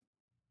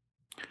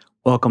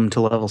Welcome to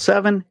Level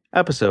 7,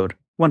 Episode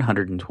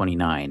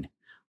 129.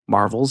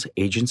 Marvel's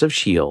Agents of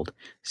S.H.I.E.L.D.,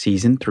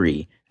 Season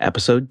 3,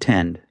 Episode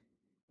 10,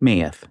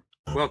 Mayeth.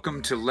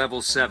 Welcome to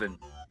Level 7,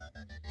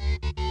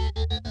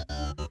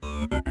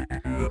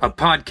 a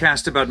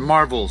podcast about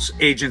Marvel's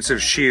Agents of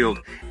S.H.I.E.L.D.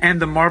 and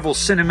the Marvel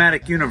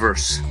Cinematic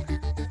Universe.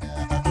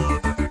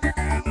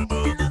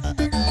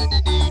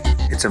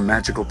 It's a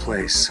magical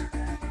place.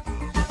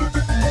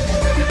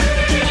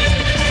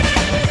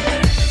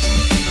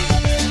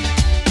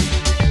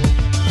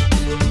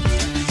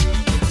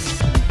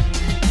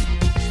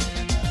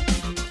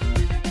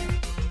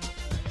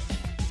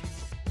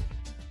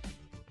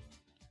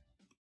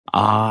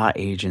 Ah,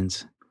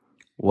 agents.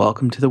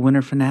 Welcome to the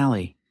winter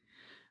finale.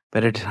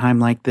 But at a time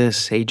like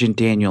this, Agent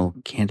Daniel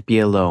can't be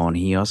alone.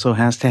 He also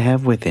has to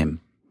have with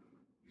him.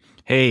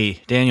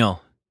 Hey,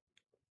 Daniel.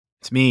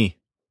 It's me.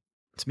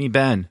 It's me,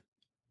 Ben.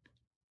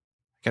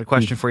 I got a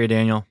question for you,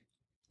 Daniel.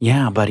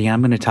 Yeah, buddy,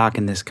 I'm going to talk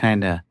in this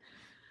kind of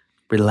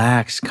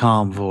relaxed,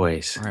 calm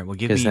voice. All right, well,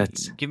 give me your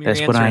that's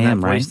answer what I in that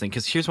am, voice right? thing,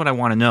 because here's what I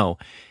want to know.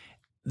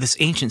 This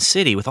ancient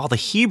city with all the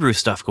Hebrew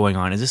stuff going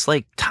on, is this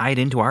like tied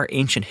into our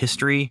ancient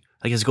history?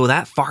 Like, does it go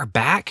that far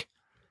back?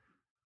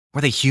 Were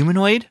they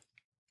humanoid?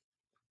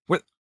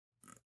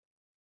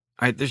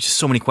 There's just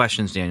so many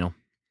questions, Daniel.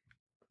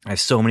 I have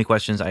so many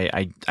questions.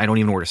 I don't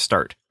even know where to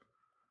start.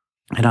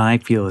 And I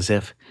feel as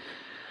if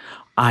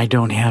I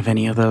don't have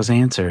any of those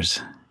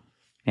answers.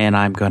 And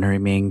I'm going to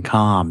remain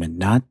calm and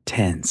not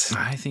tense.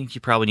 I think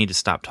you probably need to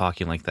stop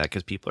talking like that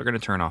because people are going to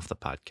turn off the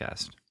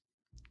podcast.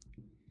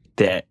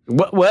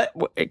 What?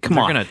 Come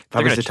on. If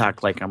I was to gonna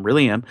talk like I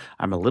really am,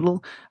 I'm a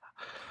little...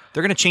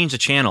 They're going to change the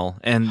channel,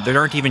 and there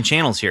aren't even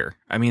channels here.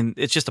 I mean,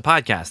 it's just a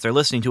podcast. They're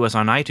listening to us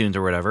on iTunes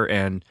or whatever,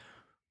 and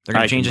they're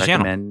going to change the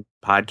channel. I recommend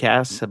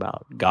podcasts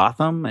about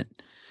Gotham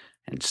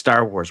and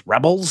Star Wars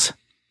Rebels.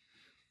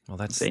 Well,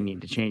 they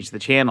need to change the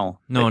channel.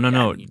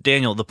 No.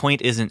 Daniel, the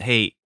point isn't,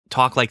 hey,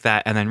 talk like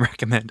that and then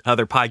recommend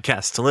other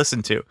podcasts to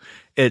listen to.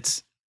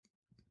 It's,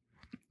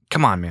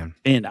 come on, man.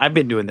 And I've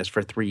been doing this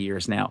for 3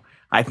 years now.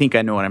 I think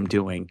I know what I'm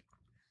doing.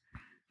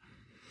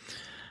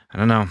 I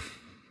don't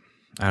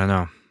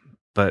know.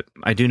 But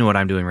I do know what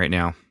I'm doing right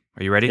now.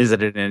 Are you ready? Is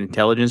it an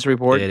intelligence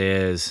report? It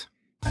is.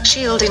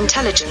 S.H.I.E.L.D.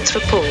 intelligence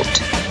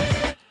report.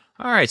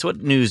 All right, so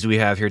what news do we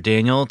have here,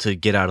 Daniel, to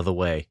get out of the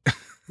way?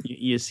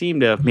 You seem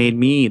to have made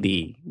me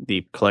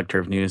the collector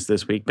of news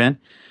this week, Ben.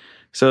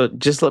 So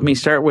just let me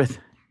start with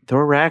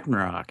Thor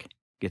Ragnarok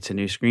gets a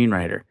new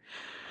screenwriter.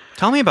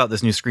 Tell me about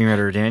this new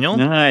screenwriter, Daniel.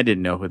 No, I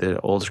didn't know who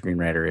the old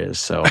screenwriter is,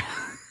 so...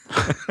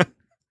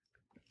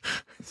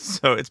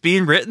 So it's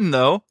being written,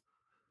 though.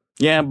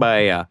 Yeah,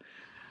 by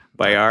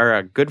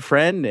our good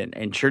friend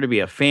and sure to be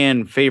a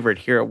fan favorite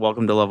here at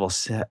Welcome to Level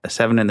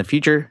 7 in the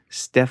future,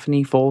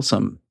 Stephanie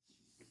Folsom.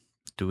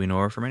 Do we know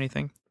her from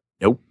anything?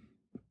 Nope.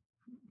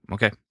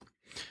 Okay.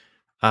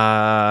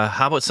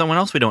 How about someone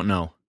else we don't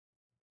know?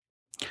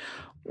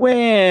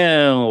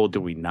 Well, do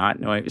we not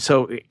know?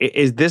 So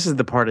this is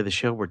the part of the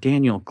show where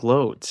Daniel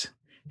gloats.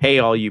 Hey,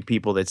 all you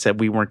people that said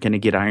we weren't going to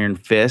get Iron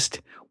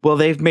Fist. Well,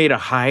 they've made a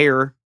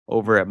hire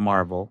over at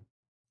Marvel.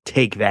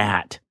 Take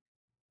that.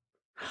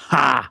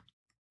 Ha!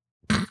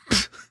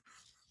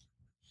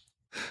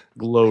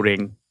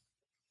 Gloating.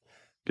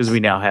 Because we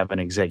now have an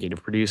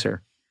executive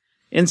producer.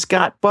 And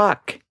Scott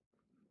Buck.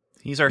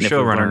 He's our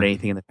showrunner.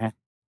 Anything in the past.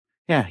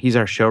 Yeah, he's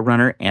our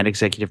showrunner and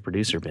executive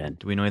producer, Ben.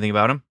 Do we know anything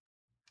about him?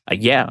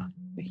 Yeah.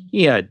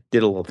 He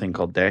did a little thing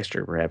called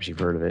Dexter. Perhaps you've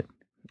heard of it.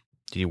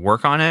 Did he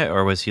work on it,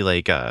 or was he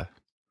like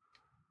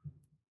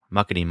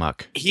muckety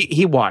muck?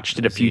 He watched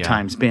it a few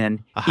times,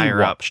 Ben. A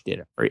higher up.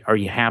 It. Are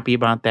you happy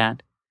about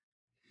that?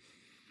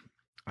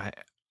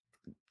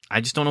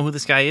 I just don't know who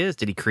this guy is.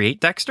 Did he create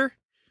Dexter?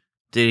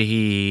 Did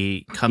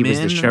he come in?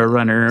 He was the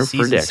showrunner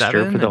for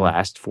Dexter for the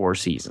last 4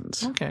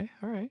 seasons. Okay,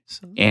 all right.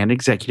 And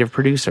executive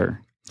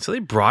producer. So they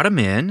brought him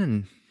in,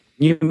 and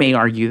you may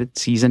argue that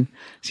season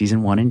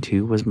 1 and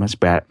 2 was much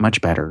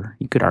better.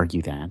 You could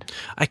argue that.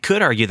 I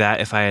could argue that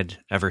if I had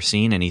ever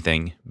seen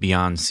anything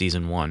beyond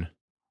season 1.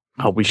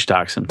 Oh, we should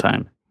talk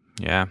sometime.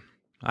 Yeah,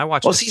 I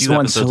watched. Well, season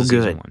 1's so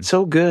good,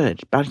 so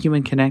good about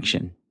human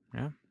connection.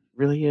 Yeah, it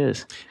really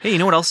is. Hey, you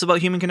know what else is about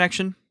human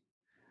connection?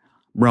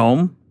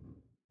 Rome,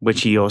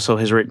 which he also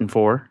has written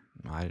for.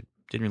 I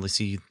didn't really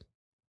see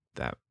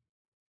that.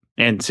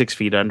 And 6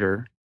 Feet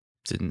Under.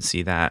 Didn't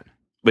see that.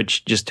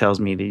 Which just tells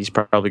me that he's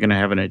probably going to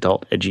have an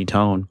adult edgy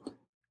tone.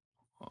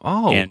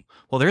 Oh,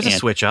 well, there's a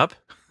switch up.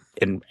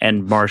 And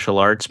martial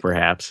arts,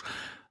 perhaps.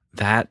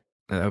 That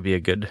would be a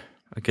good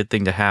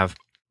thing to have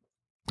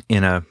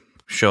in a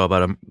show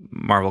about a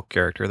Marvel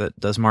character that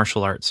does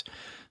martial arts.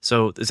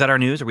 So is that our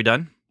news? Are we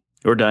done?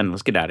 We're done.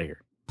 Let's get out of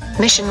here.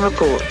 Mission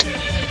report.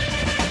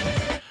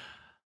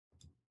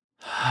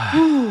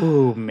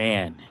 Oh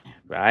man,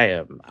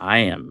 I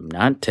am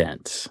not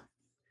tense.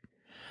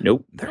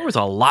 Nope. There was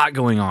a lot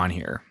going on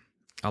here.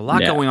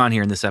 Going on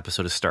here in this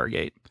episode of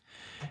Stargate.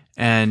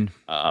 And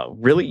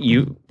really,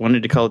 you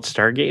wanted to call it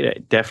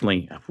Stargate?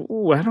 Definitely.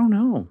 Ooh, I don't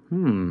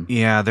know.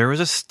 Yeah, there was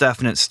a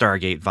definite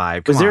Stargate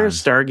vibe. Was there a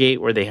Stargate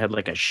where they had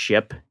like a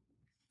ship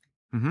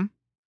Mm-hmm.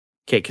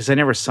 Okay, because I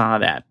never saw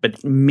that.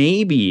 But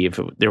maybe if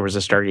there was a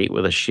Stargate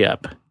with a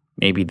ship,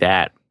 maybe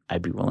that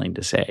I'd be willing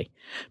to say.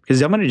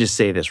 Because I'm going to just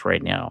say this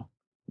right now.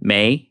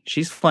 May,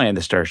 she's flying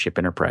the Starship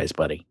Enterprise,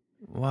 buddy.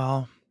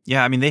 Well,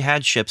 yeah, I mean, they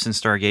had ships in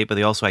Stargate, but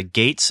they also had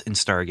gates in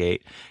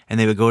Stargate, and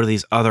they would go to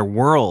these other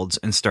worlds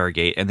in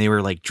Stargate, and they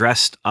were like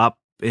dressed up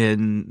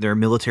in their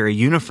military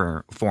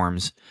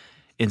uniforms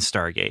in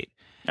Stargate.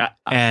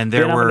 And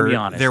there Ben, I'm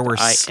gonna be were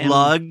honest.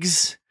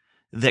 slugs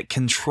that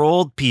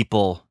controlled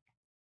people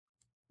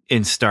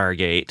in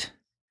Stargate.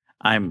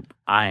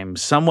 I'm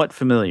somewhat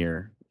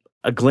familiar,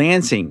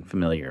 glancing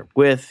familiar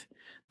with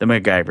the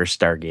MacGyver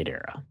Stargate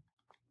era.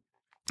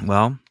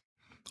 Well,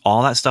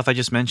 all that stuff I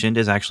just mentioned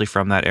is actually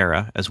from that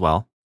era as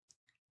well.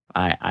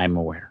 I'm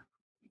aware.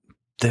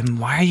 Then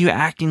why are you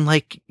acting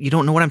like you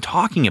don't know what I'm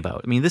talking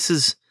about? I mean, this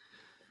is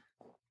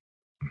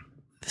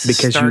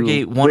Because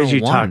Stargate 101. as you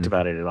talked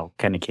about it, it all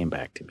kind of came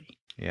back to me.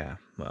 Yeah,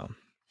 well,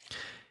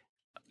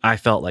 I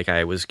felt like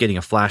I was getting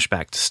a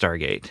flashback to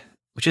Stargate,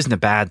 which isn't a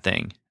bad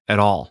thing at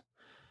all.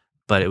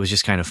 But it was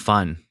just kind of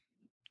fun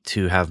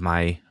to have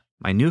my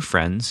new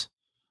friends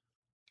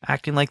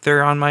acting like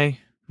they're on my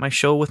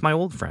show with my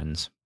old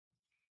friends.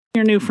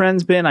 Your new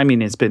friends been? I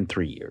mean, it's been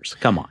 3 years.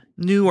 Come on.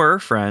 Newer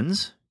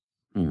friends.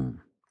 Hmm.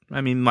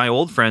 I mean, my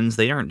old friends,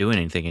 they aren't doing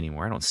anything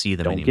anymore. I don't see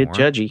them Don't anymore.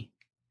 get judgy.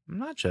 I'm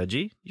not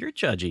judgy. You're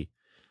judgy.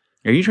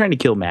 Are you trying to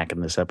kill Mac in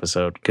this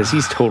episode? Because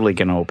he's totally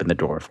going to open the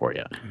door for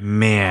you.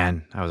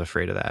 Man, I was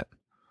afraid of that.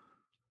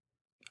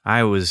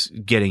 I was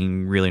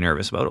getting really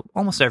nervous about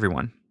almost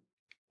everyone.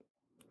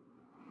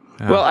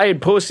 Well, I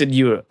had posted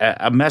you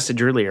a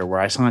message earlier where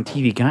I saw on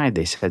TV Guide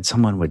they said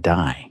someone would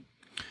die.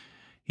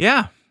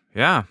 Yeah.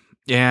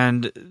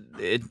 And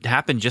it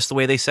happened just the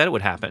way they said it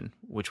would happen,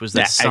 which was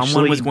that someone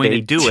actually, was going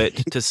they to do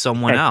it to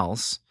someone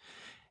else.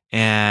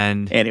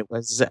 And it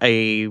was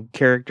a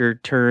character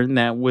turn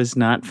that was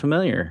not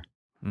familiar.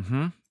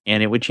 Mm-hmm.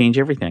 And it would change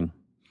everything.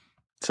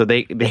 So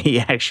they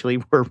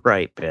actually were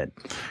right, Ben.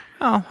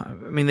 Oh, I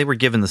mean, they were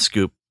given the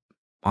scoop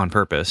on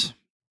purpose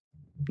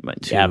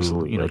to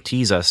Absolutely.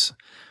 tease us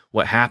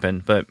what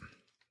happened. But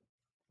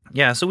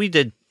yeah, so we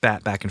did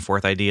bat back and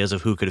forth ideas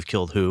of who could have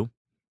killed who.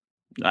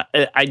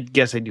 I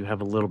guess I do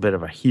have a little bit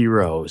of a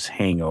hero's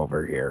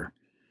hangover here.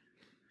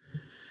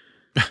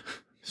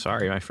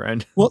 Sorry, my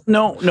friend. Well,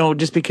 no,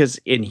 just because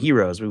in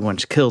Heroes we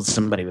once killed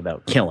somebody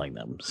without killing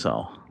them.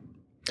 So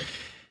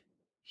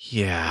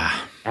Yeah.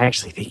 I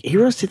actually think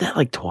Heroes did that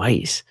like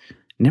twice.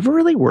 Never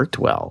really worked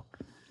well.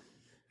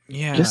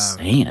 Yeah. Just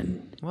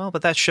saying. Well,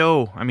 but that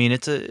show, I mean,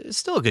 it's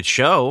still a good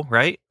show,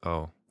 right?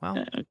 Oh,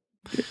 well.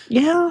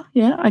 Yeah.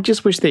 I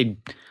just wish they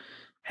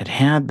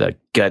had the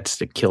guts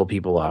to kill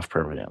people off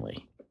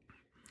permanently.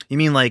 You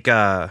mean like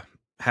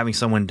having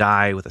someone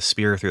die with a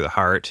spear through the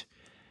heart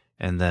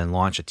and then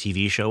launch a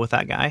TV show with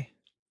that guy?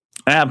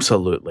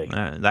 Absolutely.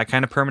 That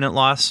kind of permanent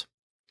loss?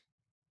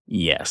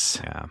 Yes.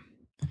 Yeah.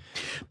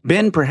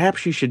 Ben,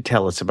 perhaps you should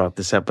tell us about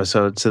this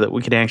episode so that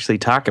we can actually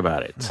talk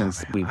about it,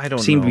 since we I don't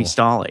seem to be know.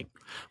 stalling.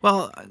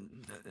 Well,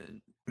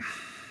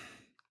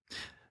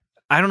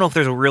 I don't know if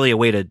there's really a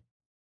way to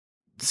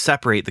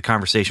separate the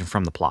conversation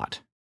from the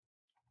plot.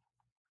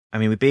 I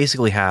mean, we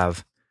basically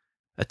have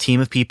a team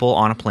of people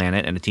on a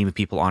planet and a team of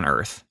people on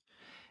Earth.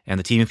 And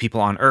the team of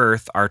people on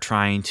Earth are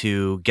trying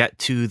to get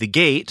to the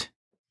gate,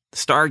 the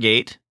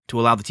Stargate, to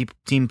allow the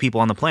team of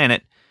people on the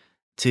planet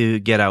to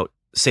get out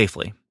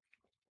safely.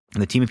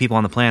 And the team of people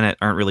on the planet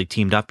aren't really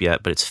teamed up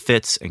yet, but it's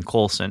Fitz and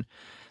Coulson.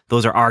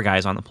 Those are our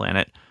guys on the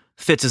planet.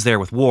 Fitz is there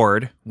with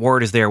Ward.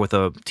 Ward is there with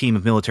a team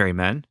of military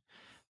men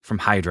from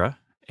Hydra.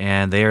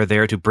 And they are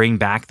there to bring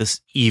back this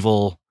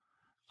evil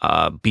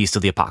beast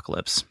of the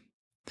apocalypse.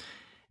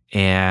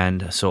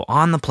 And so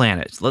on the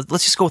planet,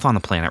 let's just go with on the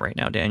planet right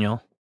now,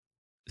 Daniel.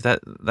 Is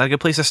that a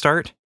good place to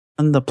start?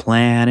 On the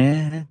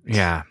planet.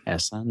 Yeah.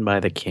 As sung by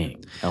the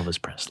king,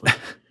 Elvis Presley.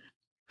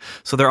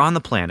 So they're on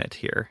the planet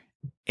here.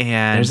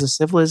 And There's a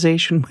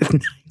civilization with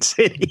 9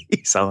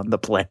 cities on the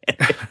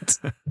planet.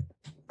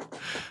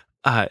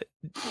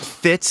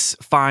 Fitz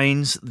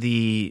finds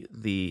the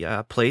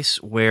place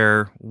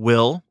where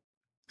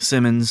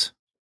Simmons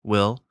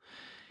Will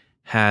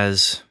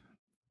has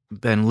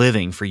been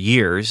living for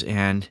years,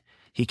 and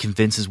he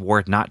convinces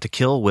Ward not to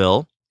kill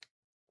Will.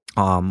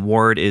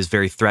 Ward is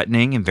very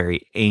threatening and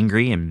very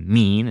angry and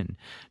mean and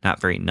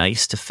not very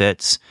nice to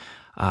Fitz.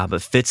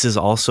 But Fitz is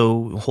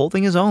also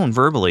holding his own,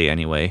 verbally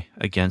anyway,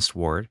 against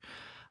Ward.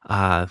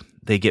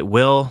 They get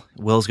Will.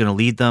 Will's going to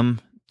lead them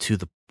to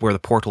where the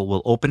portal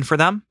will open for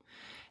them.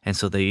 And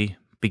so they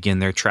begin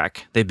their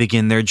trek. They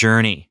begin their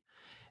journey.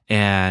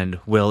 And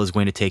Will is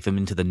going to take them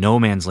into the no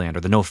man's land,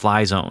 or the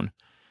no-fly zone.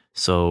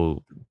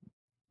 So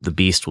the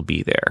beast will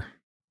be there.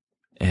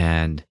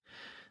 And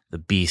the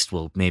beast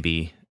will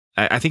maybe...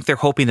 I think they're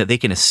hoping that they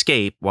can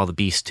escape while the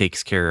beast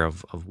takes care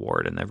of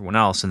Ward and everyone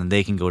else, and then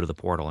they can go to the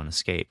portal and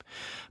escape.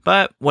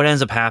 But what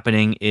ends up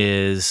happening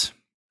is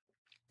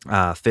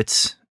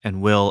Fitz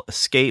and Will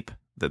escape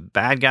the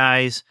bad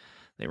guys.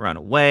 They run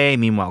away.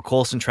 Meanwhile,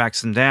 Coulson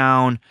tracks them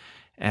down,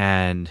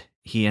 and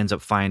he ends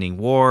up finding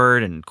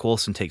Ward, and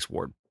Coulson takes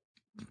Ward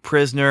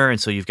prisoner. And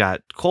so you've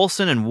got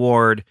Coulson and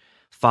Ward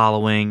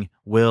following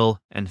Will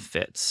and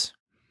Fitz.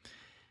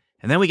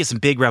 And then we get some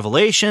big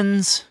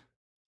revelations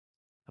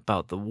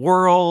about the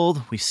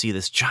world. We see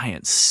this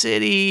giant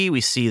city.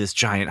 We see this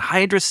giant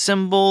Hydra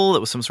symbol. It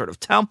was some sort of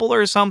temple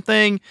or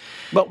something.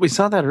 But we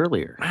saw that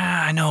earlier.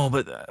 I know,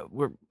 but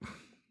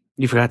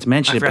You forgot to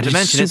mention I it. forgot but to it's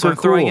mention it, so I'm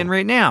super throwing cool. in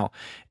right now.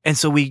 And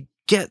so we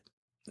get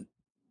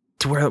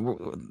to where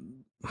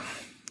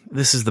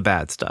this is the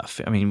bad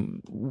stuff. I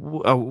mean,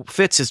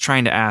 Fitz is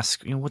trying to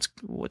ask,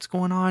 what's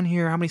going on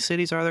here? How many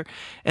cities are there?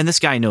 And this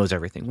guy knows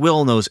everything.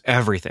 Will knows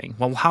everything.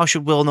 Well, how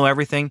should Will know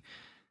everything?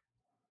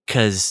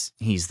 Because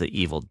he's the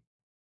evil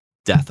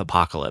death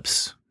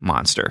apocalypse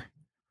monster.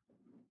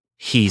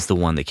 He's the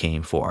one they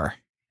came for.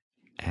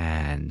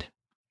 And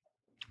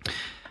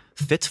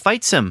Fitz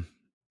fights him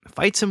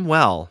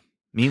well.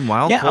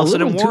 Meanwhile, Yeah,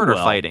 Coulson a and little Ward too are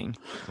well. fighting.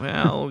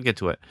 Well, we'll get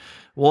to it.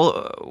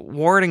 Well,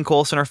 Ward and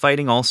Coulson are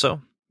fighting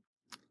also.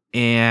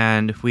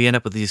 And we end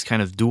up with these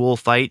kind of dual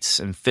fights,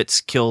 and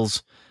Fitz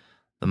kills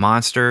the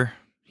monster.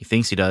 He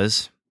thinks he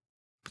does.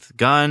 With the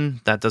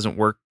gun, that doesn't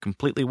work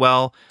completely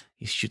well.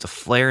 He shoots a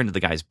flare into the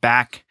guy's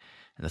back,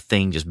 and the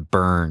thing just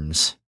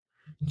burns.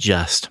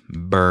 Just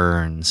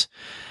burns.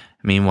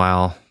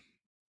 Meanwhile,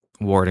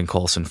 Ward and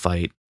Coulson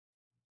fight,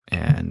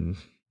 and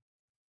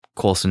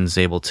Coulson's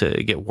able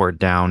to get Ward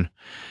down,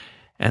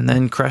 and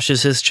then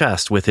crushes his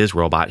chest with his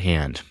robot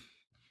hand.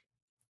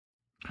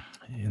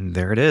 And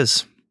there it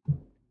is.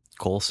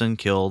 Coulson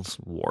kills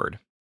Ward.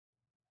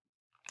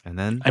 And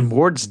then And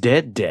Ward's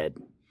dead.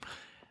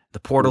 the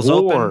portal's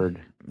open. Ward.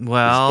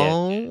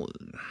 Well,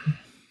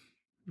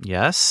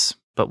 yes,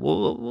 but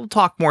we'll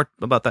talk more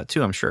about that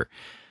too, I'm sure.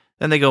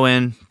 Then they go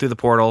in through the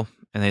portal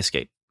and they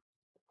escape.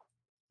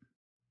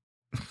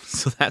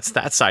 So that's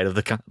that side of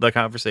the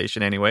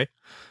conversation anyway.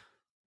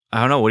 I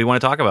don't know. What do you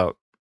want to talk about?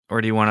 Or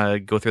do you want to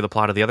go through the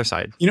plot of the other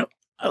side?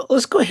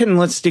 Let's go ahead and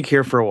let's stick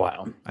here for a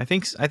while. I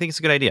think it's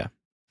a good idea.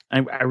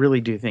 I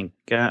really do think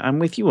I'm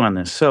with you on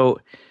this. So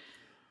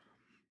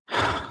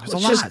let's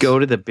just lot. go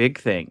to the big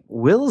thing.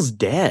 Will's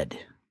dead.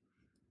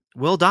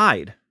 Will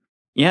died.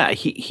 Yeah,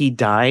 he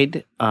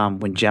died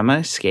when Gemma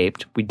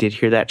escaped. We did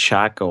hear that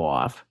shot go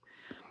off.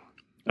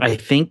 I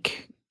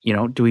think,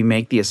 do we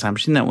make the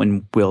assumption that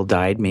when Will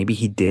died, maybe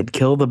he did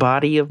kill the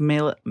body of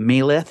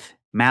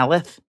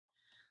Malith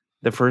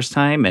the first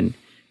time,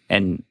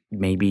 and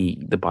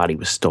maybe the body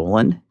was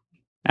stolen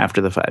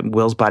after the fight.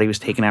 Will's body was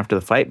taken after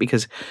the fight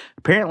because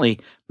apparently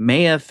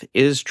Mayeth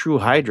is true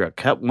Hydra.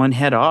 Cut one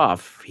head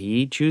off,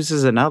 he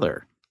chooses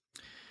another.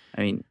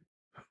 I mean,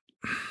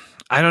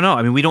 I don't know.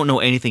 I mean, we don't know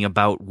anything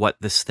about what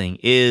this thing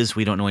is.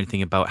 We don't know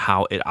anything about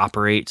how it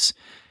operates.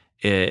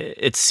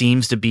 It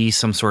seems to be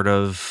some sort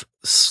of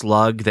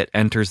slug that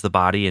enters the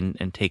body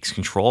and takes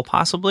control,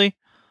 possibly.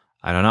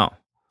 I don't know.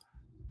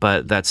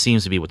 But that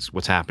seems to be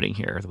what's happening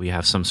here. We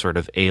have some sort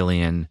of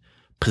alien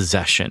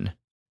possession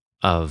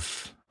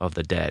of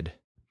the dead.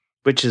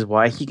 which is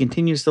why he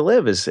continues to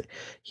live, is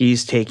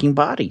he's taking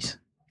bodies.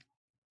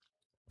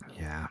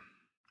 Yeah.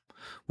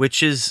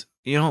 Which is,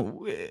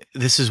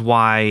 this is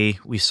why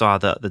we saw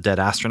the dead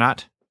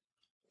astronaut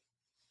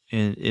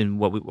in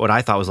what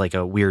I thought was like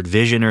a weird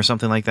vision or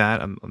something like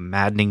that, a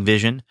maddening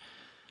vision.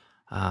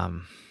 Yeah,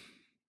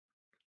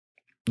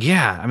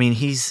 I mean,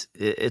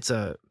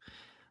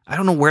 I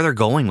don't know where they're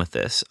going with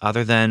this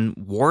other than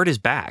Ward is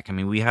back. I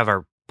mean, we have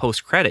our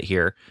post credit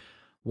here.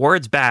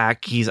 Ward's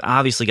back. He's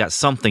obviously got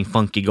something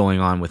funky going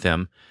on with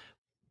him.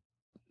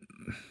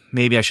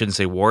 Maybe I shouldn't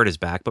say Ward is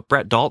back, but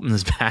Brett Dalton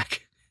is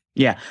back.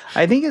 Yeah,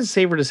 I think it's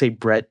safer to say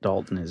Brett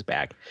Dalton is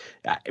back.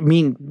 I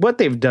mean, what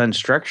they've done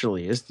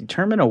structurally is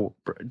determine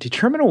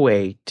a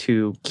way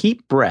to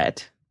keep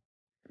Brett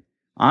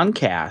on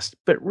cast,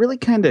 but really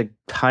kind of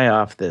tie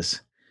off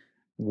this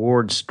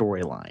Ward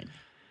storyline.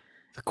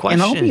 The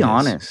question, and I'll be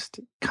honest,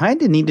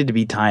 kind of needed to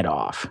be tied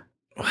off.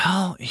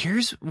 Well,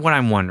 here's what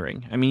I'm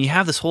wondering. I mean, you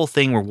have this whole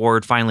thing where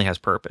Ward finally has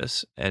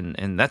purpose,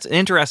 and that's an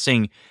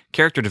interesting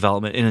character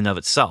development in and of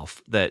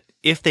itself, that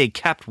if they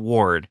kept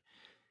Ward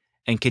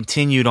and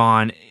continued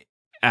on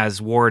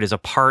as Ward is a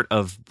part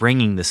of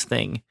bringing this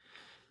thing,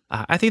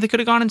 I think they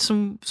could have gone in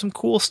some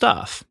cool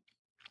stuff.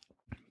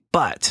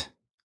 But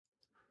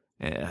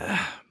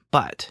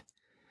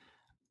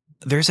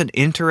there's an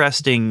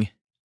interesting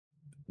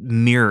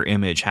mirror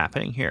image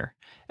happening here.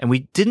 And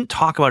we didn't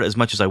talk about it as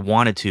much as I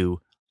wanted to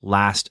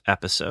last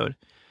episode,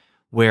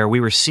 where we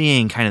were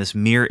seeing kind of this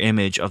mirror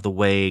image of the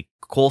way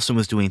Coulson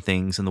was doing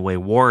things and the way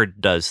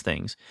Ward does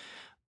things.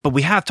 But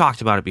we have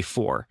talked about it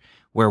before,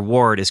 where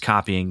Ward is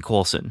copying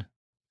Coulson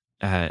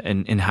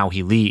and how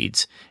he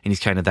leads. And he's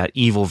kind of that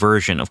evil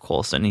version of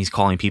Coulson. He's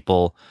calling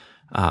people,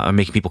 or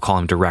making people call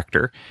him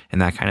director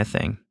and that kind of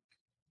thing.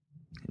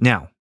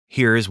 Now,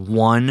 here is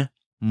one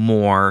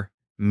more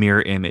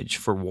mirror image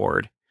for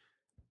Ward.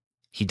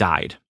 He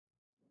died.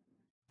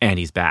 And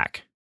he's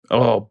back.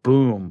 Oh,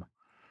 boom.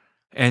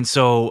 And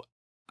so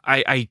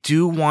I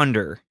do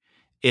wonder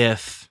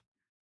if...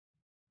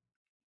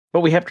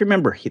 But we have to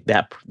remember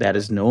that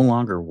is no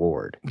longer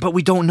Ward. But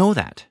we don't know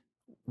that.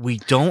 we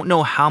don't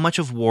know how much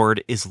of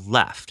Ward is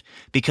left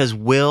because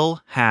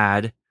Will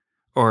had,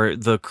 or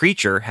the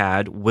creature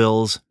had,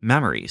 Will's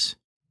memories.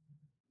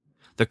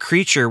 The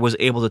creature was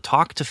able to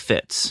talk to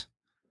Fitz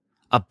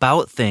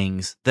about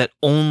things that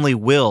only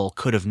Will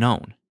could have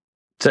known.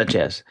 Such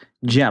as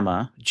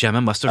Gemma.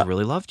 Gemma must have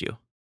really loved you.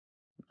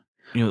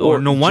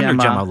 Or no wonder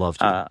Gemma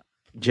loved you.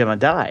 Gemma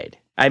died.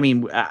 I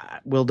mean,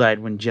 Will died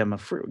when Gemma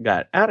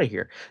got out of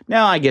here.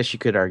 Now, I guess you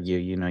could argue,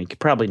 you could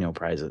probably no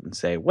prize it and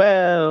say,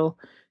 well,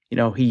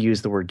 he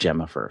used the word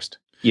Gemma first.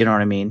 You know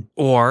what I mean?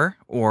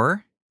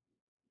 Or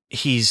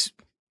he's,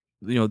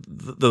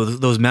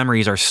 those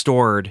memories are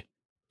stored,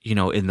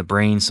 in the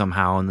brain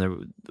somehow,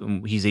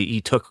 and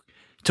he took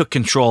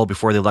control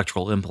before the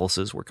electrical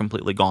impulses were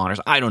completely gone. Or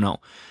I don't know.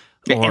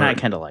 And I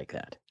kind of like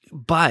that.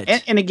 But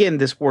and again,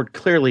 this Ward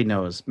clearly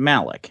knows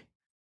Malik.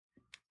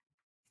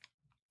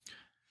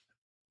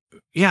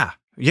 Yeah.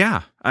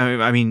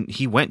 I mean,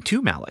 he went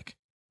to Malik.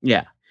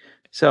 Yeah.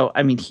 So,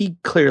 I mean, he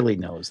clearly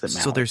knows that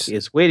Malik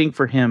is waiting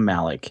for him.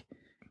 Malik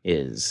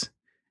is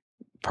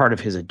part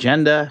of his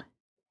agenda.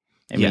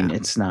 I mean,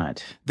 it's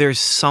not. There's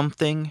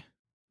something,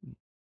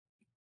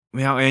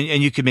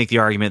 and you could make the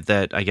argument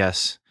that, I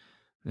guess,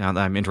 now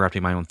that I'm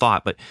interrupting my own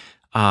thought, but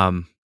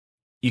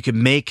you could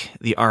make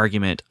the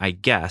argument, I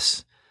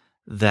guess,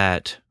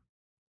 that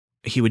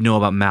he would know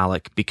about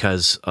Malik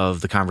because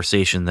of the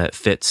conversation that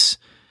Fitz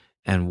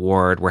and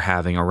Ward were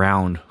having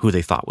around who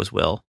they thought was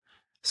Will.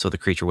 So the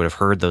creature would have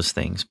heard those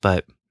things.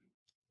 But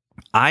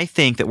I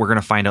think that we're going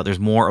to find out there's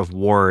more of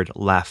Ward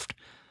left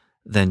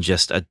than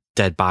just a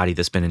dead body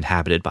that's been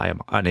inhabited by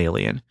an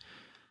alien.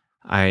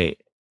 I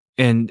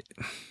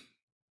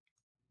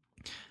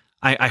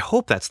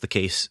hope that's the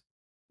case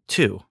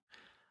too.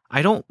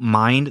 I don't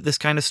mind this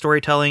kind of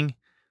storytelling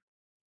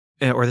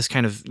or this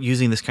kind of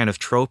using this kind of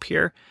trope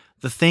here.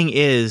 The thing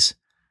is,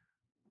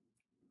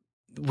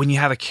 when you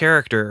have a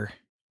character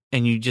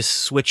and you just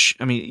switch,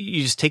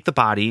 you just take the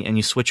body and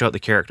you switch out the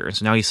character. And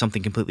so now he's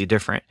something completely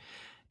different.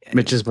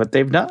 Which is what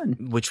they've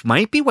done. Which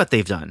might be what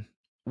they've done.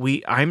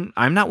 I'm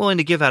not willing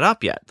to give that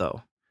up yet,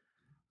 though.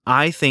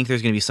 I think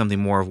there's going to be something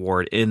more of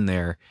Ward in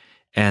there,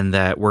 and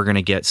that we're going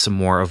to get some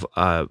more of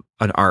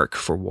an arc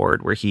for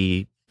Ward where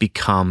he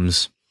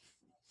becomes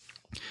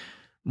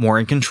more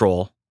in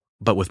control,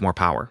 but with more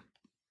power.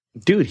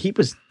 Dude, he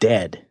was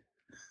dead.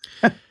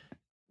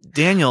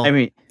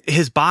 Daniel,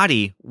 his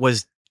body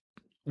was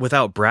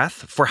without breath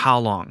for how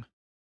long?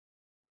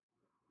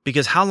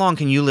 Because how long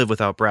can you live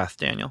without breath,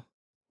 Daniel?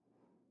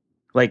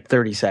 Like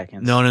 30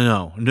 seconds. No.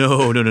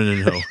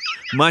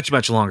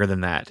 Much longer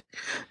than that.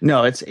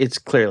 No, it's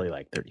clearly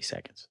like 30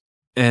 seconds.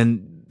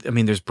 And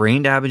there's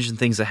brain damage and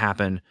things that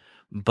happen,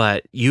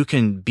 but you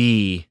can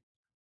be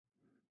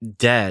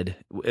dead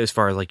as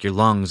far as like your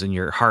lungs and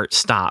your heart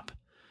stop.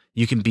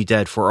 You can be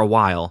dead for a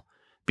while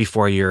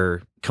before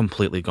you're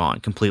completely gone,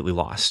 completely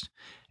lost.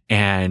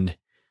 And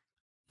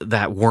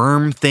that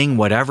worm thing,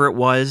 whatever it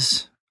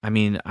was, I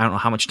don't know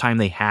how much time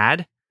they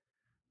had,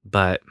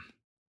 but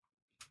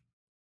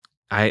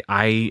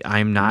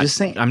I'm not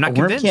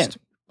convinced.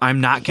 I'm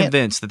not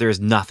convinced that there is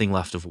nothing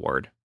left of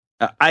Ward.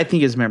 I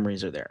think his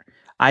memories are there.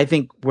 I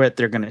think what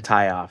they're going to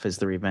tie off is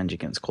the revenge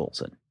against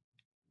Coulson.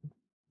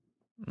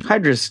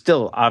 Hydra's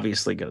still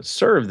obviously going to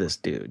serve this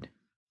dude.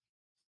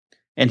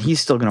 And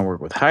he's still going to work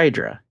with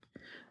Hydra.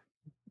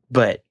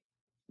 But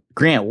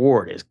Grant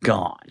Ward is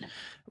gone.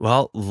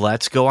 Well,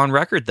 let's go on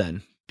record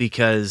then,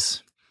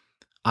 because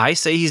I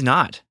say he's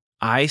not.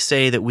 I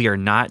say that we are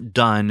not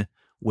done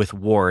with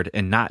Ward,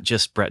 and not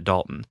just Brett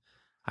Dalton.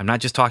 I'm not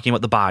just talking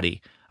about the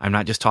body. I'm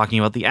not just talking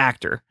about the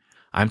actor.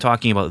 I'm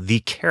talking about the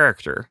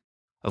character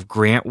of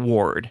Grant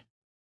Ward.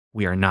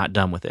 We are not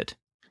done with it.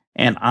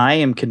 And I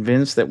am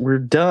convinced that we're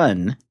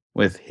done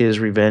with his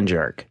revenge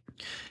arc.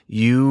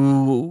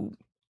 You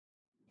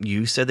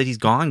said that he's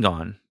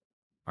gone.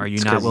 Are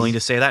you not willing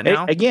to say that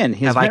now? Again,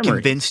 his memories. I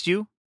convinced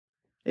you?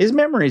 His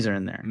memories are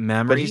in there.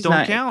 Memories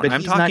don't count.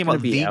 I'm talking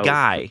about the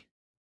guy.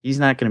 He's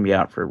not going to be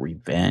out for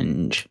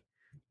revenge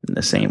in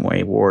the same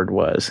way Ward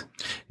was.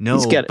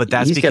 No, but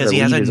that's because he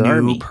has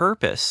a new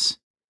purpose.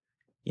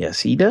 Yes,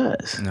 he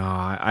does. No,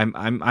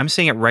 I'm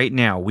saying it right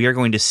now. We are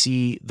going to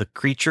see the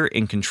creature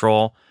in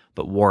control,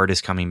 but Ward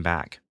is coming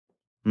back.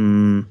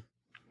 I'm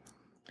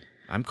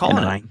calling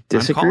it. I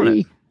disagree. I'm calling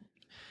it.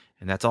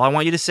 And that's all I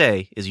want you to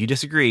say is you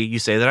disagree. You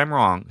say that I'm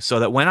wrong, so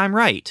that when I'm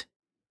right,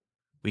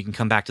 we can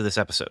come back to this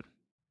episode.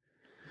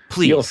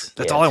 Please.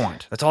 That's all I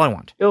want. That's all I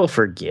want. You'll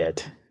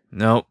forget.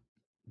 No,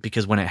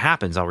 because when it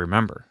happens, I'll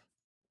remember.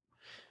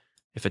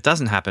 If it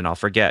doesn't happen, I'll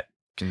forget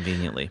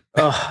conveniently.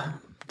 Oh,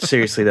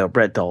 seriously though,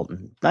 Brett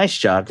Dalton, nice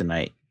job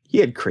tonight. He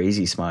had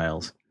crazy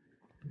smiles.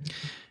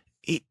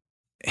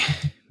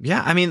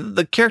 Yeah,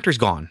 the character's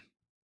gone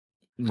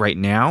right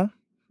now,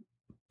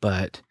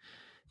 but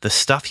the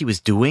stuff he was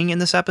doing in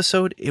this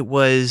episode, it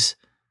was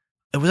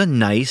a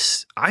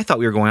nice, I thought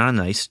we were going on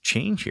a nice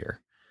change here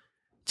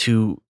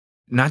to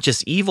not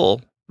just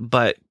evil,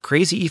 but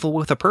crazy evil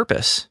with a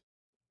purpose.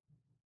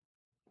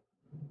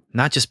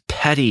 Not just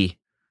petty,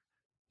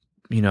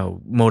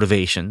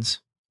 motivations,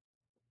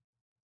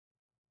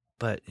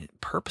 but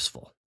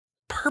purposeful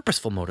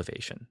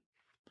motivation.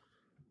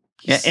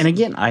 Yeah, and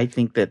again, I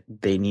think that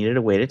they needed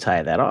a way to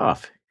tie that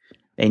off.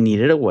 They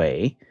needed a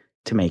way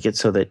to make it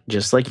so that,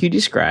 just like you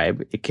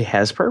describe, it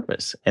has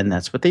purpose. And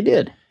that's what they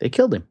did. They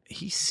killed him.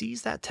 He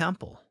sees that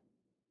temple.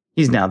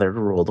 He's now there to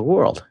rule the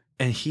world.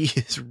 And he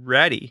is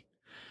ready.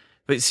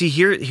 But see,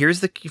 here's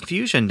the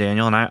confusion,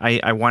 Daniel, and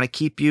I want to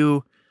keep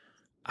you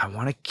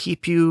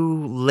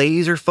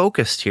laser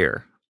focused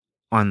here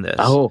on this.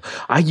 Oh,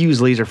 I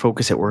use laser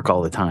focus at work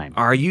all the time.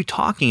 Are you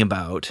talking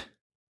about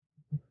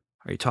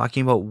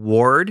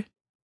Ward,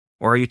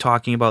 or are you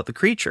talking about the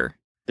creature?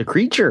 The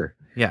creature.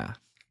 Yeah.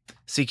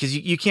 See, because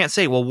you can't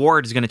say, well,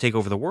 Ward is going to take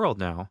over the world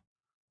now.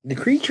 The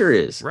creature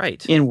is.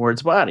 Right. In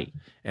Ward's body.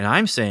 And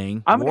I'm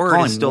saying I'm gonna Ward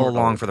call is him still Ward all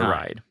along the for the time.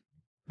 ride.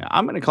 Now,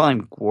 I'm going to call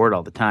him Ward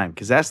all the time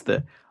because that's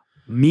the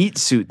meat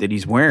suit that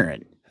he's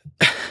wearing.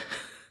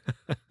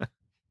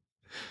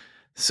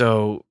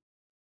 So,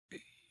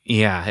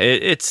 yeah,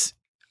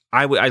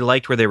 I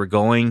liked where they were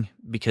going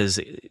because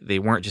they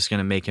weren't just going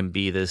to make him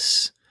be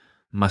this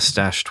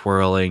mustache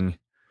twirling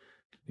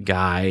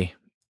guy,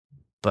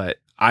 but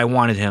I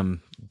wanted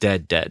him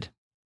dead.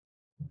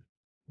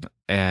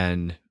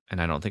 And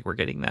I don't think we're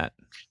getting that.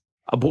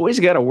 A boy's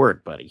got to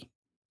work, buddy.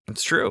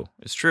 It's true.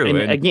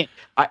 And again,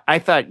 I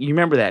thought, you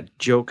remember that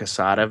Joe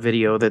Quesada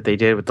video that they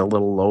did with the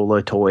little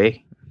Lola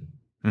toy?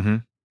 Mm-hmm.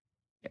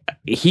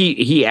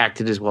 He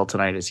acted as well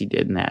tonight as he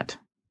did in that.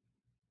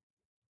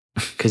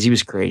 Because he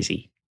was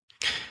crazy.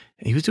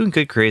 He was doing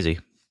good crazy.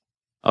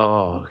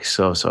 Oh,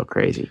 so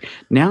crazy.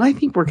 Now I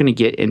think we're going to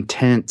get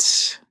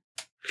intense,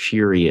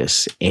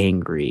 furious,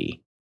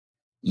 angry,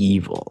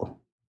 evil.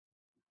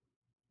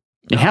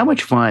 And how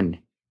much fun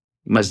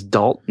must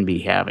Dalton be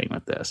having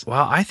with this?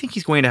 Well, I think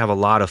he's going to have a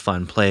lot of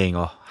fun playing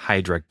a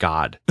Hydra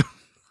god.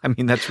 I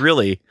mean, that's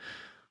really,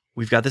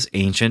 we've got this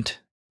ancient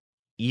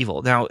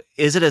evil. Now,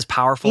 is it as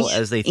powerful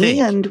as they think?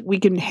 And we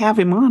can have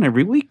him on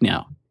every week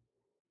now.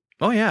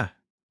 Oh, yeah.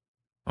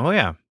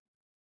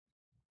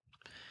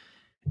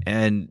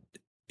 And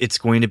it's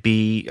going to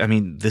be, I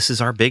mean, this is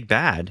our big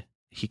bad.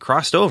 He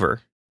crossed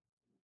over.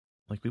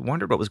 Like, we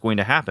wondered what was going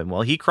to happen.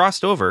 Well, he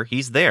crossed over.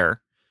 He's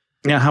there.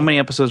 Now, how many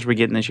episodes are we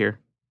getting this year?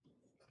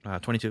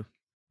 22.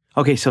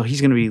 Okay, so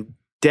he's going to be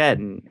dead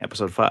in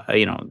episode 5,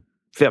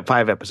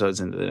 5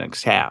 episodes into the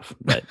next half.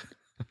 But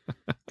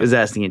because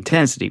that's the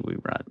intensity we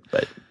run.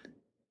 But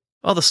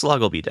well, the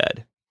slug will be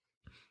dead.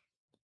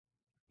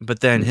 But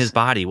then his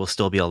body will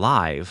still be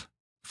alive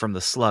from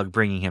the slug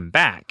bringing him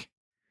back.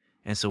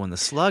 And so when the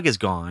slug is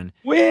gone,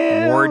 Ward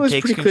it was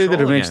takes pretty clear that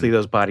control eventually again.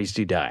 those bodies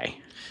do die.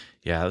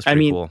 Yeah, that was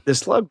pretty cool. The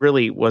slug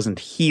really wasn't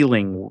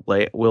healing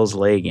Will's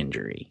leg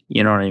injury.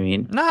 You know what I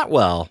mean? Not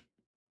well.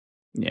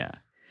 Yeah.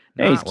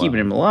 Now he's keeping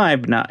him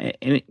alive, but not.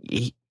 And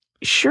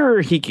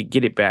sure, he could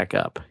get it back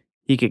up.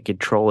 He could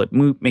control it,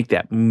 make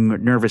that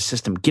nervous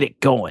system, get it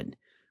going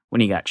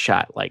when he got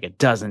shot like a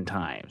dozen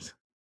times.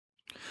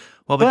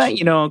 Well,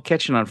 but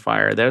catching on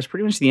fire, that was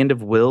pretty much the end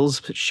of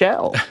Will's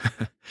shell.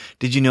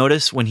 Did you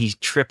notice when he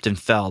tripped and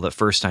fell that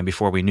first time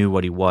before we knew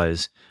what he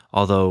was?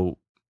 Although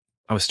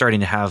I was starting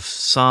to have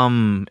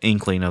some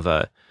inkling of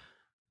an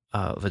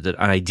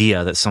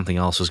idea that something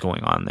else was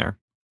going on there.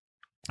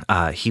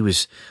 He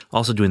was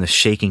also doing the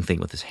shaking thing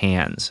with his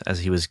hands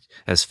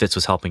as Fitz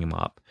was helping him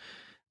up.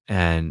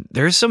 And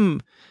there's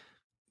some,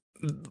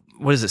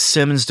 what is it?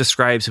 Simmons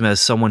describes him as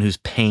someone who's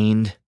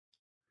pained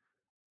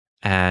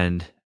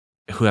and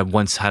who had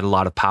once had a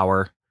lot of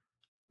power,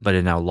 but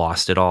had now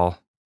lost it all.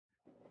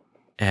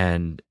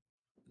 And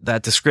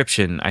that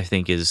description, I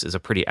think, is a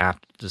pretty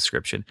apt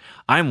description.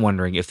 I'm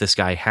wondering if this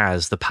guy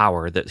has the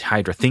power that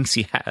Hydra thinks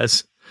he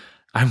has.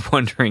 I'm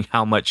wondering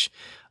how much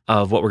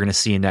of what we're going to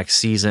see in next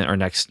season, or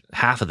next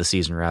half of the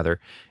season rather,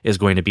 is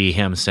going to be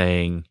him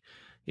saying,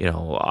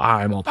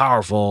 I'm all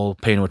powerful,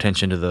 pay no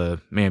attention to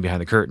the man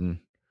behind the curtain.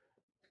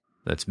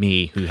 That's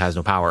me who has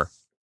no power.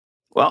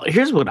 Well,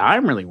 here's what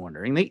I'm really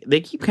wondering.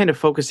 They keep kind of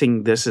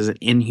focusing this as an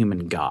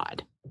inhuman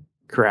god,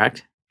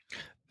 correct?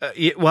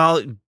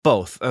 Well,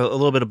 both. A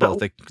little bit of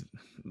both.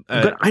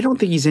 But I don't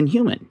think he's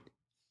inhuman.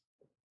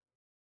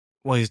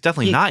 Well, he's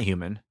definitely not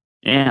human.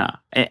 Yeah,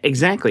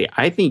 exactly.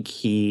 I think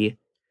he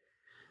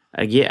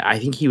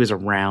was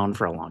around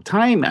for a long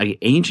time.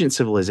 Ancient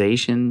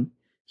civilization,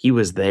 he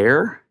was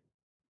there.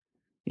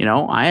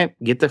 I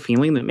get the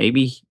feeling that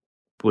maybe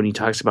when he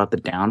talks about the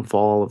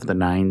downfall of the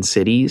 9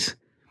 cities,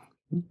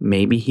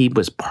 maybe he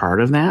was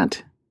part of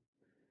that.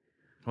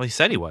 Well, he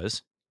said he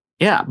was.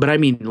 Yeah, but I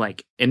mean,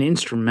 like an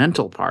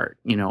instrumental part,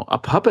 a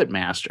puppet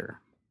master.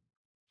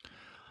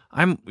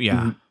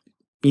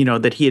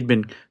 That he had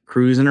been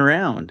cruising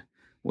around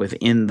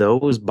within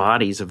those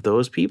bodies of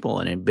those people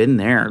and had been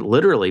there,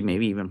 literally,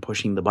 maybe even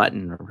pushing the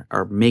button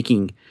or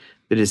making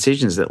the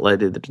decisions that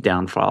led to the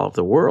downfall of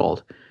the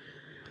world.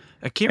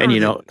 I can't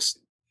remember.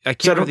 I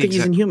don't think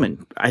he's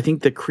inhuman. I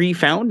think the Kree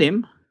found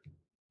him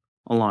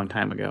a long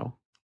time ago.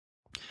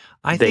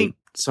 They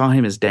saw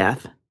him as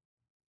death.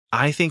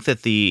 I think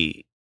that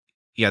the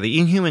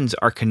Inhumans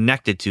are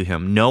connected to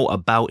him, know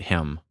about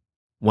him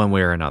one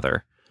way or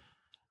another.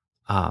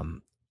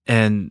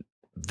 And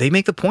they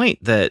make the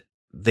point that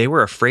they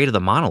were afraid of the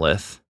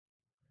monolith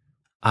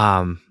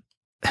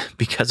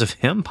because of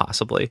him,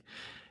 possibly.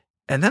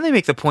 And then they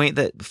make the point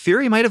that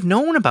Fury might have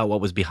known about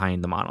what was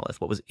behind the monolith,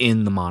 what was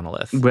in the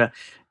monolith. Well,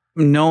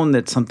 known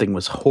that something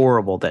was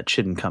horrible that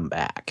shouldn't come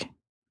back.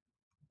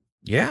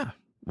 Yeah.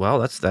 Well,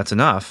 that's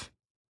enough.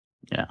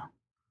 Yeah.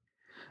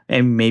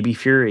 And maybe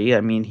Fury,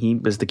 I mean, he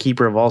was the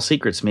keeper of all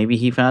secrets. Maybe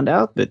he found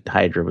out that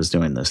Hydra was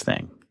doing this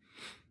thing.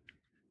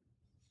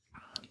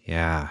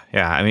 Yeah.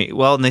 I mean,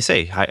 well, and they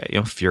say,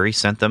 Fury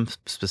sent them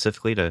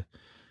specifically to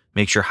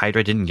make sure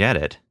Hydra didn't get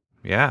it.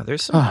 Yeah,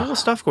 there's some cool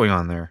stuff going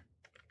on there.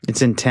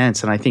 It's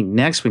intense. And I think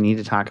next we need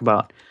to talk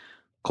about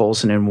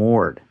Coulson and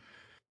Ward.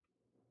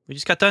 We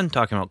just got done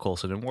talking about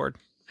Coulson and Ward.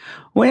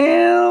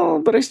 Well,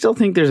 but I still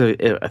think there's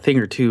a thing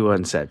or two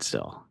unsaid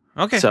still.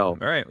 Okay. So,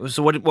 all right.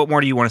 So what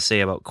more do you want to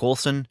say about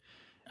Coulson?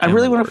 I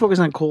really want to focus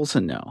on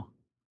Coulson now.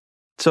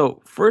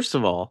 So, first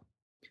of all,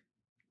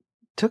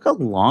 took a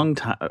long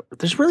time.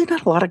 There's really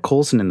not a lot of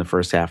Coulson in the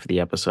first half of the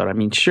episode. I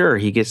mean, sure,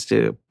 he gets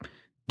to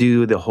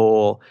do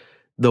the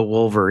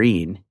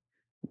Wolverine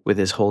with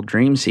his whole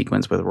dream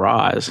sequence with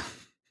Roz.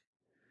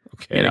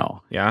 Okay.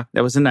 Yeah.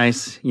 That was a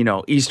nice,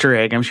 Easter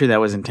egg. I'm sure that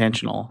was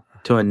intentional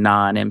to a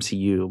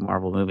non-MCU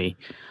Marvel movie.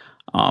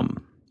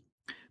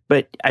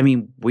 But I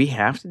mean, we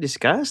have to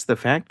discuss the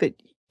fact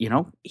that,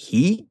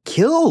 he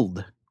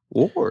killed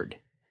Ward.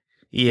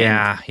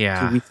 Yeah.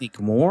 Do we think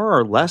more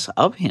or less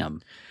of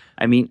him?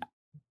 I mean,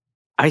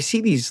 I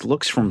see these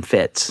looks from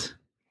Fitz,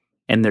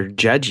 and they're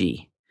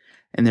judgy,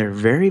 and they're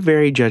very,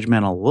 very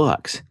judgmental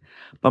looks.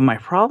 But my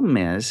problem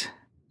is,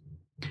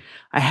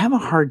 I have a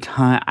hard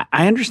time.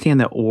 I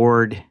understand that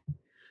Ward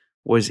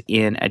was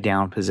in a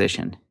down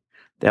position,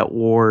 that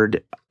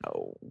Ward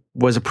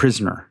was a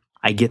prisoner.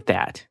 I get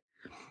that.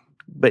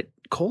 But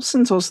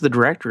Coulson's also the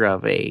director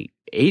of a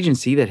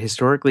agency that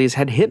historically has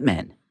had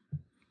hitmen.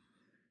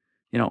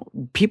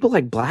 People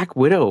like Black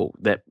Widow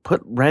that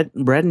put red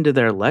into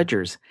their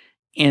ledgers.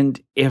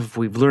 And if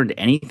we've learned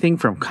anything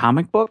from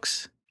comic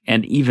books,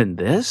 and even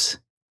this,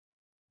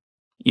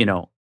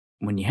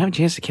 when you have a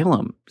chance to kill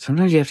him,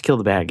 sometimes you have to kill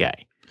the bad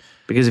guy.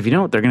 Because if you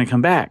don't, they're going to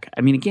come back.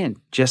 I mean, again,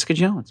 Jessica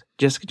Jones,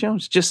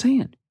 just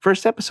saying.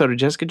 First episode of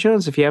Jessica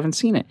Jones, if you haven't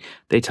seen it,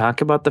 they talk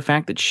about the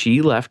fact that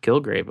she left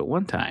Kilgrave at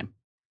one time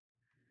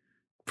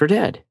for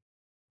dead,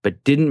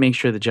 but didn't make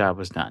sure the job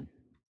was done.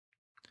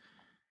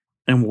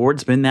 And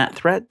Ward's been that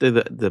threat to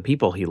the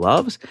people he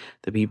loves,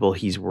 the people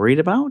he's worried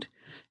about.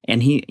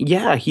 And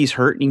he's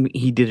hurt, and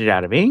he did it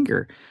out of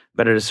anger.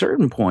 But at a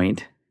certain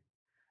point,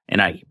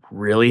 and I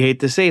really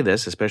hate to say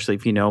this, especially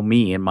if you know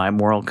me and my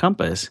moral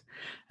compass,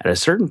 at a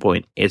certain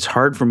point, it's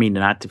hard for me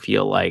not to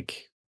feel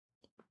like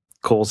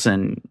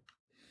Coulson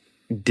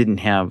didn't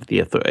have the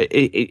authority.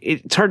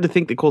 It's hard to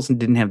think that Coulson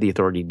didn't have the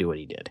authority to do what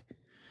he did.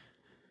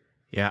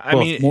 Yeah, I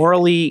both mean,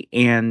 morally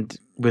and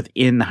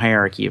within the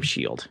hierarchy of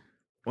S.H.I.E.L.D.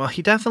 Well,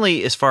 he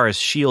definitely, as far as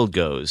S.H.I.E.L.D.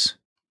 goes,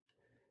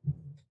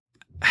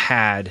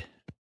 had,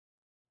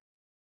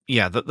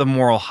 the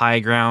moral high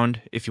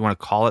ground, if you want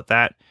to call it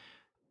that,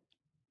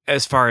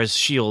 as far as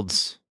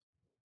S.H.I.E.L.D.'s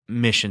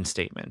mission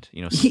statement.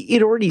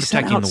 He'd already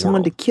sent out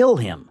someone to kill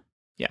him.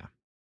 Yeah.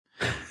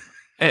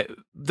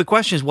 The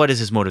question is, what is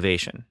his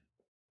motivation?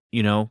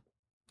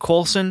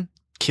 Coulson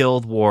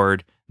killed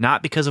Ward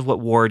not because of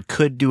what Ward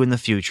could do in the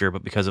future,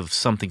 but because of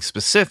something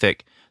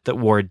specific that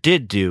Ward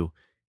did do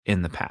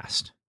in the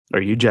past.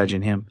 Are you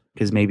judging him?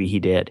 Because maybe he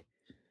did.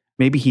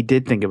 Maybe he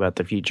did think about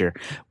the future.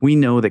 We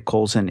know that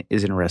Coulson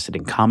is interested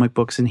in comic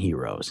books and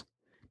heroes.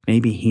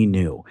 Maybe he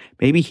knew.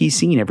 Maybe he's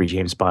seen every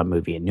James Bond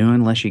movie and knew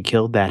unless you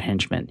killed that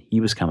henchman,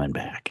 he was coming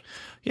back.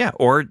 Yeah,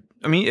 or,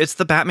 it's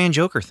the Batman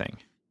Joker thing.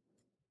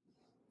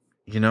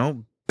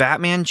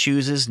 Batman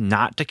chooses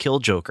not to kill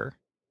Joker.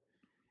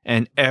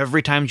 And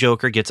every time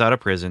Joker gets out of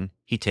prison,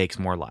 he takes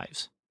more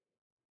lives.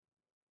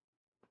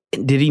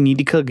 Did he need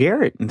to kill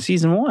Garrett in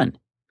season 1?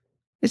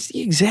 It's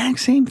the exact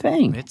same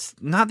thing. It's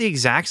not the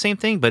exact same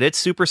thing, but it's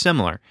super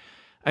similar.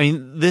 I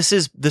mean, this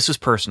was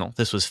personal.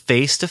 This was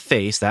face to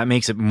face. That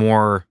makes it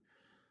more,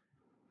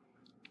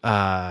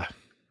 more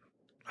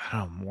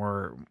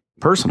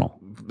personal.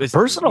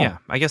 Personal. Yeah,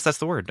 I guess that's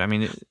the word. I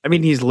mean,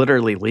 he's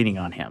literally leaning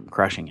on him,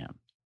 crushing him.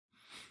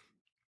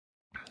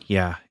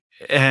 Yeah,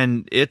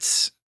 and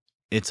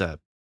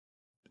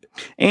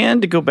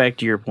And to go back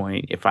to your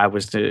point, if I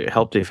was to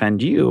help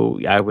defend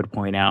you, I would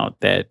point out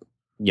that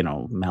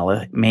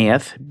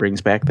Maeth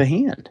brings back the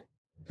hand.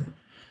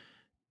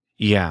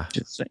 Yeah,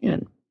 just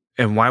saying.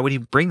 And why would he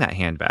bring that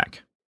hand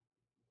back?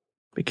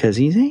 Because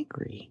he's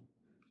angry.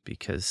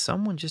 Because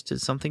someone just did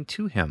something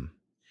to him.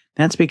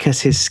 That's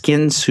because his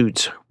skin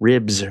suit's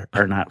ribs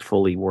are not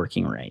fully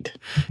working right.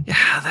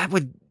 Yeah,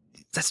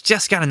 that's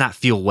just got to not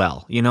feel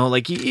well. You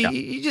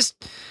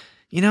just,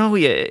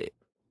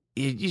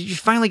 you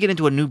finally get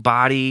into a new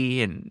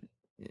body and,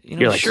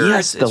 you're like, sure,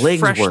 yes, the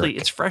legs work.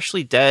 It's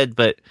freshly dead,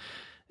 but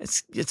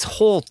its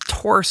whole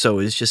torso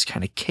is just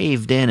kind of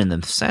caved in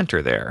the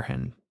center there.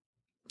 And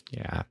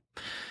yeah,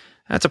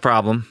 that's a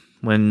problem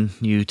when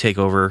you take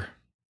over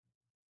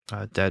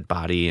a dead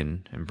body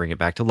and bring it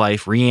back to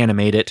life,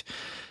 reanimate it.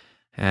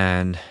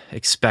 and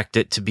expect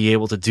it to be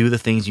able to do the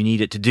things you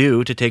need it to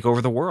do to take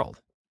over the world.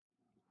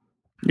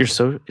 It's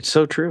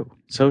so true.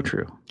 So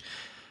true.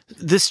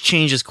 This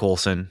changes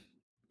Coulson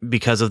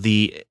because of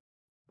the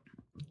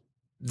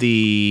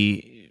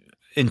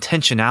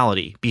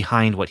intentionality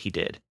behind what he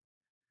did.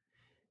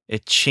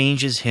 It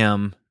changes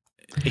him.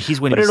 He's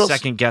when he's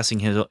second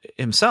guessing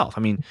himself.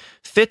 I mean,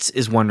 Fitz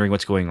is wondering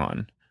what's going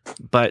on,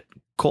 but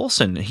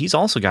Coulson, he's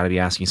also got to be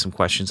asking some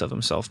questions of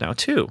himself now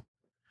too.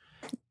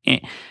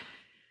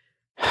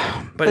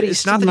 But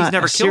it's not that he's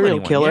never killed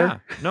anyone. Killer. Yeah,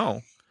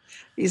 no,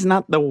 he's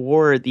not the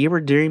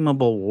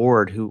irredeemable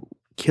Ward who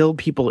killed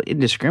people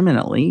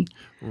indiscriminately.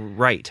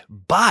 Right,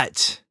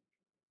 but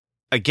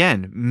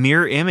again,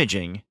 mirror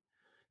imaging.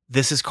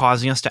 This is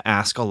causing us to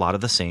ask a lot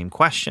of the same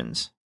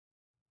questions.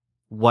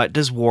 What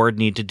does Ward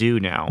need to do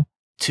now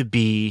to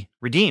be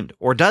redeemed?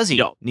 Or does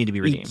he need to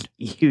be redeemed?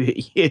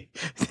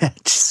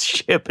 That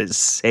ship has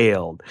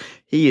sailed.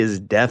 He is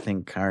death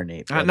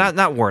incarnate.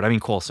 Not Ward. I mean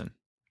Coulson.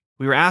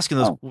 We were asking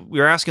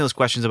those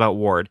questions about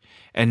Ward,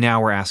 and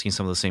now we're asking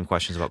some of the same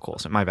questions about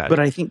Coulson. My bad. But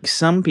I think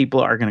some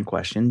people are going to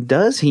question: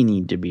 does he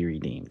need to be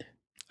redeemed?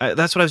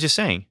 That's what I was just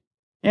saying.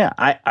 Yeah,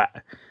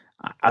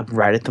 I'm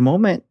right at the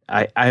moment.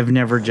 I've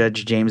never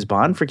judged James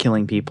Bond for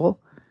killing people.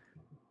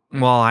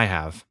 Well, I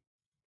have.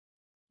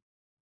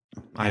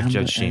 I've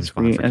judged James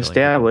Bond for killing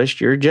established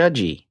people. You're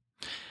judgy.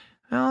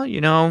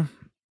 Well,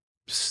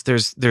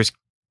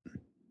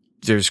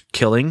 there's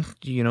killing,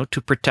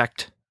 to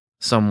protect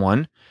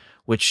someone,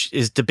 which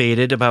is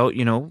debated about,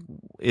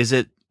 is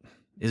it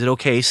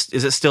okay?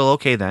 Is it still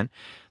okay then?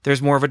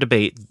 There's more of a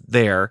debate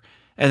there.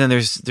 And then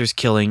there's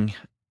killing,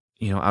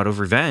 out of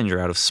revenge or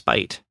out of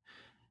spite.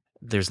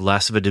 There's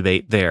less of a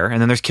debate there.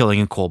 And then there's killing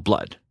in cold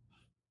blood.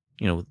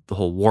 The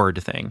whole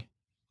Ward thing.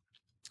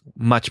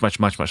 Much, much,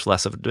 much, much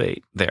less of a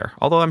debate there.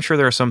 Although I'm sure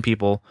there are some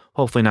people,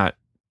 hopefully not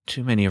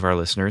too many of our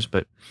listeners,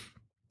 but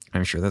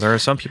I'm sure that there are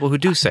some people who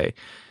do say,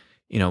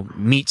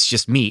 meat's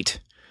just meat.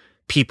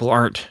 People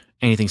aren't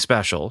anything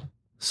special,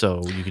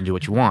 so you can do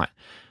what you want.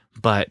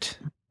 But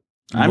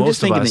I'm just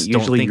thinking that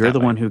usually you're the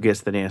one who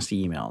gets the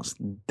nasty emails.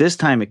 This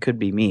time it could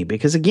be me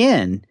because,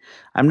 again,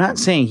 I'm not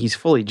saying he's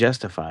fully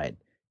justified,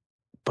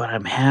 but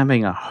I'm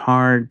having a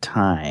hard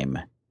time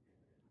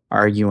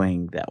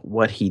arguing that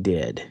what he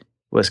did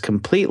was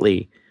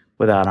completely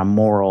without a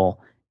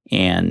moral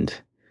and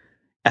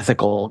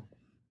ethical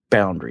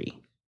boundary.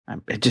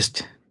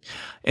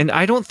 And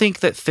I don't think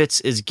that Fitz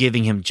is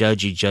giving him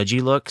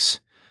judgy looks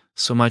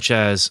so much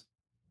as,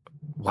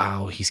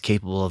 wow, he's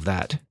capable of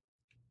that.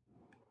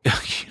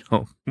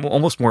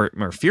 Almost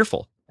more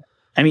fearful.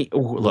 I mean,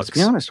 let's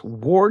be honest.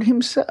 Ward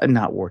himself,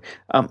 not Ward.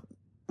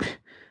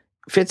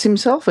 Fitz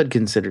himself had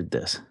considered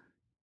this.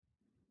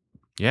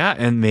 Yeah,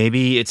 and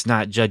maybe it's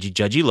not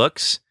judgy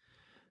looks.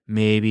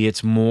 Maybe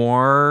it's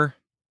more,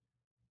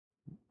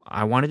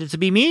 I wanted it to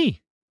be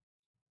me.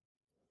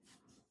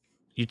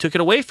 You took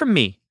it away from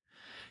me.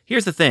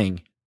 Here's the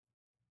thing.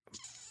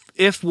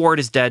 If Ward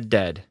is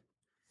dead,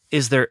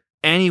 is there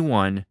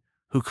anyone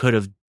who could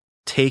have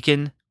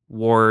taken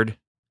Ward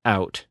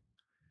out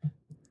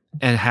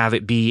and have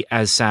it be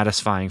as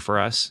satisfying for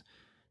us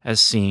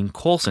as seeing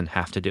Coulson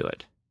have to do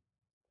it?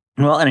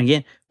 Well, and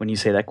again, when you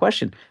say that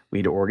question,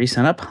 we'd already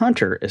sent up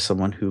Hunter as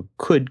someone who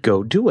could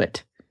go do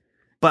it.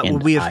 But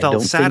would we have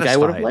felt satisfied? I don't think I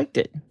would have liked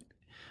it.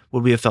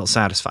 Would we have felt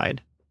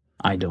satisfied?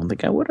 I don't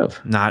think I would have.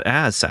 Not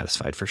as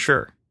satisfied, for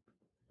sure.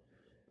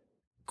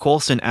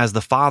 Coulson, as the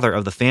father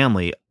of the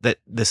family that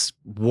this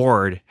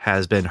Ward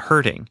has been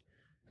hurting.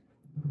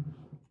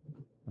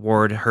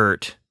 Ward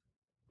hurt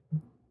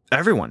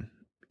everyone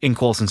in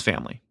Coulson's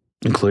family.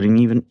 Including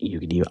even,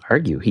 you could even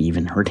argue, he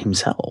even hurt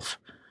himself.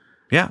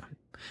 Yeah.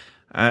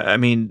 I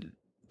mean,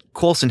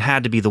 Coulson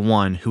had to be the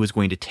one who was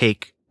going to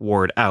take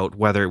Ward out,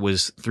 whether it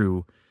was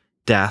through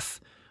death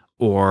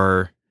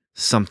or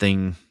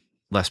something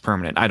less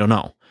permanent. I don't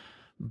know.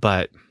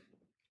 But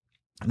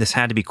this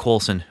had to be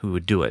Coulson who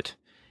would do it.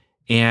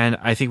 And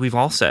I think we've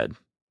all said,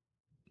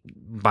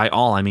 by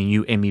all, I mean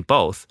you and me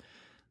both,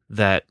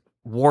 that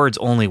Ward's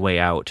only way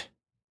out,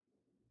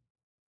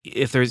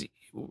 if there's,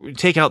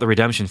 take out the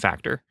redemption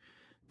factor,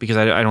 because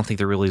I don't think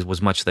there really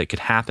was much that could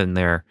happen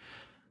there.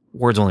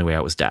 Ward's only way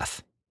out was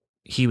death.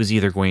 He was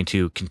either going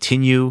to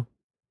continue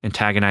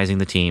antagonizing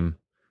the team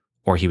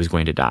or he was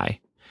going to die.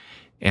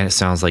 And it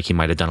sounds like he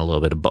might have done a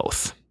little bit of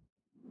both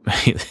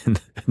in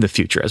the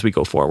future as we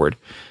go forward.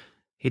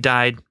 He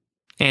died,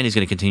 and he's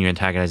going to continue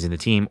antagonizing the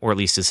team, or at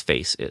least his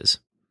face is.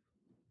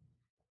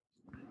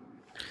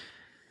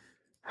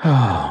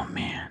 Oh,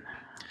 man.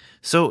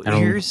 So I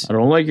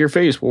don't like your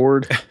face,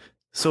 Ward.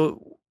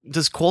 So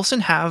does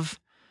Coulson have...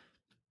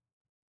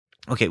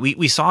 Okay,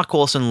 we saw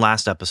Coulson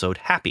last episode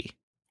happy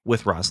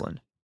with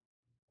Rosalind.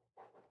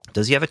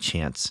 Does he have a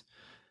chance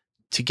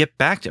to get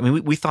back to... I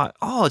mean, we thought,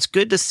 oh, it's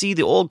good to see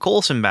the old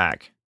Coulson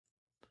back.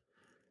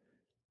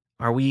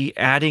 Are we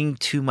adding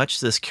too much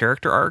to this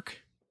character arc?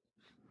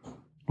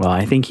 Well,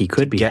 I think he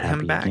could be get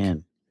happy him back.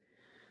 Again.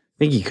 I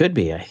think he could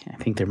be. I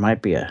think there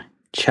might be a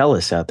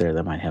cellist out there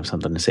that might have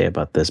something to say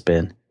about this,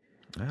 Ben.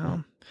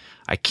 Well,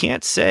 I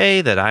can't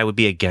say that I would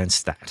be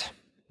against that.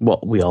 Well,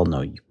 we all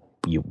know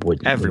you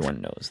wouldn't.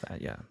 Everyone knows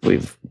that, yeah.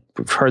 We've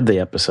heard the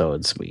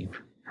episodes.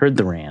 We've heard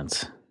the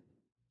rants.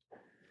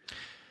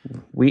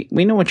 We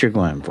know what you're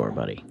going for,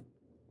 buddy.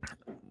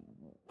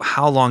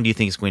 How long do you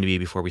think it's going to be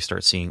before we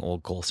start seeing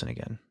old Coulson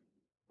again?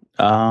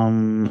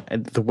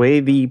 The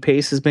way the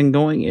pace has been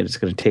going, it's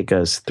going to take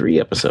us 3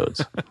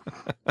 episodes.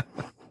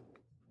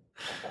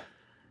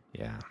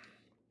 Yeah.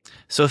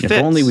 So if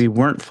only we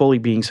weren't fully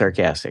being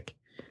sarcastic.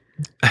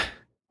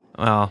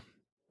 Well,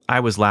 I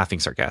was laughing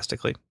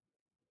sarcastically,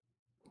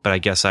 but I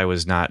guess I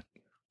was not.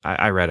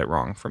 I read it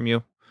wrong from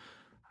you.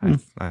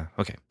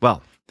 Okay.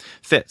 Well,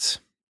 Fitz.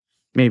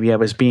 Maybe I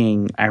was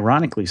being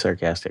ironically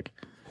sarcastic.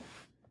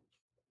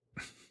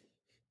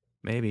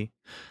 Maybe.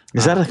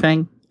 Is that a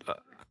thing?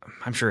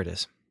 I'm sure it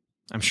is.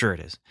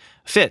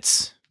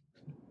 Fitz.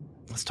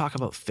 Let's talk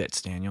about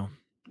Fitz, Daniel.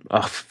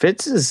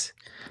 Fitz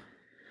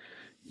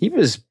he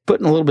was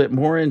putting a little bit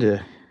more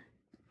into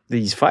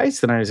these fights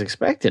than I was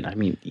expecting. I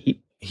mean,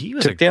 he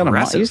was took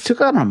aggressive. He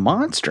took on a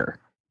monster.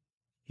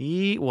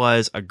 He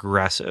was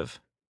aggressive.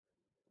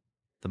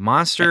 The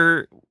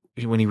monster,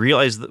 when he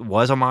realized it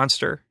was a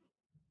monster,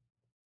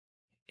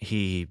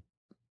 he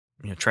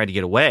tried to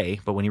get away.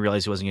 But when he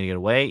realized he wasn't going to get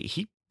away,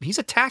 he's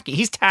attacking.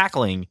 He's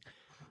tackling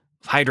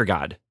Hydra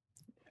God.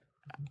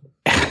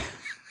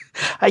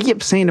 I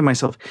kept saying to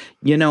myself,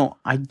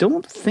 I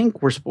don't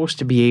think we're supposed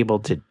to be able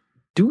to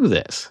do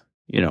this,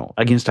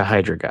 against a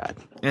Hydra God.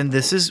 And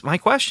this is my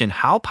question.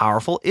 How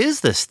powerful is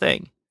this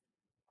thing?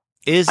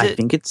 I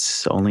think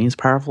it's only as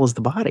powerful as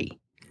the body.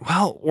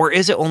 Well, or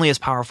is it only as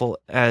powerful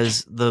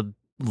as the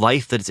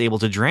life that it's able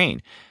to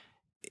drain?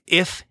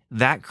 If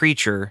that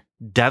creature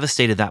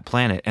devastated that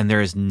planet and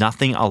there is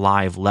nothing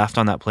alive left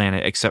on that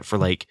planet except for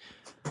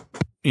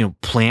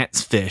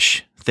plants,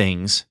 fish,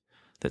 things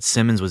that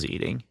Simmons was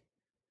eating,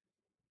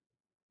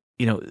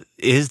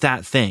 is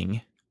that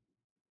thing,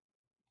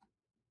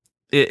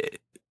 it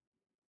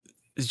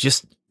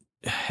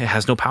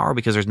has no power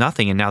because there's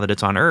nothing. And now that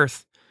it's on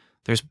Earth,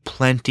 there's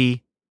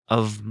plenty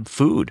of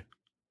food,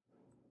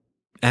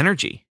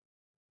 energy,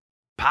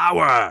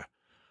 power,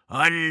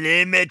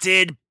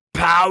 unlimited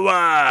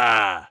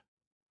power.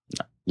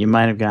 You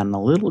might have gotten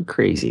a little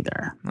crazy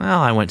there.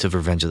 Well, I went to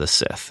Revenge of the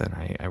Sith, and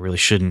I really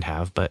shouldn't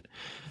have, but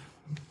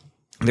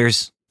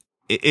is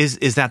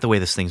that the way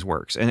this thing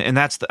works? And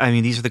that's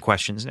these are the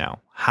questions now.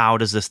 How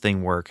does this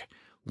thing work?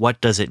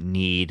 What does it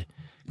need?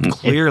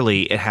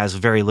 Clearly, it has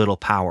very little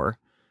power.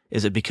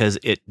 Is it because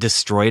it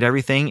destroyed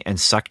everything and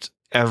sucked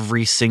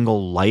every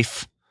single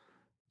life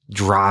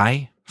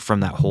dry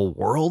from that whole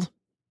world?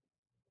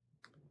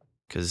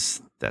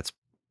 Because that's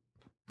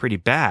pretty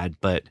bad,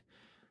 but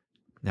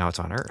now it's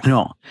on Earth.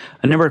 No,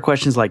 a number of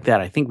questions like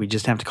that. I think we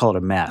just have to call it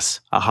a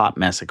mess, a hot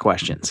mess of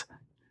questions.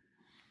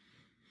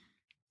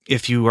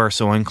 If you are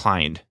so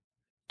inclined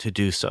to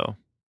do so,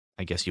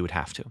 I guess you would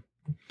have to.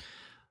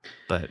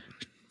 But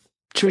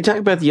should we talk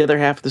about the other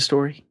half of the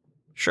story?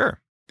 Sure.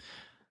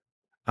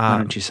 Why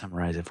don't you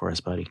summarize it for us,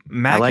 buddy?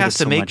 Mac I like has it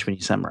so to make, much when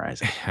you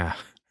summarize it. Yeah.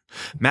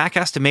 Mac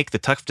has to make the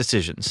tough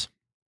decisions.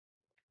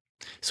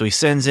 So he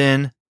sends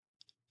in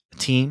a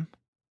team,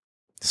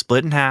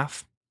 split in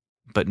half,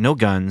 but no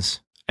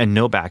guns and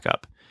no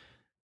backup,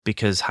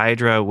 because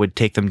Hydra would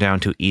take them down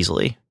too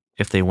easily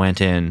if they went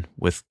in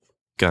with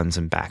guns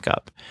and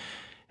backup.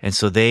 And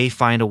so they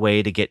find a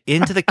way to get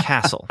into the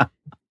castle.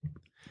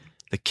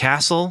 The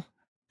castle,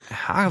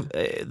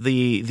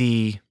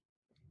 the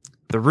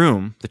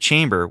room, the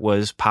chamber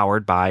was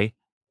powered by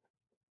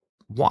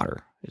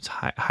water. It's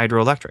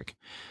hydroelectric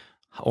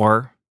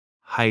or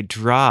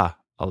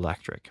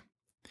hydra-electric.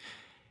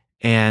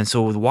 And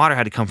so the water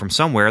had to come from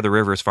somewhere. The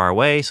river is far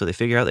away, so they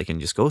figure out they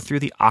can just go through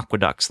the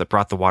aqueducts that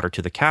brought the water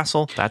to the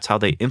castle. That's how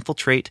they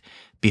infiltrate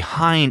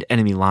behind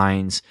enemy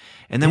lines.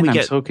 And then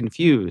I'm so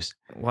confused.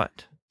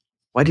 What?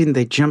 Why didn't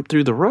they jump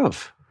through the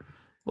roof?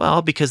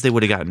 Well, because they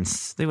would have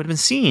been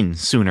seen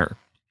sooner.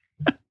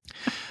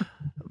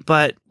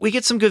 But we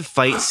get some good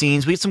fight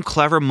scenes. We get some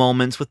clever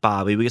moments with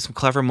Bobby. We get some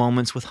clever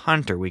moments with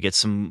Hunter. We get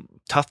some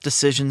tough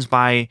decisions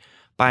by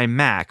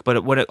Mac.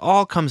 But what it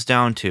all comes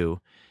down to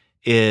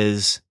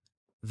is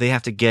they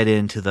have to get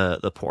into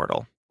the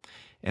portal.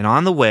 And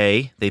on the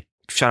way, they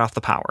shut off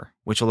the power,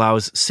 which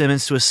allows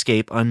Simmons to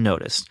escape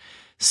unnoticed.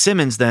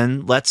 Simmons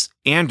then lets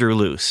Andrew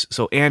loose.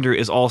 So Andrew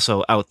is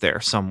also out there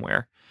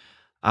somewhere.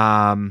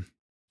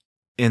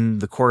 In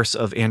the course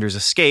of Andrew's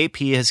escape,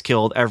 he has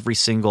killed every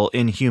single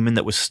Inhuman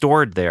that was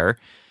stored there,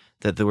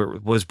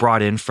 was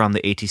brought in from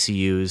the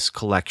ATCU's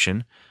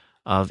collection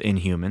of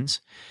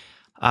Inhumans.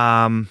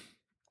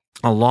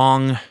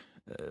 Along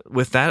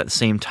with that, at the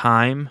same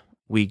time,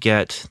 we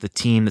get the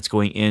team that's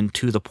going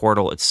into the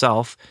portal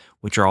itself,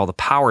 which are all the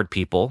powered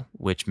people,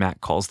 which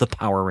Matt calls the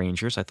Power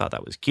Rangers. I thought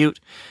that was cute.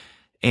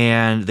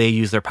 And they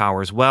use their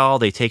powers well.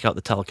 They take out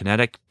the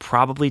telekinetic,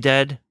 probably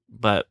dead,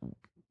 but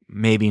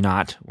maybe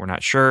not. We're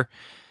not sure.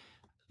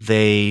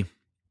 They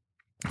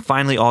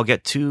finally all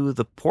get to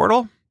the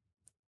portal,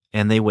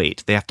 and they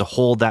wait. They have to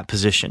hold that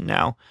position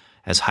now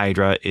as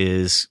Hydra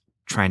is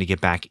trying to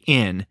get back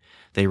in.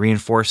 They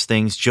reinforce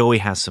things. Joey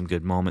has some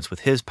good moments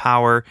with his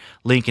power.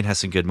 Lincoln has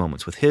some good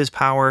moments with his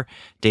power.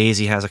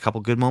 Daisy has a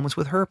couple good moments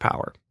with her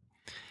power.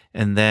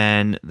 And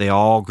then they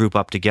all group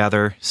up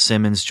together.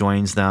 Simmons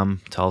joins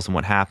them, tells them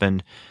what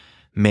happened.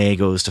 May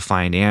goes to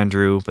find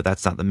Andrew, but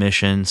that's not the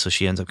mission, so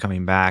she ends up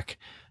coming back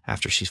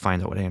after she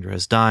finds out what Andrew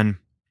has done.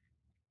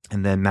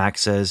 And then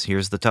Max says,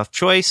 here's the tough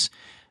choice.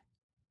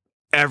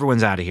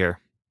 Everyone's out of here.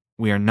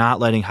 We are not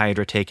letting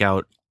Hydra take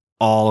out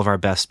all of our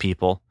best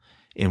people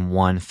in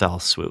one fell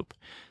swoop.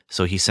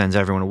 So he sends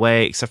everyone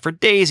away except for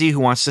Daisy, who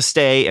wants to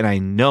stay. And I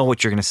know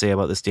what you're going to say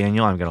about this,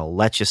 Daniel. I'm going to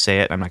let you say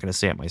it. I'm not going to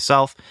say it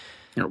myself.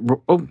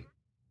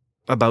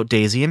 About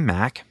Daisy and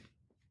Mac.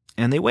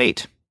 And they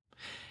wait.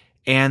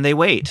 And they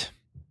wait.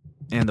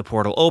 And the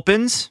portal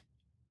opens.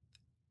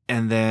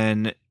 And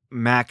then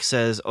Mac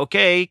says,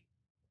 okay,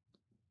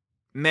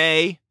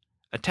 May,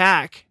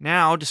 attack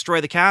now,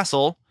 destroy the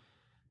castle.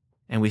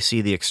 And we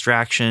see the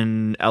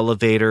extraction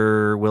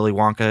elevator, Willy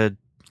Wonka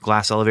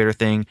glass elevator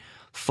thing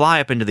fly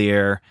up into the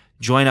air,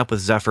 join up with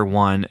Zephyr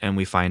 1, and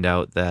we find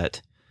out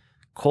that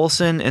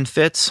Coulson and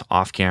Fitz,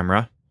 off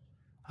camera,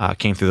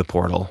 came through the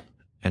portal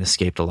and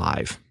escaped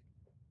alive.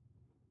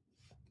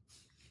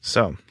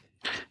 So.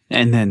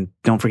 And then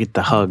don't forget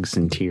the hugs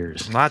and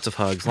tears. Lots of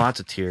hugs, lots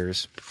of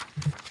tears.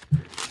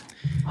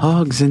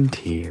 Hugs and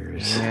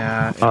tears.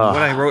 Yeah. And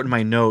what I wrote in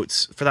my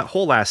notes for that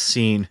whole last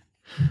scene,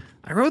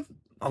 I wrote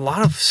a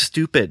lot of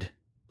stupid,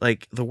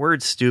 like the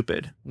word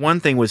stupid. One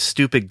thing was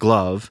stupid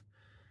glove.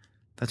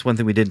 That's one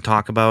thing we didn't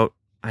talk about.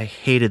 I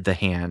hated the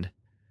hand.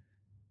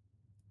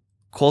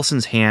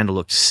 Coulson's hand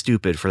looked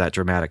stupid for that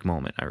dramatic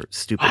moment. I wrote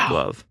stupid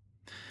glove.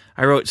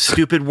 I wrote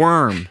stupid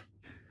worm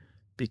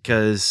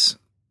because,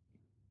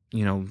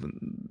 you know,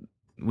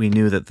 we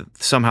knew that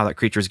somehow that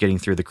creature was getting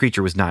through. The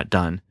creature was not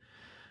done.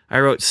 I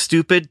wrote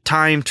stupid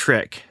time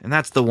trick, and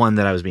that's the one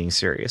that I was being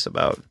serious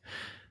about.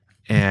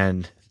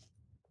 And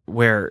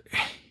where,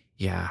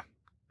 yeah,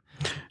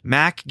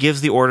 Mac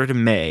gives the order to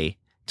May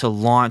to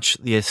launch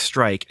the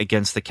strike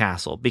against the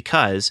castle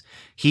because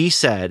he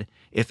said,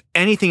 if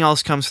anything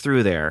else comes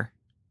through there,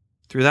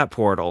 through that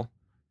portal,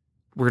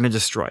 we're going to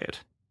destroy it.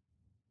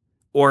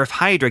 Or if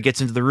Hydra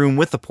gets into the room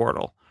with the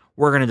portal,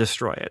 we're going to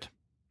destroy it.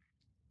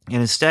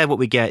 And instead what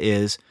we get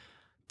is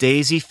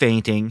Daisy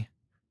fainting,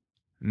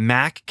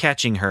 Mac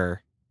catching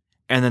her,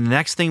 and then the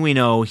next thing we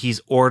know, he's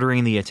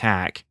ordering the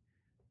attack.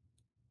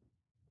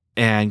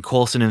 And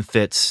Coulson and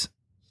Fitz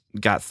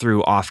got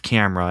through off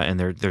camera, and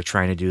they're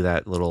trying to do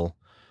that little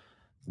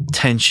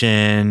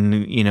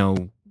tension, you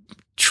know,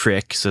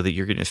 trick so that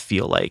you're going to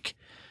feel like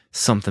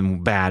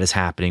something bad is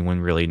happening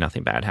when really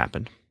nothing bad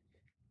happened.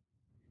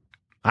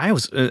 I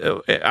was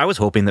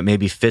hoping that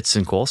maybe Fitz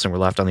and Coulson were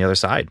left on the other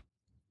side.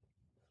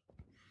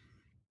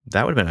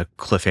 That would have been a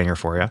cliffhanger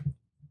for you.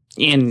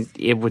 And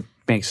it would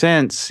make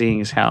sense, seeing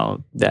as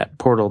how that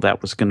portal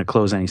that was going to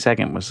close any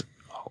second was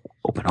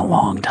open a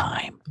long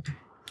time.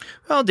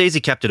 Well, Daisy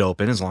kept it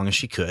open as long as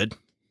she could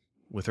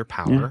with her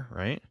power,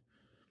 right?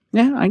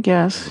 Yeah, I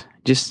guess.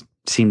 Just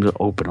seemed to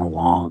open a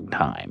long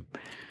time.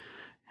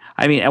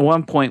 I mean, at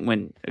one point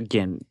when,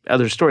 again,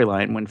 other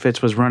storyline, when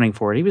Fitz was running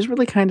for it, he was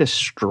really kind of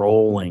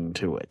strolling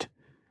to it.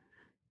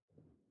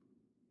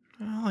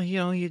 Well, you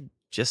know, you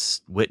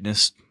just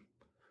witnessed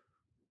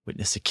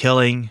a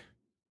killing,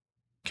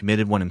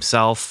 committed one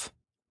himself.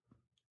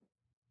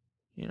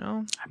 You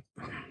know,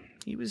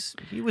 he was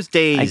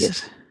dazed. I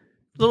guess.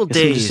 A little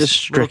dazed, just a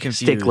strict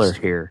stickler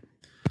here.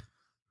 A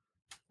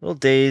little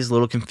dazed, a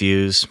little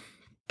confused,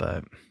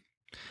 but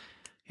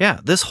yeah,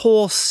 this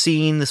whole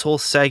scene, this whole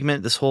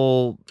segment, this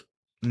whole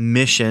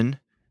mission,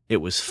 it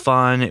was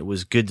fun. It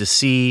was good to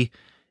see.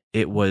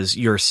 It was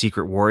your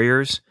Secret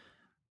Warriors.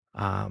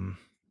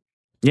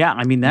 Yeah,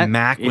 I mean that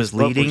Mac was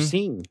leading. What we're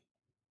seeing.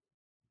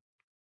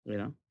 You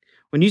know,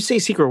 when you say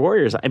Secret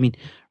Warriors, I mean,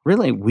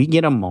 really, we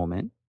get a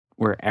moment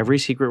where every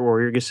Secret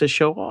Warrior gets to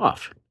show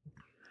off.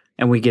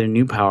 And we get a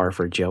new power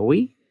for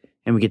Joey,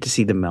 and we get to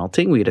see the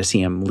melting. We get to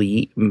see them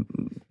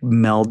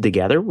meld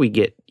together. We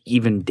get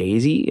even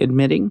Daisy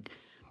admitting,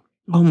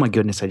 oh my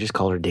goodness, I just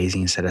called her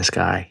Daisy instead of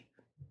Sky.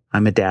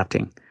 I'm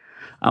adapting.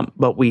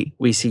 But we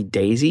see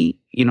Daisy,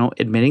 you know,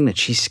 admitting that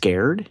she's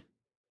scared,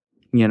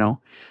 you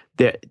know,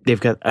 that they've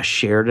got a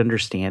shared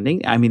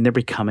understanding. I mean, they're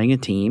becoming a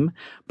team,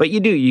 but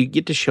you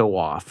get to show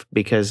off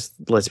because,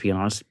 let's be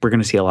honest, we're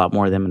going to see a lot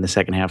more of them in the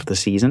second half of the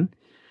season.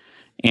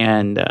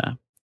 And,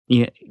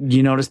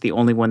 you notice the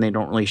only one they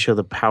don't really show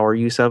the power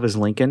use of is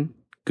Lincoln.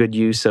 Good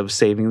use of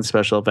saving the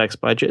special effects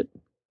budget.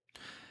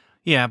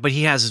 Yeah, but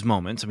he has his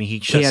moments. I mean, he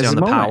shuts down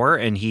the power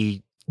and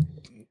he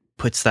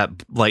puts that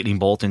lightning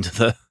bolt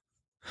into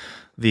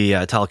the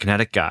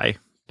telekinetic guy.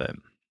 But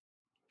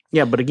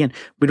yeah, but again,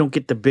 we don't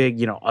get the big,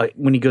 you know,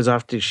 when he goes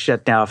off to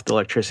shut down the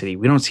electricity,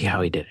 we don't see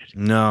how he did it.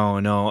 No.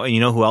 And you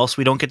know who else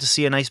we don't get to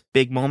see a nice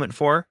big moment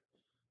for?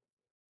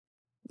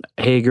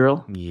 Hey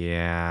Girl.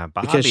 Yeah,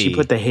 Bobby. Because she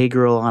put the Hey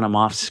Girl on him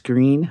off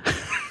screen.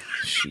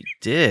 She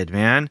did,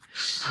 man.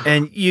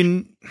 And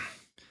you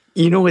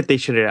know what they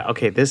should have done?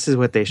 Okay, this is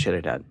what they should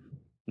have done.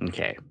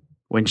 Okay.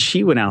 When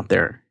she went out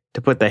there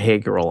to put the Hey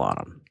Girl on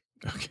him.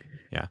 Okay.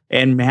 Yeah.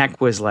 And Mac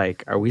was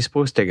like, "Are we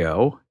supposed to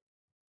go?"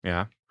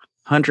 Yeah.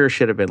 Hunter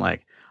should have been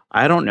like,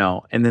 "I don't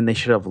know." And then they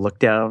should have looked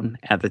down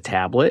at the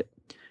tablet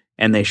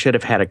and they should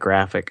have had a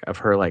graphic of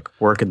her like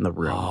working the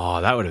room.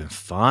 Oh, that would have been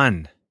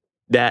fun.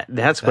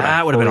 That's what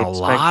That would have been a fully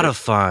lot expected. of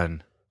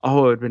fun. Oh,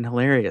 it would have been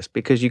hilarious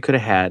because you could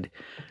have had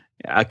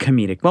a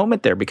comedic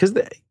moment there. Because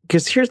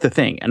here's the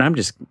thing,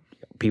 and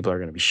people are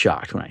going to be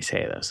shocked when I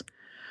say this.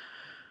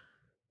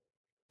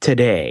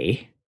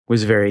 Today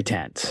was very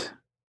tense.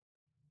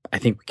 I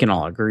think we can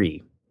all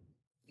agree.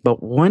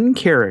 But one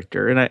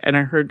character, and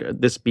I heard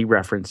this be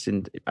referenced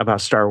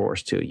about Star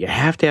Wars too. You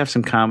have to have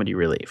some comedy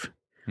relief.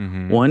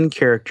 Mhm. One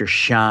character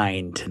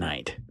shined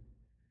tonight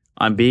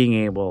on being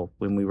able,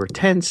 when we were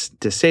tense,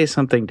 to say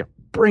something to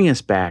bring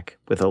us back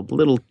with a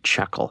little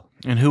chuckle.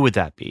 And who would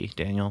that be,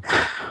 Daniel?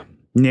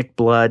 Nick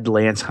Blood,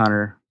 Lance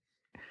Hunter.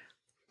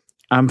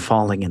 I'm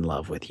falling in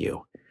love with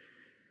you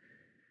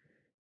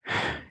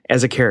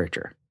as a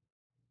character.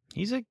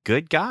 He's a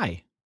good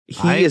guy.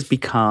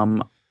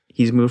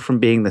 He's moved from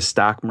being the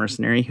stock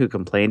mercenary who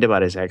complained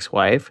about his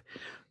ex-wife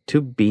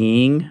to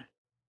being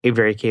a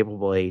very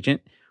capable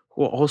agent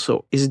who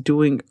also is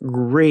doing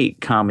great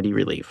comedy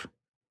relief.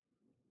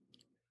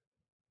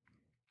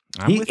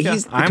 I'm with you.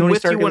 He's the I'm Tony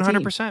with you Stark of the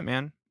team. 100%,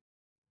 man.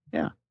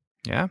 Yeah.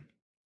 Yeah.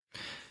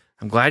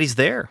 I'm glad he's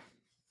there.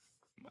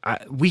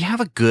 We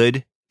have a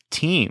good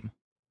team.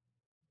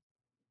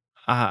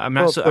 I'm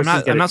Well, not. of course he's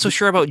got I'm a- not so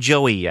sure about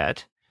Joey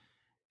yet,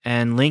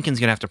 and Lincoln's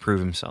gonna have to prove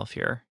himself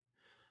here.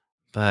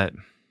 But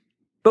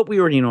But we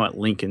already know what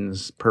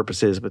Lincoln's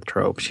purpose is with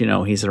tropes. You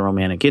know, he's a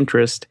romantic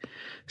interest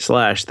 /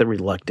 the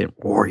reluctant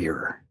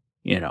warrior.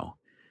 You know,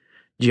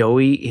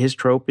 Joey, his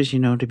trope is,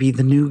 to be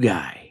the new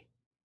guy.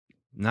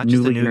 not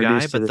just the Newly new guy,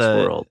 introduced to but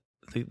this world.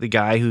 the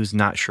guy who's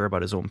not sure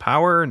about his own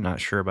power, not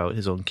sure about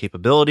his own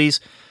capabilities,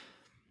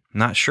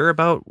 not sure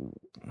about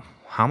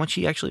how much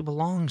he actually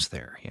belongs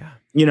there. Yeah.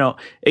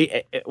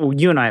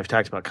 You and I have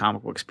talked about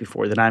comic books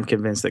before, that I'm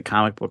convinced that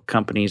comic book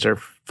companies are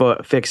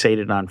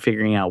fixated on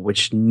figuring out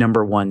which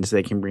number ones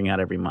they can bring out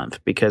every month.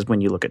 Because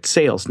when you look at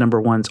sales,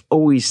 number ones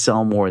always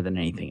sell more than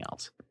anything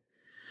else.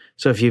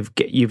 So if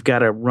you've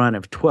got a run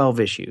of 12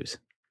 issues,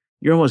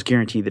 you're almost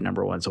guaranteed the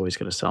number one's always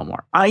going to sell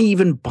more. I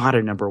even bought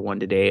a number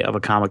one today of a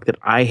comic that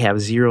I have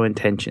zero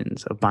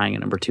intentions of buying a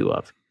number two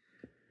of.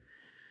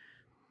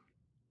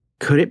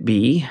 Could it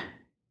be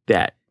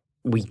that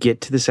we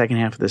get to the second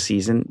half of the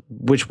season,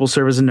 which will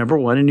serve as a number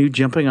one, a new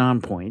jumping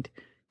on point?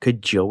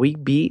 Could Joey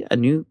be a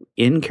new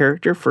in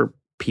character for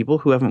people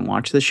who haven't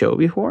watched the show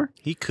before?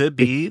 He could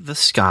be the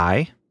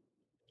Sky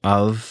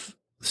of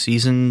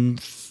season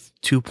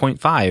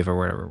 2.5 or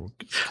whatever.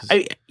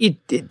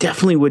 It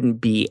definitely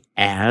wouldn't be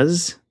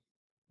as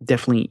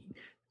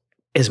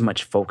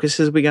much focus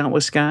as we got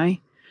with Sky.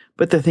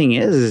 But the thing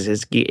is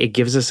it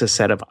gives us a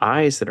set of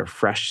eyes that are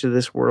fresh to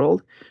this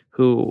world,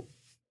 who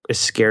is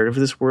scared of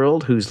this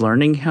world, who's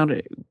learning how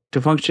to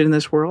function in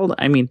this world.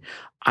 I mean,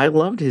 I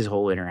loved his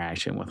whole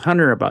interaction with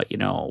Hunter about,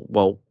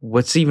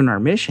 what's even our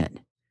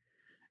mission?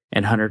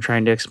 And Hunter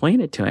trying to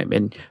explain it to him.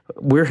 And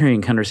we're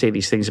hearing Hunter say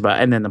these things about,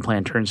 and then the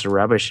plan turns to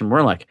rubbish. And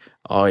we're like,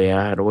 oh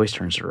yeah, it always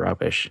turns to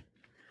rubbish.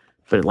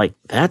 But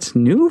that's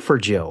new for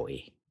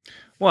Joey.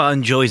 Well,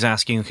 and Joey's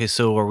asking, okay,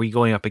 so are we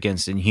going up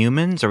against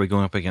Inhumans? Are we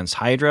going up against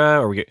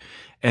Hydra?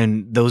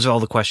 And those are all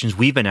the questions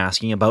we've been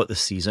asking about this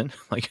season.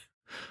 Like,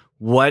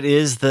 what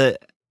is the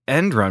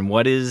end run?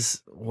 What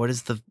is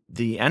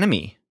the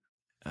enemy?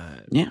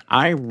 Yeah,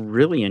 I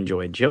really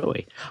enjoyed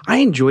Joey. I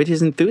enjoyed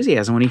his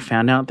enthusiasm when he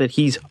found out that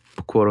he's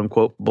quote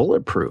unquote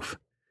bulletproof.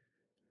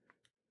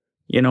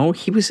 He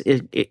was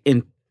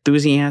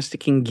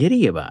enthusiastic and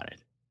giddy about it.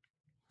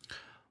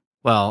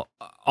 Well,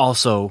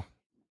 also,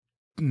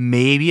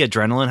 maybe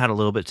adrenaline had a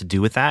little bit to do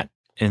with that,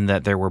 in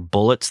that there were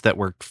bullets that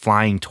were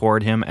flying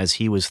toward him as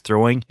he was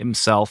throwing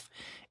himself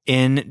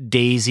in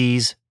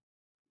Daisy's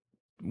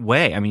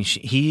way. I mean,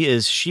 he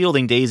is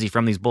shielding Daisy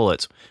from these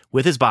bullets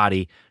with his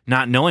body,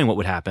 not knowing what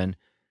would happen,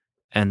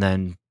 and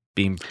then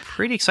being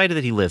pretty excited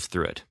that he lived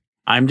through it.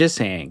 I'm just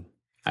saying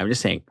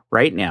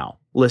right now,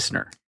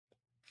 listener,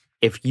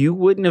 if you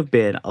wouldn't have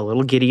been a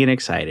little giddy and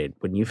excited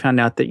when you found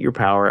out that your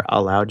power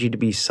allowed you to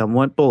be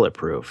somewhat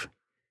bulletproof,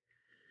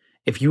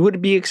 if you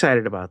would be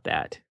excited about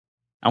that,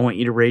 I want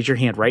you to raise your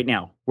hand right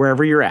now,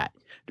 wherever you're at.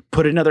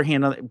 Put another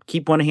hand on,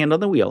 keep one hand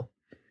on the wheel.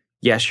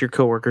 Yes, your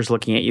coworker's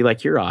looking at you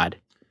like you're odd.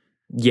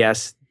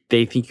 Yes,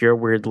 they think you're a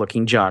weird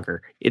looking jogger.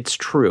 It's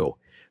true.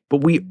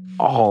 But we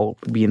all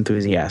would be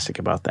enthusiastic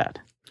about that.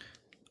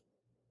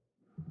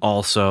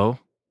 Also,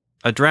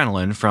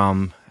 adrenaline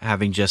from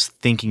just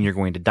thinking you're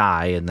going to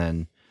die, and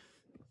then,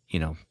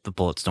 the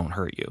bullets don't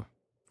hurt you.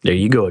 There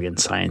you go again,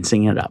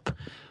 sciencing it up.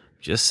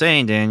 Just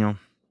saying, Daniel.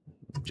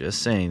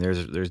 Just saying.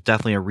 There's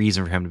definitely a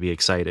reason for him to be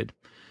excited.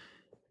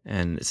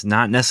 And it's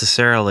not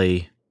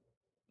necessarily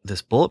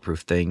this bulletproof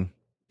thing.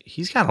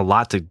 He's got a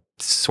lot to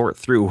sort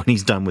through when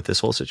he's done with this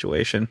whole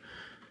situation.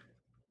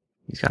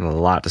 He's got a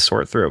lot to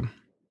sort through.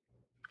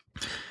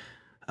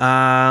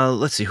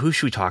 Let's see. Who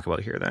should we talk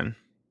about here then?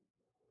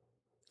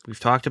 We've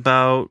talked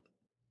about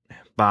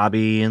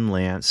Bobby and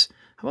Lance.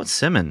 How about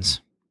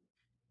Simmons?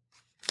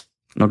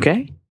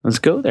 Okay, let's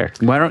go there.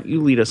 Why don't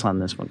you lead us on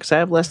this one? Because I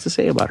have less to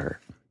say about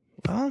her.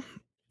 Well,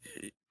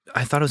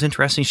 I thought it was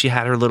interesting. She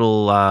had her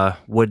little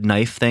wood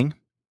knife thing.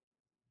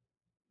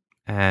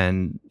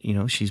 And,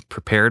 she's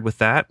prepared with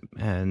that.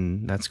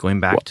 And that's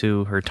going back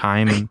to her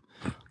time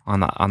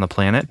on the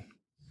planet.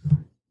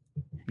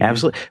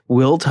 Absolutely.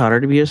 Will taught her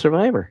to be a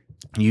survivor.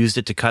 Used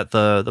it to cut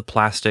the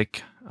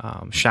plastic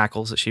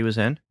shackles that she was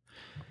in.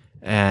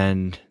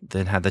 And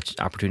then had the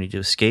opportunity to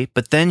escape.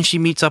 But then she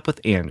meets up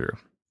with Andrew.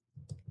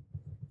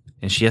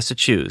 And she has to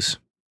choose.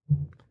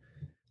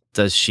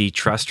 Does she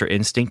trust her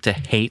instinct to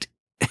hate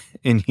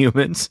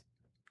Inhumans?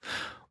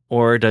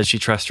 Or does she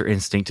trust her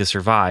instinct to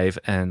survive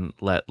and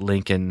let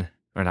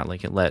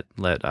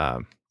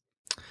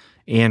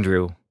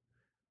Andrew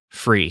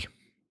free?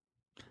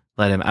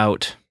 Let him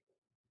out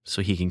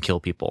so he can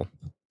kill people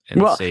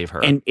and save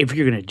her. And if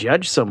you're going to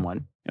judge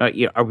someone, are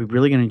we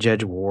really going to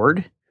judge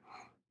Ward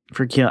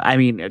for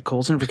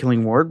Coulson for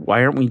killing Ward?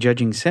 Why aren't we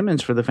judging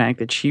Simmons for the fact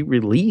that she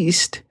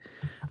released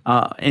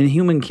an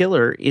Inhuman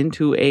killer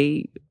into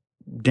a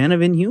den of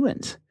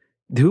Inhumans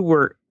who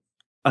were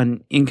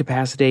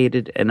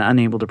incapacitated and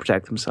unable to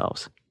protect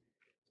themselves?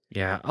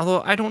 Yeah,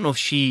 although I don't know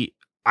if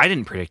I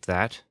didn't predict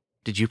that.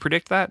 Did you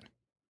predict that?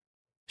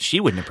 She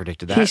wouldn't have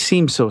predicted that. He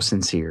seemed so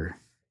sincere.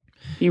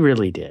 He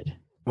really did.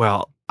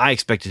 Well, I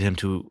expected him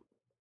to,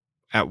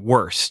 at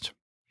worst,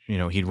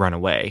 he'd run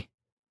away.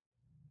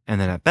 And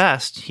then at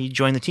best, he'd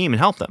join the team and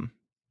help them.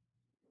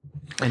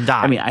 And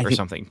die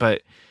something.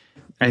 But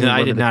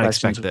I did not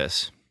expect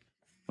this.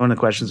 One of the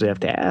questions we have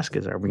to ask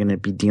is, are we going to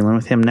be dealing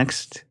with him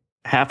next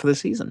half of the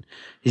season?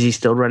 Is he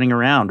still running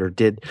around, or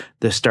did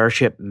the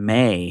Starship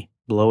May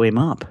blow him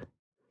up?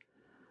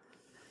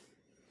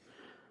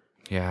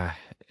 Yeah,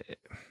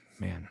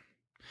 man.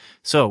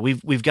 So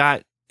we've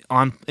got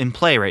in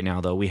play right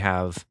now, though. We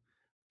have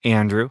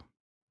Andrew,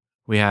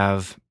 we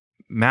have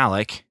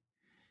Malik,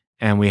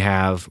 and we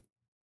have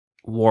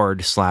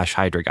Ward /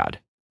 Hydra God.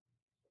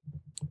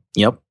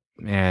 Yep.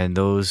 And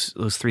those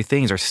three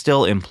things are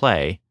still in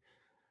play,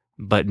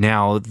 but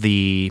now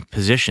the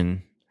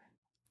position,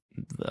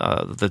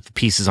 the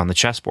pieces on the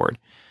chessboard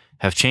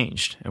have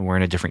changed, and we're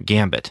in a different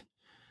gambit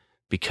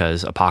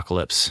because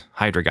Apocalypse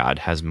Hydra God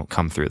has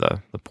come through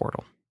the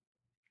portal.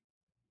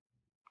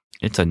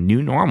 It's a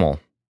new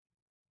normal.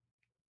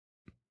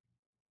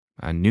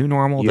 A new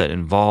normal that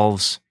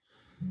involves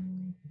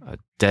a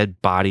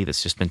dead body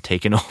that's just been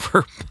taken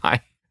over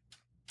by...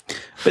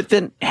 But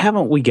then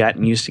haven't we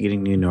gotten used to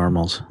getting new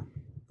normals?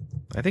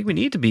 I think we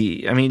need to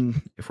be. I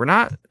mean, if we're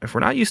not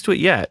used to it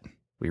yet,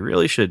 we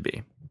really should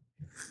be.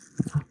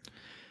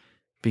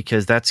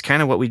 Because that's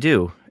kind of what we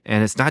do.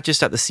 And it's not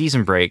just at the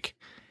season break,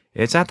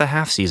 it's at the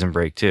half-season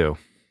break too.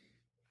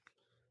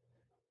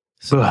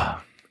 So,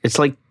 it's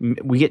like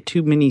we get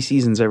too many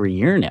seasons every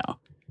year now.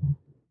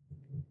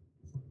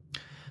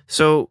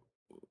 So,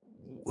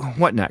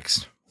 what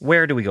next?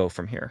 Where do we go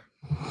from here?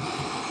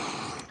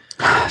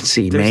 Let's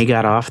see. May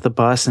got off the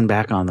bus and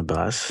back on the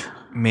bus.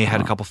 May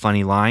had a couple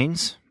funny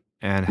lines.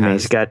 And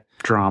May's got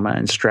drama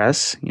and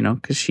stress,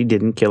 because she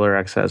didn't kill her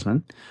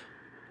ex-husband.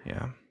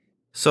 Yeah.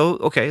 So,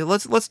 okay,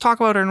 let's talk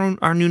about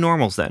our new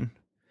normals then.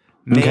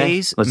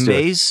 May's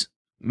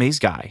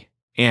guy,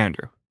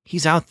 Andrew,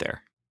 he's out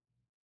there.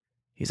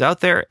 He's out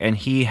there, and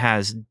he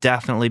has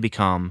definitely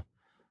become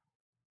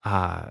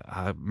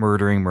a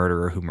murdering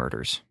murderer who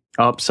murders.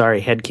 Oh, sorry,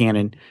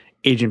 headcanon.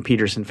 Agent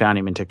Peterson found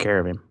him and took care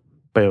of him.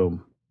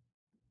 Boom.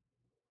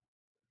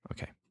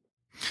 Okay.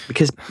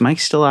 Because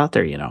Mike's still out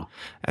there,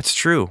 That's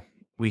true.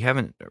 We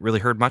haven't really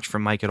heard much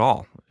from Mike at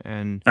all.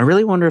 And I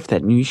really wonder if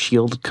that new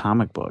S.H.I.E.L.D.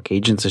 comic book,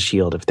 Agents of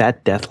S.H.I.E.L.D., if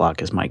that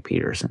Deathlock is Mike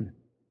Peterson.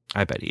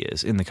 I bet he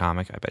is. In the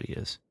comic, I bet he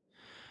is.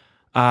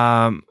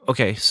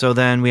 Okay, so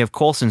then we have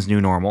Coulson's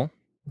new normal,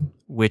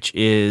 which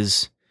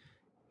is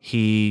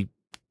he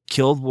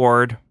killed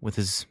Ward with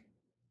his,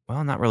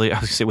 well, not really, I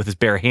was going to say with his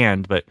bare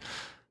hand, but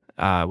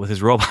with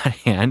his robot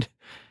hand.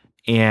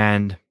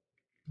 And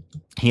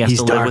he has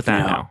to live with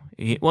that now.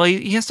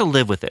 He has to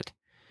live with it.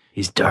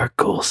 He's Dark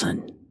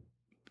Coulson.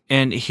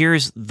 And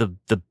here's the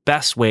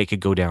best way it could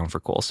go down for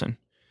Coulson.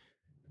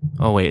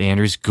 Oh, wait,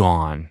 Andrew's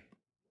gone.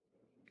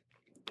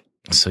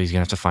 So he's going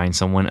to have to find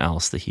someone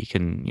else that he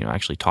can,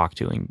 actually talk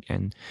to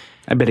and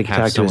I bet he could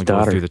talk to his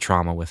daughter. Go through the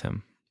trauma with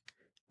him.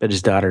 But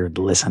his daughter would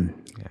listen.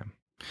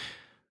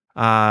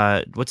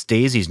 Yeah. What's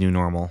Daisy's new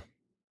normal?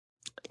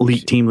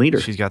 Team leader.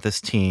 She's got this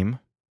team.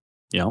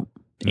 Yep.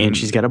 And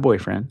she's got a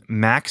boyfriend.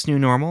 Mac's new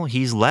normal.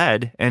 He's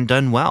led and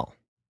done well.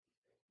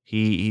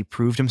 He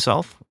proved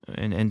himself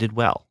and did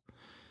well.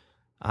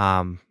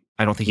 I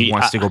don't think he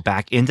wants to go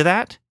back into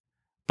that,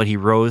 but he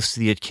rose to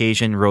the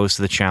occasion, rose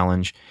to the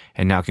challenge,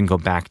 and now can go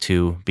back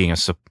to being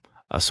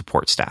a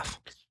support staff.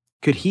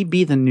 Could he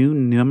be the new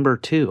number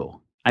 2?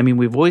 I mean,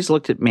 we've always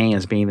looked at May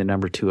as being the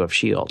number 2 of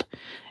S.H.I.E.L.D.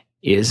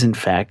 Is, in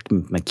fact,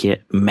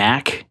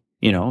 Mac,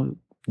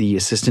 the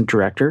assistant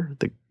director,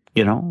 the,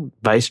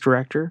 vice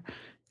director,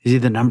 is he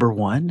the number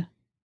 1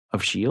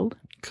 of S.H.I.E.L.D.?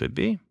 Could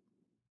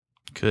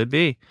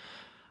be.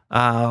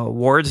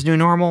 Ward's new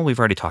normal. We've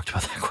already talked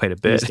about that quite a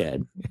bit. He's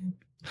dead.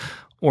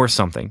 Or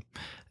something.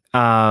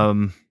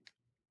 Who's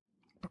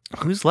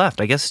left?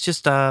 I guess it's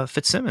just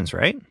Fitzsimmons,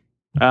 right?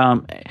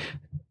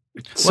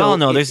 So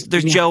no, there's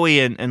Joey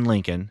and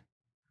Lincoln.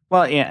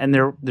 Well, yeah, and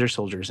they're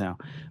soldiers now.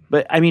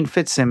 But I mean,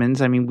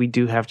 Fitzsimmons, I mean, we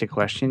do have to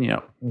question,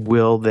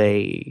 will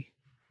they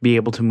be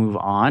able to move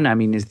on? I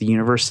mean, is the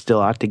universe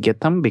still out to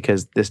get them?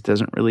 Because this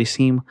doesn't really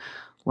seem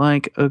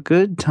like a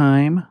good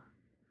time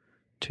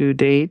to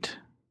date.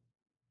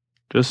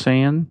 Just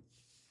saying.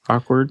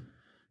 Awkward.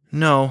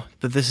 No,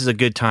 but this is a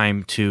good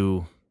time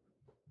to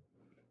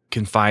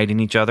confide in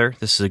each other.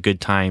 This is a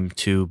good time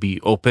to be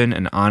open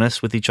and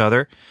honest with each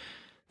other.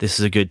 This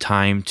is a good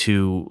time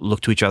to look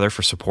to each other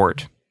for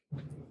support.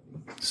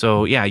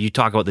 So, yeah, you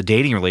talk about the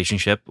dating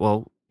relationship.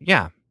 Well,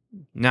 yeah,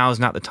 now is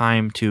not the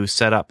time to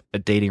set up a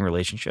dating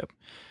relationship.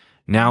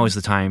 Now is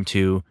the time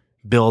to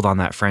build on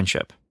that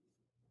friendship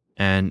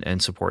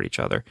and support each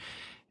other.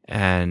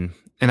 And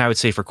I would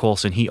say for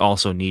Coulson, he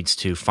also needs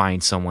to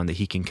find someone that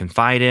he can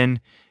confide in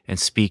and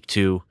speak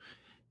to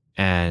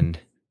and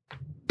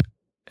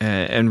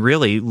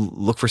really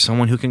look for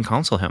someone who can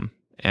counsel him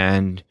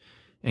and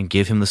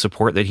give him the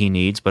support that he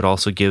needs, but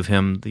also give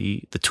him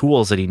the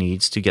tools that he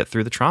needs to get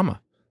through the trauma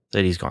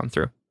that he's gone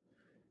through.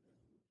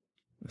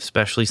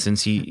 Especially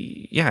since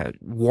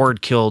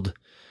Ward killed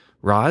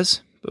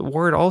Roz, but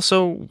Ward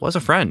also was a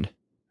friend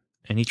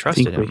and he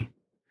trusted him. I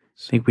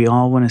think we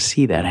all want to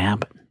see that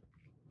happen.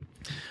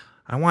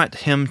 I want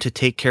him to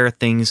take care of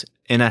things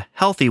in a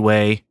healthy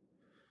way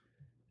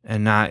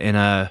and not in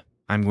a,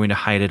 I'm going to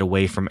hide it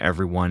away from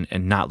everyone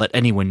and not let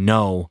anyone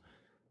know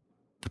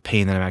the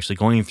pain that I'm actually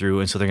going through.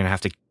 And so they're going to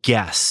have to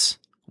guess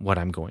what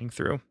I'm going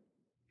through.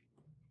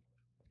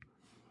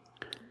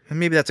 And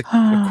maybe that's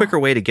a quicker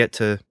way to get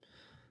to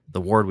the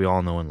Ward we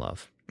all know and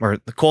love. Or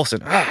the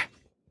Coulson.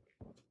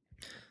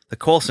 The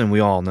Coulson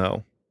we all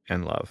know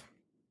and love.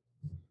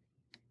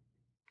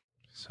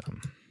 So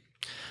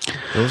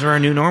those are our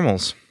new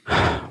normals.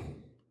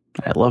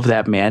 I love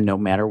that man no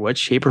matter what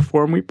shape or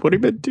form we put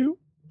him into.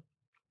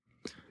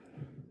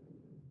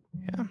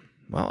 Yeah.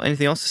 Well,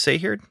 anything else to say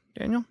here,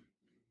 Daniel?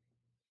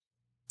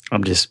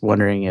 I'm just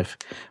wondering if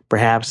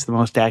perhaps the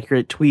most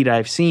accurate tweet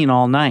I've seen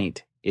all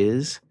night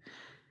is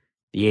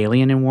the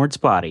alien in Ward's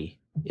body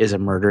is a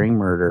murdering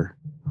murder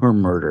or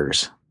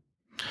murders.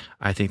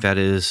 I think that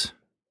is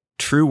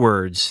true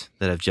words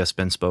that have just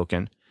been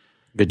spoken.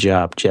 Good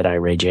job,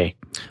 Jedi Ray J.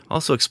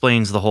 Also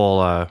explains the whole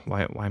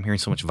why I'm hearing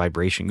so much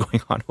vibration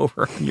going on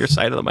over on your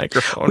side of the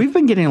microphone. We've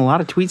been getting a lot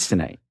of tweets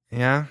tonight.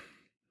 Yeah.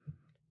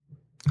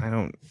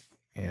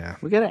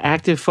 We got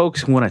active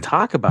folks who want to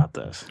talk about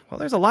this. Well,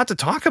 there's a lot to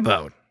talk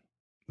about.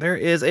 There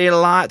is a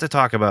lot to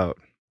talk about.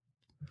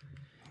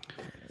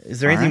 Is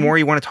there anything more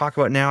you want to talk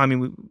about now? I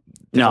mean,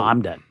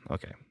 I'm done.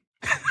 Okay.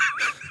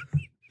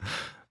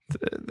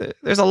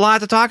 There's a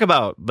lot to talk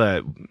about,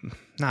 but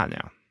not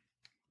now.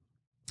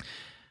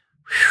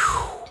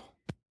 Whew.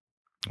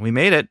 We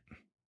made it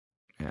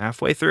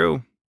halfway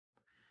through.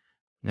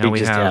 Now we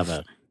just have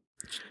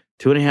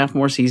 2.5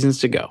 more seasons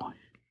to go.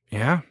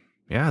 Yeah.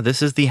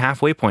 This is the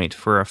halfway point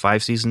for a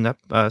 5-season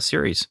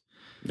series.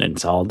 And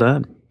it's all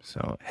done.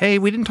 So, hey,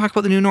 we didn't talk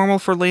about the new normal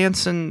for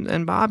Lance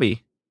and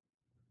Bobby.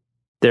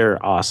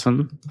 They're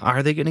awesome.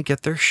 Are they going to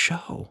get their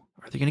show?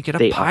 Are they going to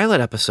get a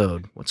pilot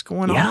episode? What's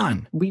going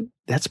on?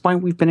 That's why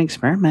we've been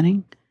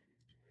experimenting.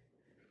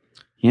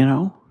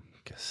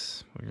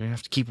 Guess we're going to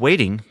have to keep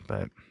waiting,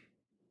 but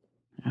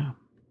yeah.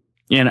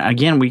 And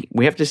again,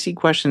 we have to see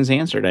questions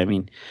answered. I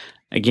mean,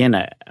 again,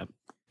 a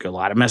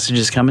lot of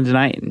messages coming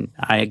tonight, and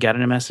I got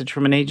a message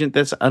from an agent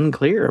that's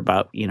unclear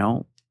about,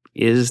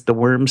 is the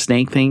worm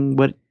snake thing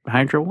what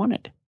Hydra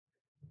wanted?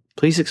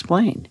 Please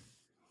explain.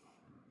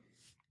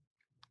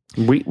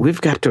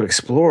 We've got to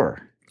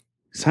explore.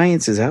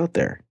 Science is out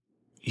there.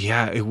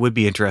 Yeah, it would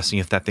be interesting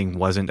if that thing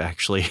wasn't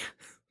actually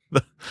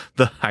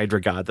the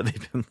Hydra god that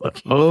they've been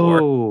looking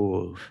for.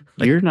 Oh,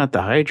 you're not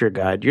the Hydra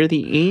god. You're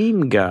the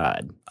AIM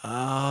god.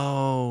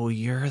 Oh,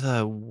 you're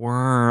the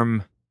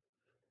worm.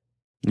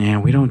 Yeah,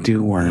 we don't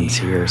do worms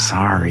here.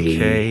 Sorry.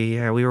 Okay,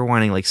 yeah, we were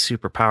wanting like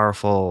super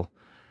powerful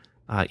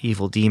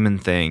evil demon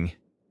thing,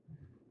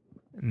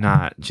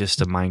 not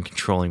just a mind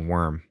controlling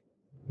worm.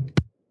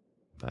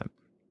 But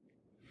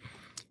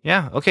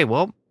yeah, okay,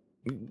 well,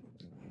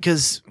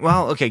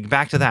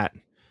 back to that.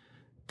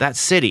 That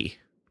city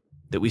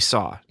that we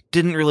saw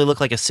didn't really look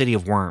like a city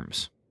of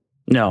worms.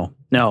 No,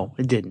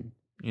 it didn't.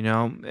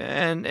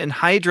 And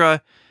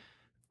Hydra,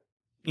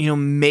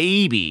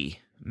 maybe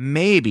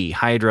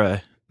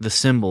Hydra, the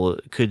symbol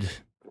could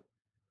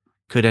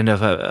end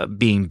up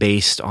being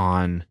based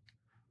on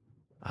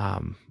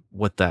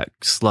what that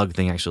slug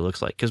thing actually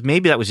looks like. Because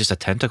maybe that was just a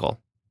tentacle.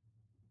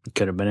 It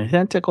could have been a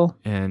tentacle.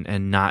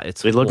 And not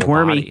its It looked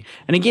wormy. body.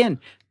 And again,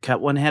 cut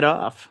one head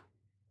off.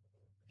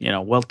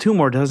 2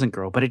 more doesn't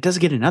grow, but it does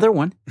get another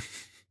one.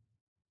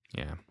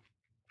 Yeah.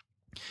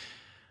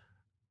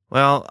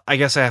 Well, I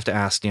guess I have to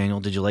ask, Daniel,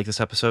 did you like this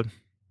episode?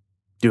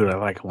 Dude, I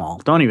like them all.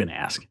 Don't even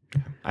ask.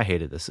 I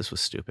hated this. This was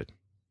stupid.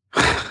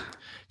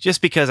 Do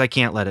just because I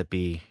can't let it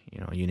be,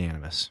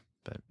 unanimous.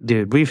 But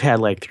Dude, we've had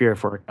like 3 or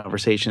 4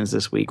 conversations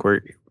this week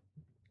where,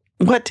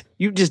 what?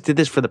 You just did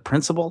this for the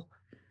principal?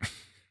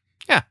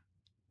 yeah,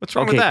 what's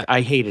wrong with that?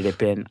 I hated it,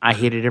 Ben. I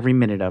hated every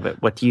minute of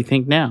it. What do you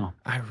think now?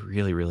 I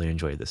really, really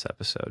enjoyed this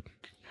episode.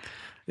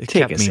 It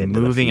Take kept us me into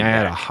the moving. I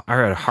had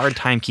feedback. a hard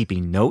time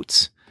keeping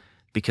notes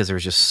because there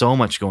was just so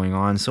much going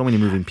on, so many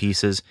moving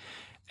pieces.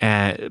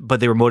 But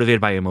they were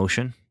motivated by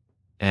emotion,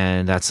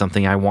 and that's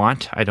something I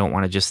want. I don't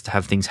want to just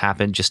have things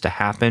happen just to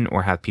happen,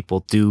 or have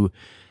people do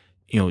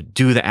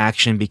the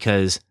action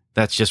because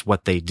that's just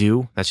what they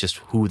do. That's just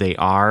who they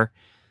are.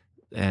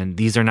 And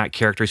these are not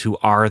characters who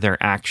are their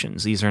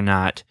actions. These are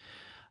not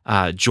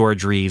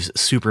George Reeves'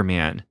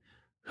 Superman,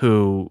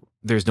 who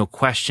there's no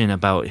question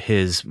about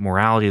his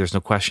morality. There's no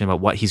question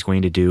about what he's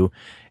going to do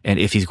and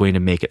if he's going to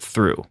make it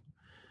through.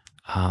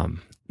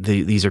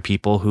 These are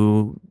people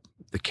who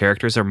the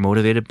characters are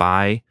motivated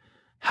by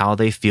how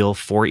they feel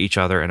for each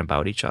other and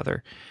about each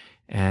other.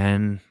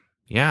 And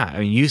yeah, I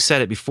mean, you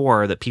said it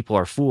before that people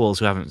are fools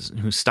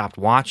who stopped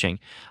watching.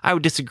 I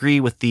would disagree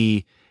with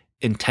the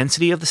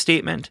intensity of the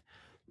statement,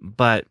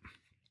 but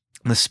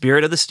the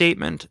spirit of the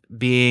statement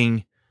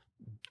being,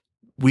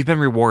 we've been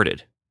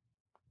rewarded.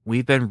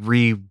 We've been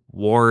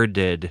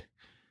rewarded.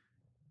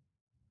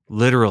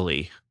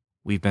 Literally,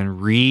 we've been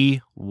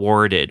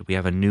rewarded. We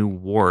have a new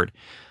ward.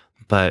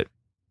 But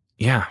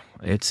yeah,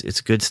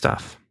 it's good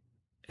stuff.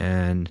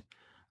 And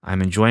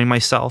I'm enjoying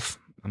myself.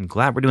 I'm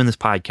glad we're doing this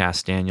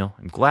podcast, Daniel.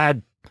 I'm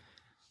glad,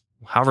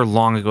 however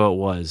long ago it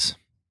was,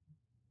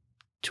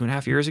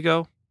 2.5 years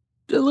ago?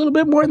 A little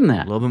bit more than A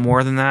that. little bit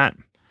more than that.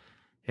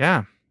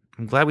 Yeah,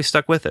 I'm glad we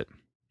stuck with it.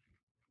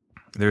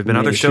 There's been We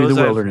other made it through shows.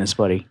 the wilderness,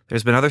 buddy.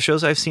 There's been other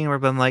shows I've seen where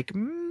I've been like,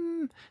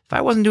 if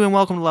I wasn't doing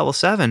Welcome to Level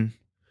 7,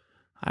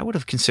 I would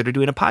have considered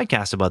doing a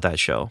podcast about that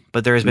show.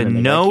 But there has You're gonna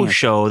been make that no cancel.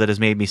 show that has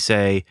made me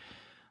say,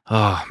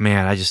 oh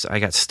man, I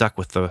got stuck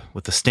with the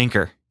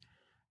stinker.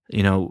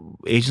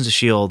 Agents of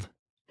S.H.I.E.L.D.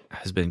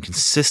 has been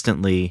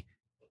consistently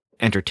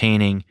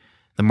entertaining.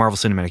 The Marvel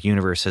Cinematic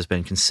Universe has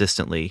been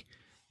consistently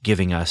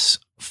giving us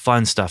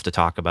fun stuff to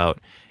talk about,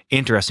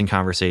 interesting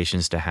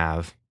conversations to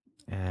have.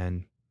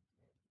 And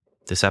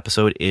this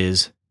episode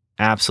is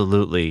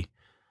absolutely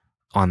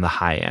on the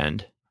high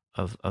end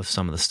of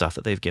some of the stuff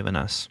that they've given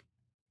us.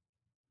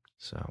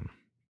 So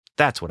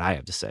that's what I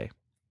have to say.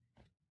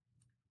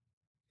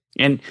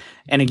 And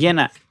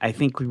again, I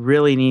think we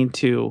really need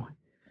to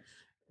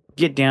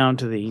get down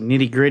to the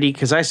nitty gritty,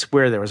 because I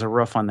swear there was a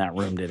roof on that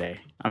room today.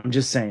 I'm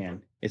just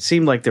saying. It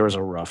seemed like there was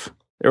a roof.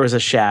 There was a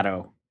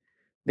shadow.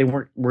 They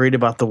weren't worried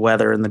about the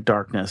weather and the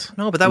darkness.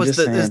 No, but that I'm was just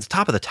the saying.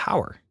 top of the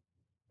tower.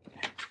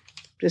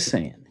 Just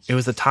saying. It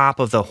was the top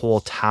of the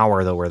whole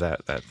tower, though, where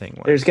that thing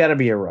was. There's got to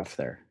be a roof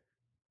there.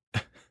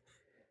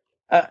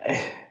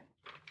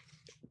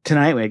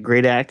 Tonight we had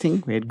great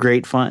acting. We had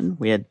great fun.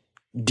 We had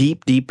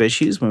deep, deep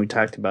issues when we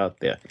talked about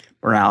the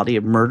morality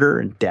of murder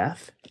and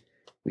death.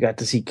 We got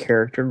to see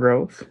character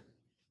growth.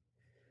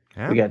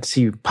 Yeah. We got to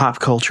see pop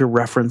culture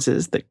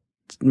references that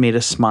made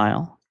us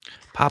smile.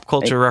 Pop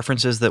culture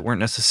references that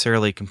weren't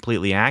necessarily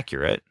completely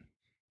accurate.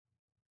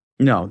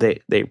 No,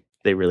 they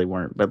really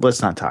weren't. But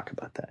let's not talk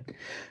about that.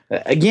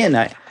 Again,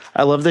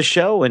 I love the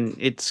show, and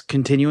it's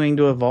continuing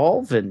to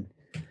evolve. And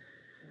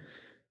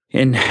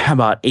in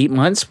about 8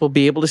 months, we'll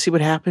be able to see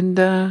what happened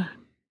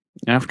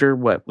after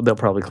what they'll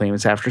probably claim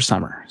it's after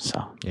summer.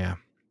 So Yeah.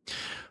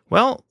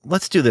 Well,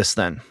 let's do this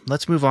then.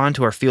 Let's move on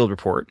to our field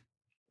report,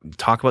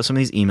 talk about some of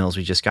these emails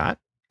we just got,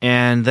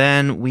 and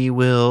then we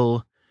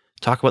will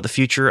talk about the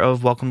future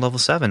of Welcome to Level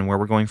 7, where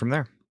we're going from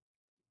there.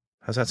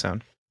 How's that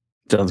sound?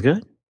 sounds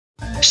good.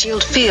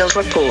 Shield Field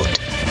Report.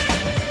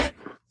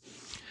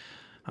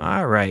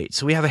 All right.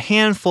 So we have a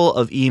handful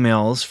of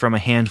emails from a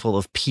handful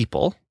of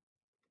people.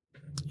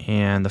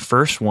 And the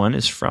first one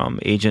is from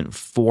Agent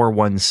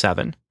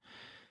 417.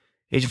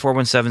 Agent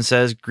 417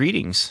 says,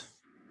 "Greetings.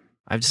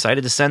 I've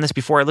decided to send this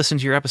before I listen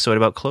to your episode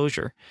about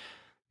closure.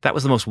 That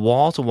was the most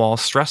wall-to-wall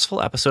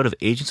stressful episode of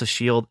Agents of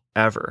S.H.I.E.L.D.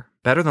 ever.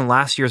 Better than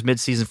last year's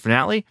mid-season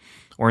finale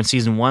or in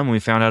season 1 when we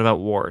found out about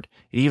Ward.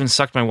 It even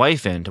sucked my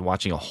wife into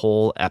watching a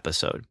whole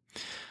episode.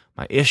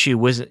 My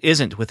issue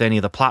isn't with any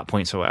of the plot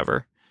points,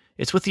 however.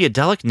 It's with the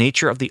idyllic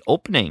nature of the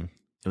opening.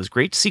 It was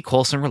great to see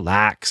Coulson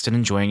relaxed and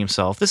enjoying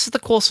himself. This is the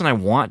Coulson I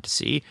want to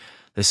see.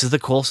 This is the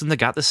Coulson that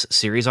got this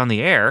series on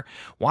the air.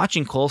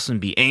 Watching Coulson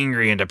be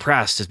angry and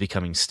depressed is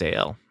becoming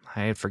stale.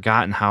 I had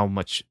forgotten how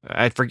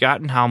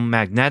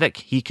magnetic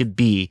he could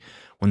be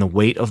when the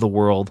weight of the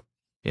world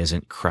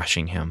isn't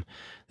crushing him.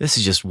 This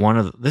is one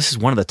of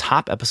the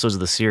top episodes of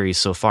the series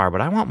so far, but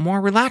I want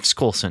more relaxed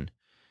Coulson.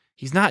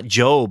 He's not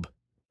Job.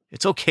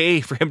 It's okay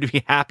for him to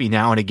be happy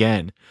now and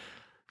again.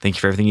 Thank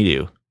you for everything you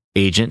do.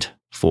 Agent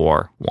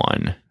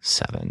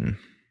 417.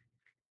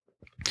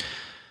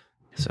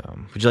 So,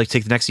 would you like to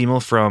take the next email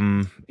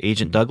from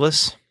Agent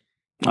Douglas?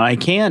 I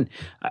can.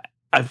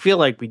 I feel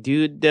like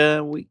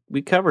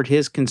we covered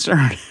his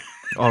concern.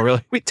 Oh,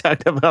 really? We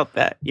talked about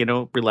that,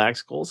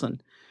 relax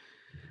Coulson.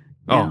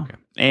 Oh, okay.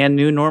 And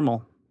new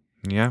normal,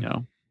 Yeah.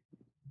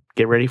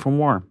 get ready for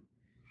more.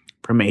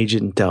 from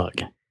Agent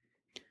Doug.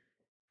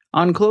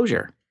 On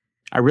closure,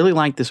 I really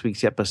liked this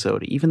week's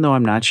episode, even though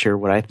I'm not sure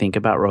what I think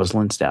about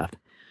Rosalind's death.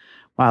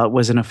 While it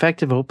was an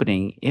effective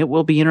opening, it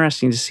will be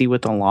interesting to see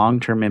what the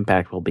long-term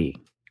impact will be.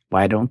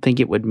 While I don't think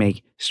it would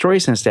make story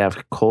sense to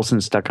have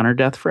Coulson stuck on her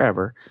death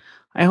forever,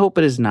 I hope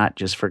it is not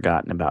just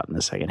forgotten about in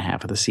the second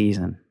half of the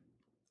season.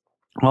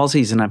 All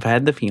season, I've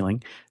had the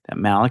feeling that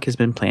Malik has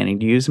been planning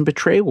to use and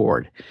betray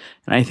Ward,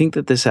 and I think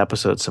that this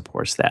episode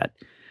supports that.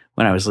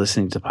 When I was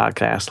listening to the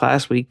podcast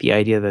last week, the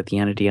idea that the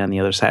entity on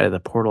the other side of the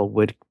portal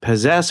would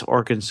possess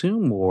or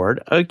consume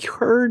Ward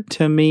occurred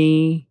to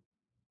me.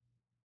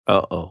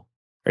 Uh-oh.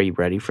 Are you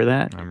ready for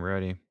that? I'm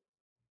ready.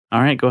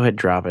 All right, go ahead,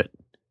 drop it.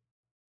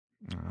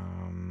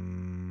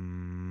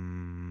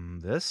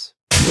 This?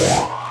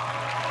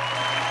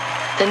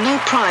 The new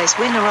prize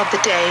winner of the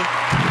day.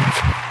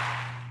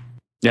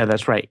 Yeah,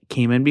 that's right.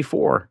 Came in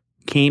before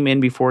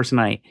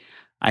tonight.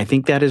 I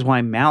think that is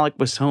why Malik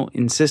was so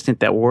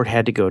insistent that Ward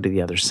had to go to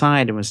the other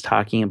side and was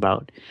talking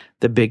about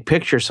the big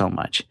picture so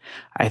much.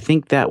 I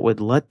think that would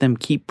let them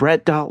keep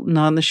Brett Dalton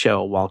on the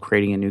show while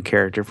creating a new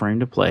character for him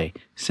to play,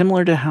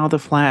 similar to how The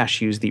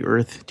Flash used the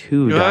Earth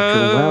 2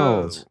 Dr.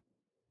 Wells.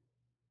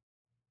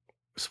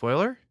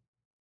 Spoiler?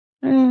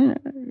 Okay.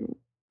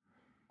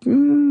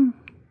 Okay.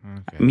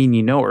 I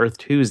mean, Earth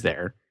 2's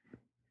there.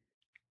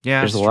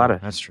 Yeah, there's a lot of...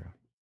 That's true.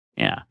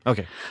 Yeah.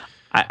 Okay.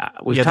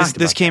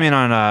 This came in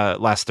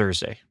on last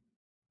Thursday.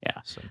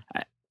 Yeah. So.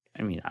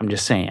 I'm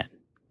just saying.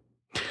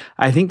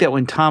 I think that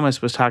when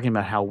Thomas was talking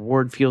about how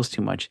Ward feels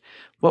too much,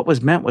 what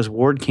was meant was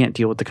Ward can't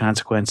deal with the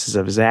consequences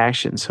of his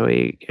actions, so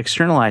he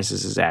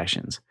externalizes his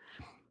actions.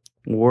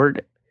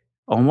 Ward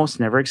almost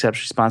never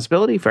accepts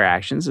responsibility for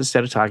actions.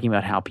 Instead of talking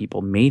about how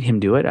people made him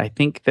do it, I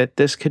think that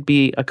this could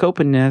be a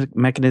coping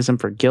mechanism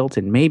for guilt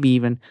and maybe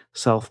even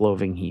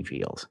self-loathing he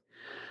feels.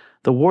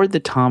 The Ward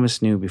that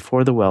Thomas knew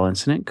before the well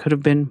incident could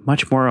have been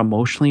much more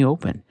emotionally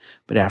open,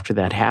 but after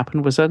that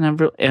happened was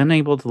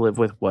unable to live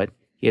with what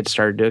he had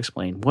started to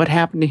explain. What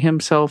happened to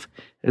himself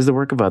is the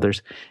work of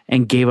others,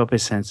 and gave up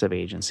his sense of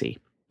agency.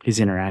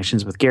 His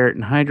interactions with Garrett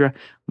and Hydra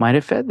might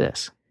have fed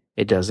this.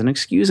 It doesn't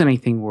excuse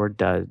anything Ward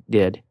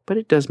did, but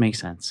it does make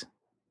sense.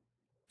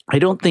 I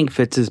don't think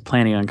Fitz is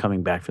planning on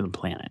coming back from the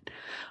planet.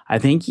 I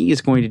think he is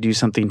going to do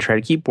something to try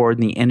to keep Ward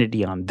and the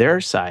entity on their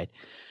side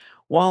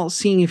while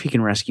seeing if he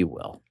can rescue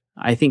Will.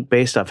 I think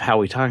based off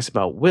how he talks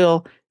about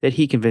Will, that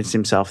he convinced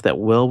himself that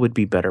Will would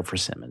be better for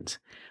Simmons.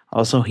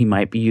 Also, he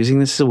might be using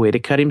this as a way to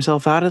cut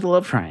himself out of the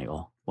love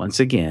triangle, once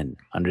again,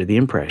 under the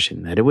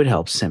impression that it would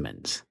help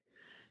Simmons.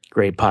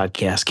 Great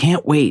podcast.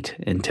 Can't wait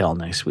until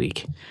next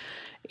week.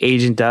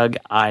 Agent Doug,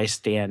 I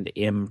stand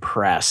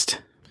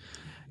impressed.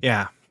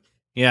 Yeah.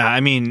 Yeah,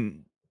 I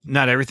mean,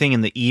 not everything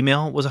in the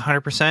email was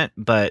 100%,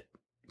 but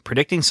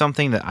predicting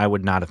something that I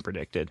would not have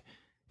predicted.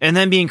 And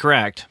then being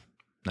correct.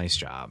 Nice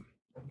job.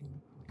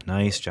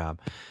 Nice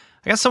job.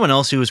 I got someone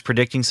else who was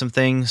predicting some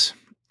things.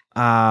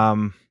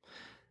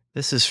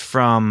 This is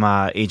from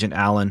Agent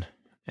Allen,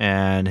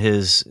 and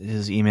his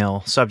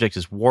email subject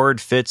is Ward,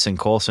 Fitz, and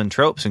Coulson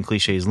tropes and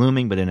cliches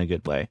looming, but in a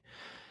good way.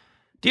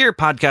 Dear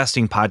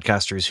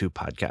podcasters who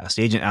podcast,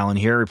 Agent Allen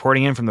here,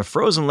 reporting in from the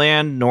frozen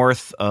land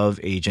north of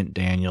Agent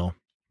Daniel.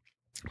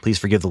 Please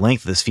forgive the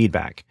length of this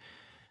feedback.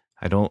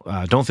 I don't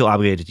feel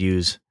obligated to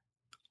use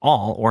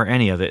all or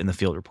any of it in the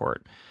field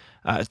report.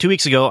 2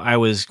 weeks ago, I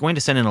was going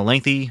to send in a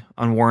lengthy,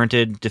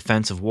 unwarranted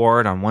defense of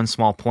Ward on one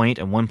small point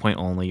and one point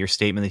only, your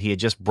statement that he had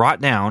just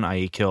brought down,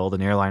 i.e. killed,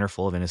 an airliner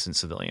full of innocent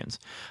civilians.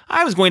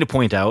 I was going to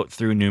point out,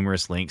 through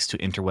numerous links to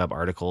interweb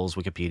articles,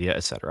 Wikipedia,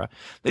 etc.,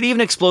 that even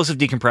explosive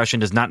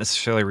decompression does not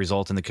necessarily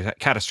result in the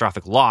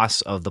catastrophic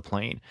loss of the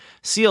plane.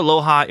 See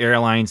Aloha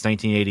Airlines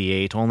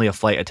 1988, only a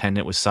flight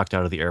attendant was sucked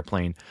out of the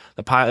airplane.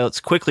 The pilots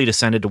quickly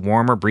descended to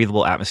warmer,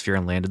 breathable atmosphere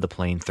and landed the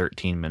plane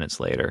 13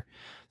 minutes later.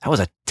 That was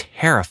a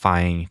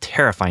terrifying,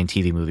 terrifying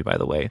TV movie, by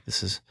the way.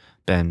 This has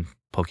been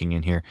poking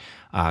in here.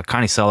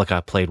 Connie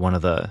Selica played one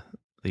of the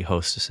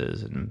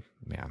hostesses, and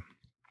yeah.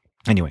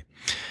 Anyway,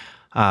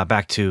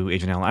 back to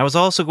Agent Allen. I was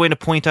also going to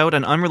point out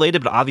an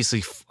unrelated but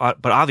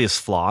obvious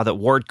flaw that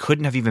Ward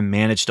couldn't have even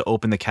managed to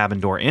open the cabin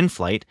door in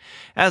flight,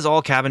 as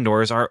all cabin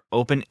doors are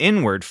open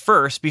inward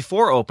first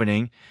before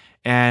opening.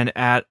 And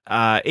at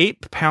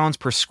 8 pounds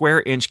per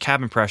square inch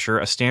cabin pressure,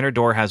 a standard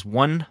door has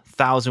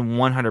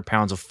 1,100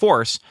 pounds of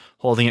force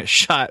holding it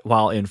shut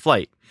while in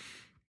flight.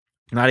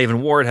 Not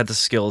even Ward had the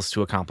skills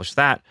to accomplish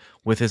that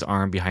with his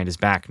arm behind his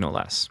back, no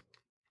less.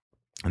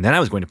 And then I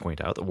was going to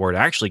point out that Ward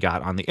actually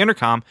got on the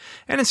intercom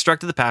and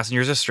instructed the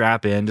passengers to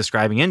strap in,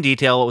 describing in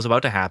detail what was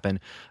about to happen.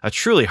 A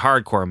truly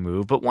hardcore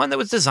move, but one that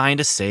was designed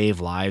to save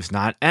lives,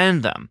 not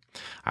end them.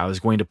 I was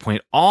going to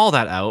point all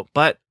that out,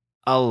 but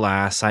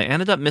alas, I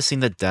ended up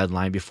missing the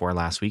deadline before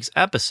last week's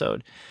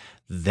episode.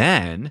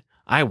 Then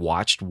I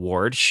watched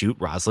Ward shoot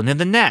Rosalind in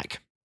the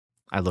neck.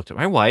 I looked at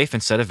my wife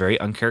and said a very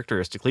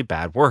uncharacteristically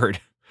bad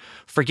word.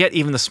 Forget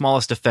even the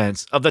smallest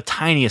defense of the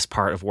tiniest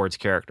part of Ward's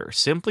character.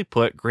 Simply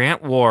put,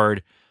 Grant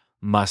Ward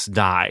must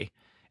die.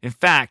 In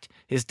fact,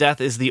 his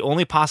death is the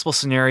only possible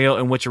scenario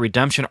in which a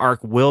redemption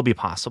arc will be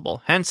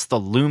possible, hence the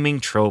looming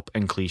trope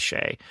and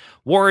cliche.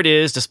 Ward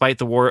is, despite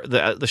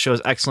the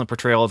show's excellent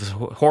portrayal of his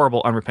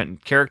horrible,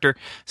 unrepentant character,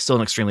 still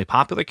an extremely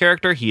popular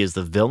character. He is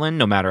the villain,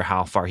 no matter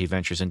how far he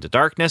ventures into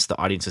darkness. The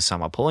audience is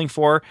somehow pulling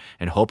for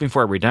and hoping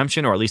for a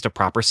redemption or at least a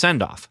proper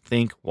send-off.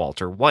 Think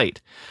Walter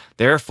White.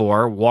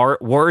 Therefore,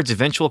 Ward's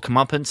eventual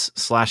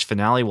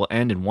comeuppance/finale will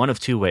end in one of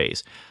two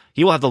ways.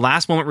 He will have the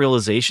last moment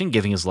realization,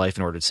 giving his life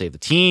in order to save the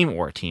team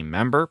or a team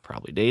member,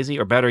 probably Daisy,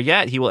 or better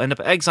yet, he will end up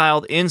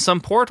exiled in some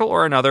portal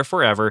or another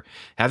forever,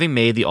 having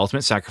made the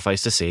ultimate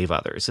sacrifice to save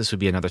others. This would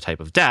be another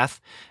type of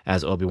death,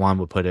 as Obi-Wan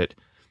would put it,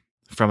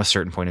 from a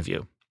certain point of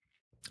view.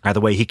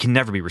 Either way, he can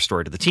never be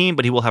restored to the team,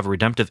 but he will have a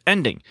redemptive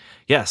ending.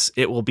 Yes,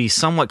 it will be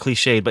somewhat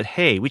cliched, but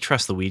hey, we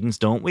trust the Whedons,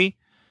 don't we?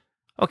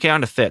 Okay,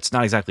 on to Fitz.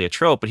 Not exactly a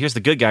trope, but here's the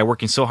good guy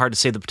working so hard to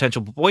save the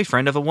potential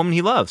boyfriend of a woman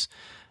he loves.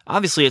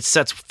 Obviously, it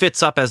sets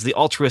Fitz up as the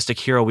altruistic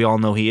hero we all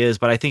know he is,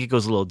 but I think it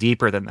goes a little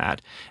deeper than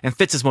that. And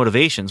Fitz's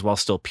motivations, while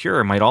still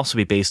pure, might also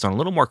be based on a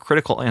little more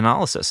critical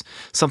analysis,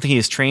 something he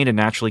is trained and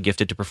naturally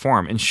gifted to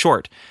perform. In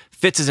short,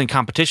 Fitz is in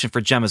competition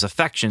for Gemma's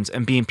affections,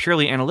 and being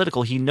purely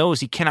analytical, he knows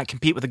he cannot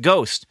compete with a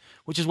ghost,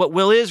 which is what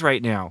Will is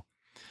right now.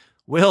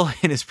 Will,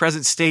 in his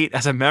present state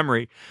as a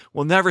memory,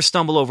 will never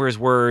stumble over his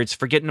words,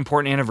 forget an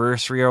important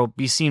anniversary, or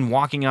be seen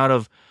walking out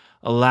of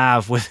a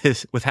lav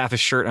with half his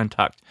shirt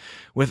untucked.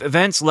 With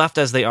events left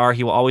as they are,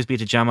 he will always be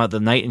to Gemma the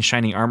knight in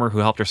shining armor who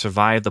helped her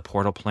survive the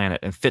portal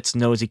planet, and Fitz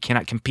knows he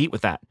cannot compete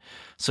with that.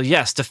 So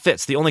yes, to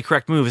Fitz, the only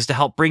correct move is to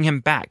help bring him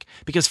back,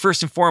 because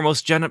first and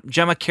foremost,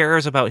 Gemma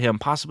cares about him,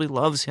 possibly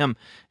loves him,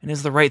 and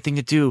is the right thing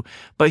to do,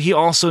 but he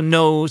also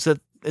knows that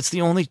it's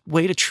the only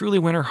way to truly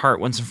win her heart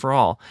once and for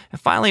all.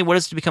 And finally, what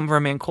is to become of our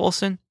man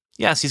Coulson?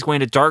 Yes, he's going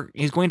to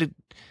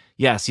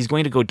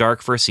go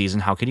dark for a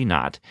season. How could he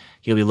not?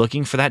 He'll be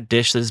looking for that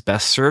dish that is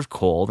best served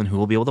cold, and who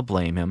will be able to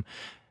blame him?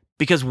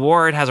 Because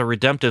Ward has a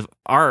redemptive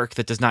arc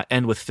that does not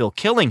end with Phil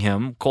killing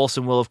him,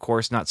 Coulson will, of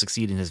course, not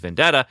succeed in his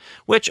vendetta,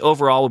 which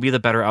overall will be the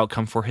better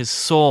outcome for his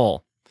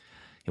soul.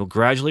 He'll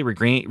gradually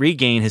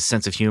regain his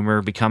sense of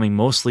humor, becoming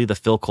mostly the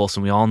Phil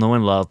Coulson we all know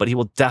and love, but he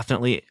will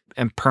definitely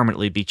and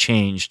permanently be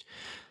changed.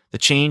 The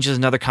change is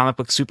another comic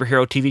book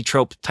superhero TV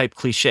trope type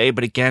cliche,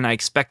 but again, I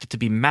expect it to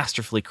be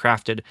masterfully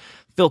crafted.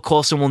 Phil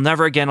Coulson will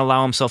never again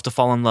allow himself to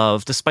fall in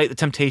love, despite the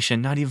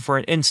temptation, not even for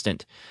an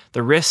instant.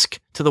 The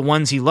risk to the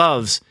ones he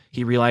loves,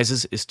 he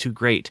realizes, is too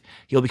great.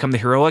 He'll become the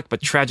heroic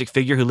but tragic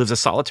figure who lives a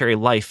solitary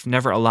life,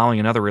 never allowing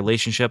another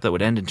relationship that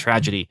would end in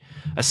tragedy.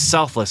 A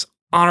selfless,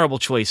 honorable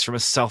choice from a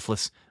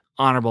selfless,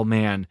 honorable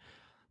man.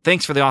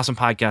 Thanks for the awesome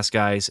podcast,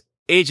 guys.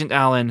 Agent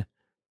Allen,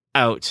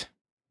 out.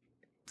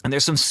 And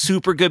there's some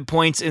super good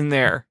points in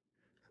there.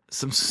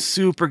 Yep,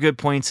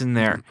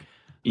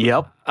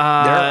 there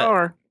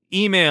are.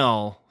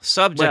 Email,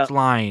 subject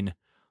line,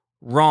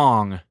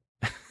 wrong.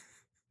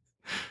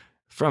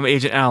 From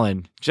Agent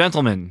Allen.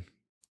 Gentlemen,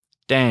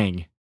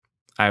 dang,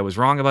 I was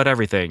wrong about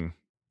everything.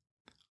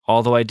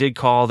 Although I did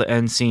call the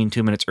end scene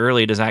 2 minutes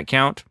early, does that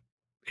count?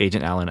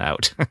 Agent Allen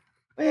out.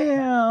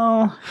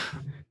 Well,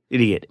 did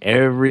he get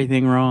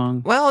everything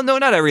wrong? Well, no,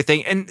 not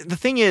everything. And the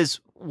thing is,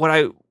 what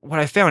I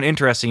found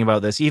interesting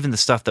about this, even the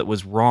stuff that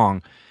was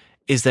wrong,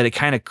 is that it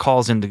kind of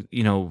calls into,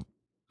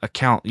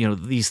 account,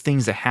 these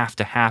things that have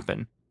to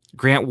happen.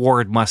 Grant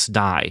Ward must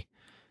die,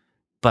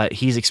 but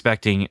he's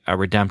expecting a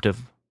redemptive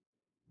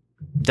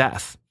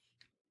death.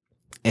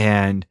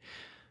 And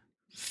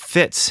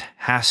Fitz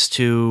has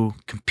to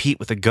compete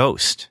with a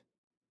ghost.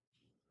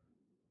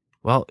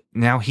 Well,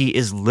 now he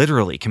is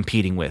literally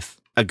competing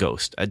with a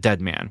ghost, a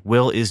dead man.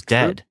 Will is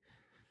dead.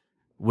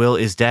 Will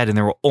is dead, and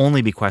there will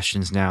only be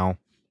questions now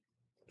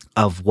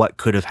of what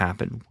could have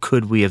happened.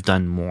 Could we have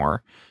done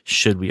more?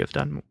 Should we have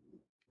done more?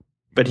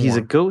 But he's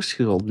a ghost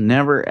who will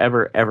never,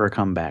 ever, ever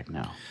come back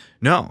now.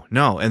 No.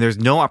 And there's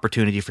no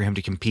opportunity for him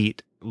to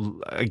compete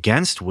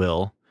against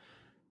Will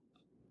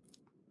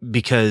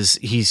because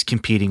he's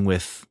competing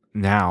with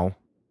now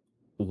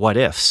what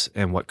ifs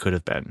and what could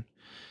have been.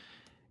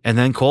 And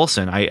then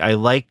Coulson, I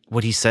like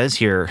what he says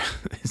here.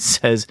 It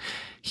says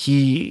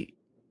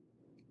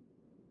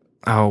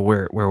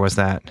where was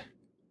that?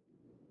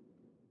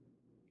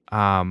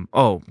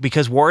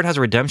 Because Ward has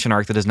a redemption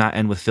arc that does not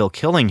end with Phil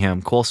killing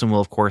him, Coulson will,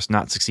 of course,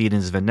 not succeed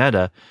in his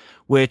vendetta,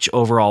 which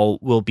overall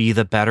will be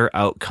the better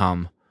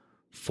outcome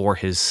for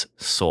his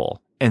soul.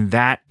 And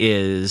that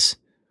is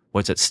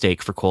what's at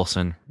stake for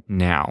Coulson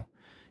now.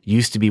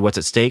 Used to be what's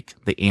at stake,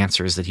 the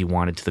answers that he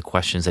wanted to the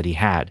questions that he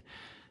had.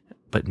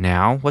 But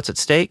now, what's at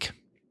stake?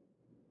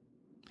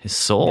 His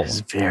soul.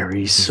 His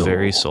very soul. His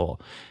very soul.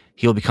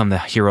 He'll become the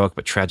heroic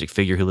but tragic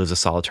figure who lives a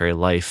solitary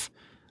life.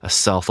 A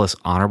selfless,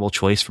 honorable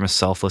choice from a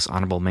selfless,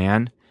 honorable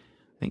man.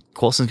 I think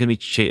Coulson's going to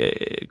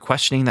be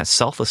questioning that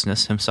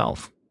selflessness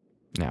himself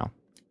now.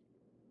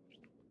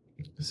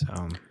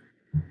 So,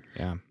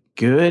 yeah.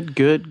 Good.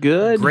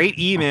 Great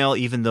email,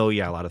 even though,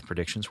 a lot of the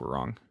predictions were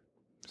wrong.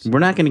 We're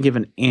not going to give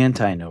an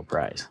anti-no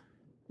prize.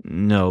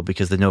 No,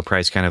 because the no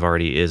price kind of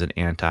already is an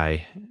anti.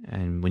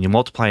 And when you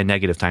multiply a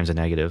negative times a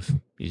negative,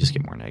 you just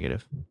get more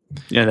negative.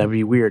 Yeah, that'd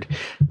be weird.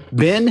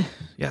 Ben,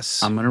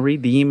 Yes. I'm going to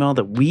read the email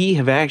that we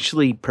have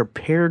actually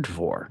prepared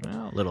for,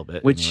 Well, a little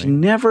bit. which anyway.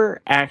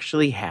 never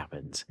actually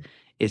happens.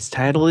 Its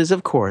title is,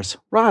 of course,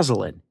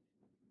 Rosalind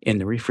in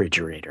the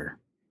Refrigerator.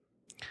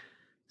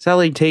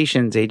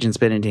 Salutations, Agents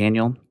Ben and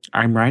Daniel.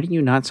 I'm writing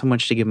you not so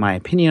much to give my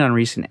opinion on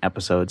recent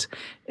episodes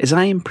as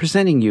I am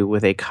presenting you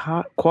with a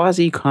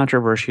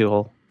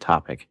quasi-controversial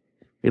topic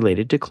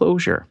related to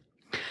closure.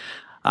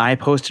 I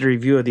posted a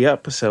review of the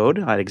episode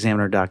on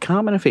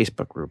Examiner.com in a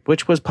Facebook group,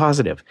 which was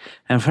positive,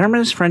 and a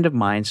feminist friend of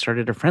mine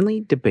started a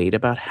friendly debate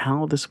about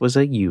how this was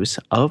a use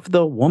of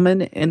the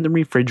woman in the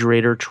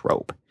refrigerator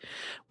trope,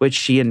 which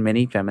she and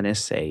many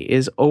feminists say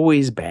is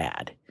always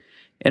bad.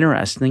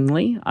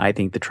 Interestingly, I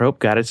think the trope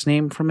got its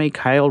name from a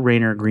Kyle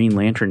Rayner Green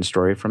Lantern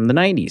story from the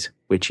 90s,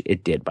 which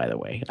it did, by the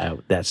way.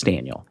 That's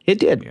Daniel. It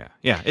did.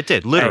 Yeah, it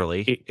did.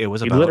 Literally, it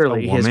was about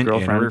literally a his woman in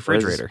girlfriend a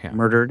refrigerator. was Yeah.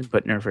 murdered,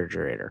 but in a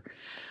refrigerator.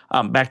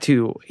 Back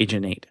to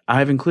Agent 8.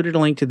 I've included a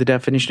link to the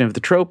definition of the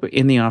trope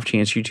in the off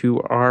chance you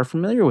two are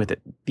familiar with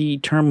it. The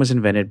term was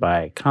invented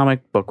by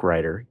comic book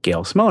writer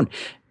Gail Simone,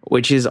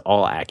 which is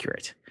all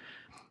accurate.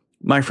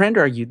 My friend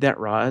argued that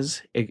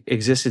Roz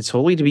existed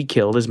solely to be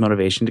killed as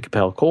motivation to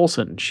compel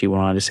Coulson. She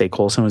went on to say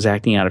Coulson was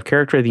acting out of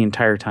character the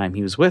entire time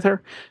he was with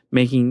her,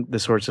 making the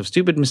sorts of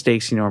stupid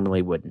mistakes he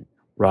normally wouldn't.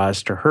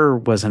 Roz, to her,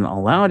 wasn't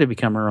allowed to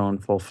become her own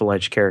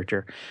full-fledged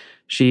character.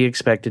 She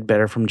expected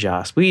better from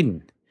Joss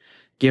Whedon.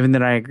 Given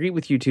that I agree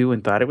with you two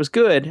and thought it was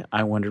good,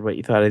 I wondered what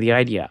you thought of the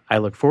idea. I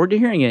look forward to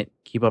hearing it.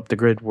 Keep up the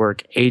good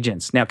work,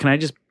 agents. Now, can I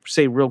just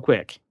say real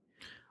quick,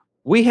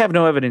 we have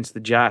no evidence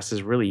that Joss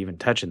is really even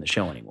touching the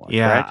show anymore.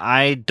 Yeah, correct?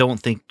 I don't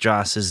think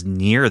Joss is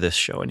near this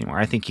show anymore.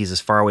 I think he's as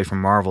far away from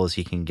Marvel as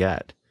he can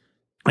get.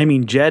 I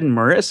mean, Jed and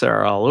Marissa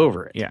are all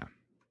over it. Yeah.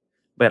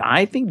 But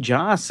I think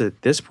Joss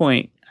at this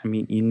point, I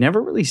mean, you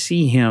never really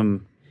see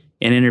him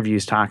in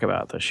interviews talk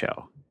about the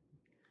show.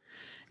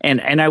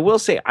 And I will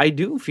say, I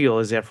do feel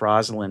as if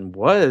Rosalind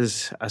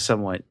was a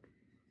somewhat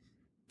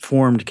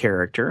formed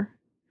character,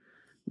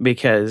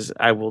 because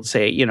I will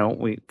say, you know,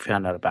 we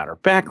found out about her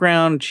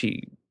background.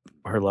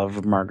 Her love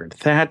of Margaret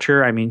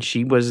Thatcher. I mean,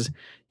 she was,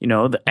 you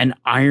know, an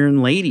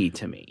Iron Lady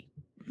to me.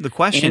 The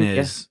question And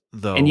is,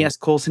 though. And yes,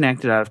 Coulson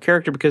acted out of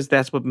character because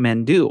that's what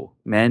men do.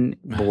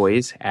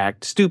 Boys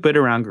act stupid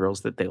around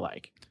girls that they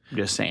like. I'm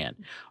just saying.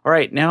 All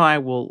right, now I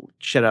will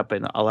shut up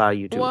and allow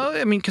you to. Well,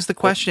 I mean, because the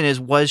question is,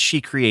 was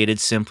she created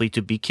simply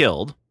to be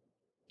killed,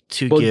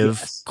 to give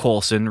yes.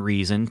 Coulson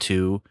reason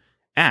to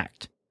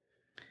act,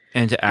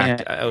 and to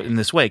act out in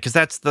this way? Because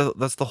that's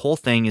the whole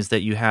thing, is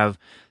that you have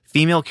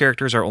female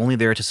characters are only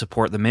there to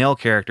support the male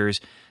characters,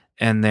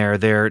 and they're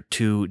there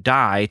to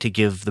die to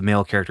give the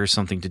male characters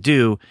something to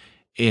do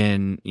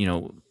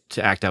to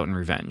act out in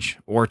revenge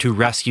or to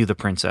rescue the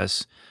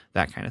princess,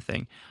 that kind of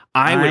thing.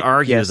 I would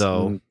argue,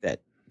 though, that.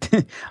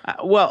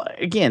 Well,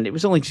 again, it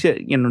was only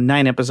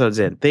 9 episodes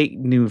in. They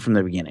knew from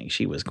the beginning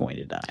she was going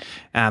to die.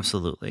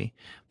 Absolutely.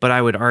 But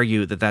I would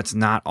argue that that's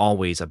not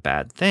always a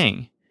bad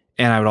thing.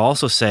 And I would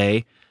also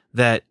say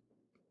that,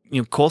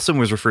 Coulson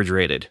was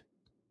refrigerated.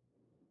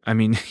 I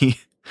mean,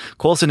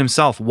 Coulson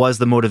himself was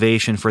the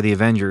motivation for the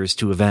Avengers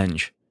to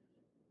avenge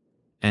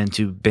and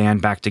to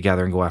band back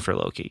together and go after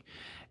Loki.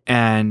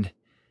 And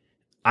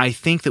I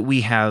think that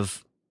we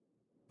have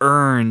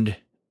earned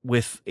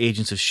with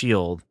Agents of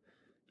S.H.I.E.L.D.,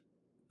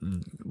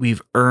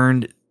 we've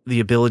earned the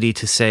ability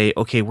to say,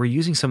 okay, we're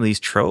using some of these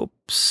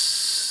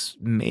tropes,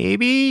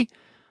 maybe,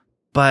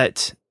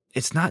 but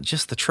it's not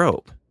just the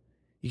trope.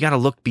 You got to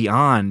look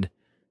beyond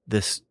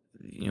this.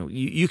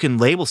 You can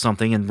label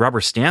something and rubber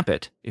stamp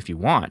it if you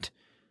want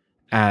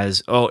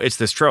as, oh, it's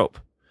this trope.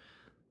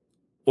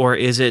 Or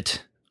is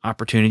it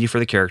opportunity for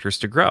the characters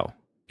to grow?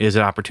 Is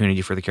it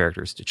opportunity for the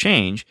characters to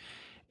change?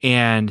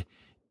 And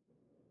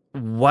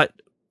what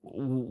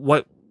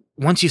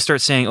once you start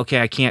saying,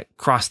 okay, I can't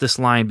cross this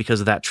line because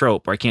of that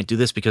trope, or I can't do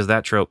this because of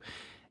that trope,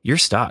 you're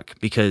stuck,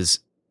 because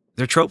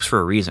they're tropes for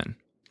a reason.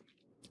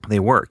 They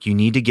work. You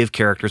need to give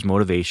characters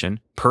motivation,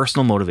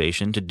 personal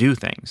motivation to do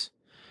things.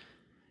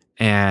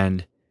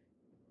 And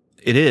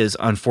it is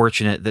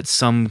unfortunate that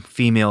some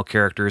female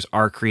characters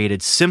are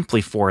created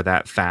simply for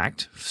that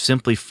fact,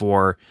 simply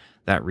for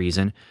that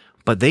reason,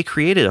 but they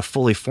created a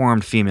fully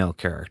formed female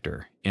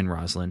character in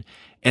Rosalind,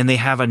 and they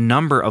have a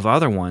number of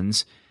other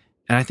ones.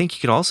 And I think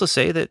you could also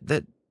say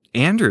that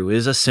Andrew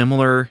is a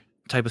similar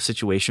type of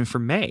situation for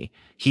May.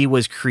 He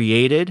was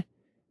created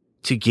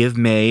to give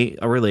May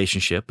a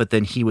relationship, but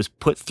then he was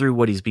put through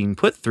what he's being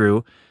put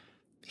through.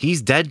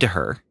 He's dead to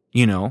her,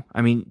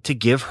 to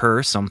give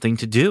her something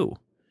to do,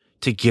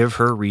 to give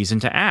her reason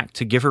to act,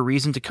 to give her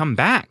reason to come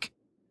back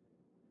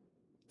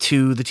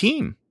to the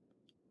team.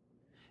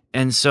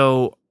 And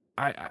so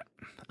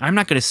I'm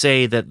not going to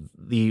say that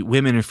the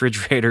women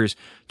refrigerators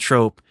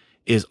trope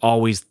is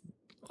always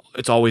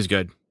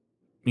good.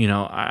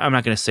 I'm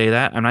not going to say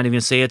that. I'm not even going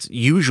to say it's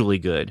usually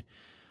good.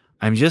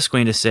 I'm just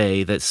going to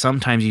say that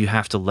sometimes you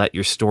have to let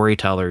your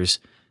storytellers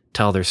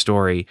tell their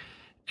story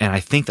And I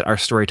think that our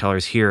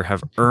storytellers here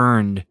have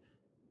earned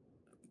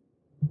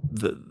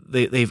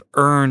they've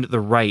earned the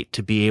right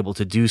to be able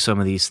to do some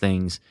of these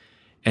things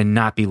and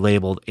not be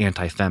labeled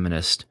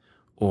anti-feminist,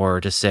 or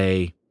to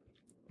say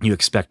you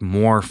expect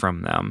more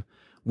from them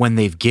when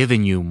they've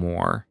given you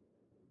more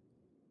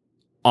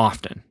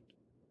often.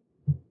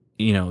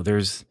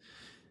 There's,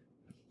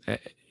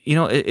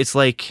 it's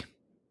like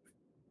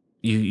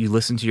you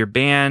listen to your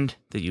band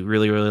that you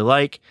really, really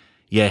like.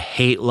 You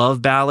hate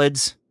love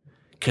ballads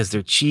because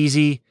they're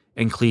cheesy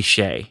and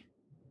cliche.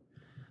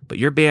 But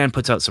your band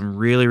puts out some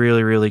really,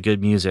 really, really good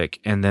music,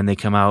 and then they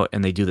come out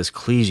and they do this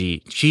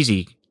cheesy,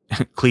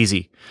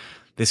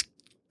 this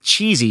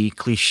cheesy,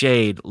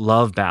 cliched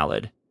love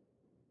ballad.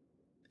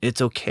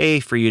 It's okay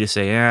for you to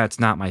say, it's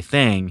not my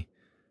thing,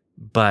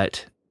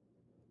 but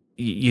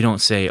you don't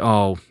say,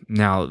 oh,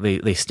 now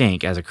they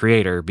stink as a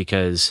creator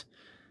because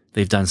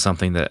they've done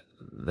something that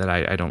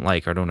I don't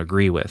like or don't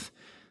agree with.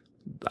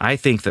 I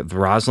think that the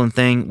Rosalind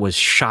thing was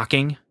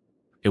shocking.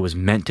 It was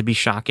meant to be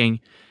shocking.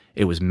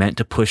 It was meant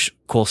to push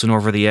Coulson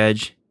over the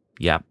edge.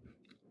 Yep.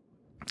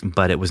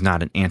 But it was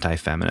not an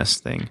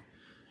anti-feminist thing.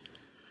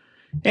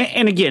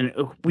 And again,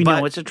 we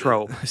know it's a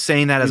trope.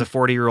 Saying that as a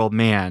 40-year-old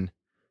man,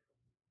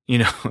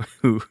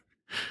 who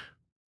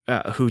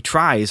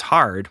tries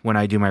hard when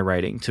I do my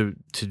writing to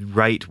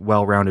write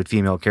well-rounded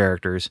female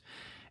characters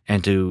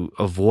and to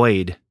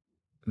avoid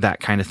that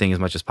kind of thing as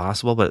much as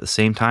possible. But at the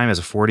same time, as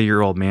a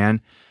 40-year-old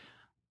man,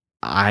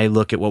 I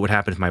look at what would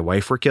happen if my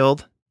wife were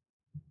killed.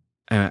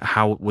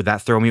 How would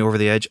that throw me over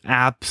the edge?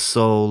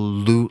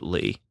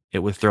 Absolutely, it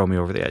would throw me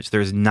over the edge.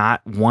 There's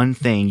not one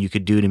thing you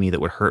could do to me that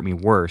would hurt me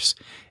worse,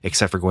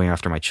 except for going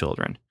after my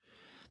children.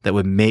 That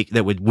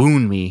would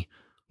wound me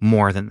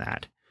more than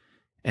that.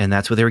 And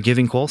that's what they were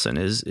giving Coulson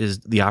is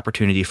the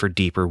opportunity for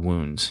deeper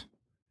wounds.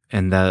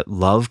 And the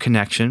love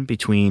connection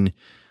between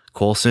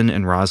Coulson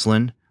and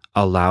Rosalind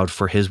allowed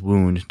for his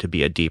wound to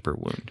be a deeper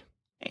wound.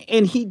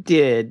 And he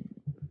did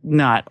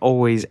not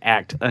always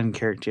act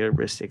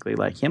uncharacteristically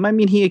like him. I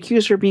mean, he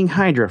accused her of being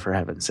Hydra, for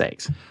heaven's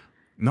sakes.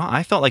 No,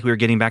 I felt like we were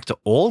getting back to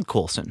old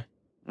Coulson.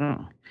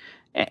 Oh.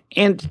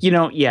 And,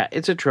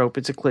 it's a trope.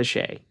 It's a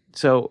cliche.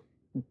 So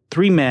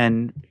 3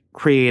 men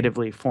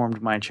creatively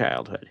formed my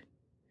childhood.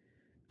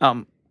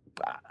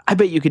 I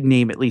bet you could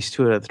name at least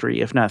 2 out of 3,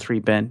 if not 3,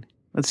 Ben.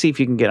 Let's see if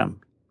you can get them.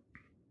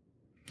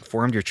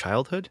 Formed your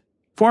childhood?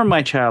 Formed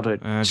my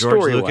childhood.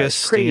 George Lucas,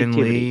 Stan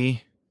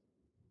Lee.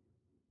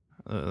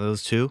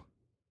 Those 2?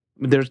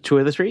 There's 2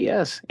 of the 3,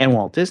 yes. And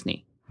Walt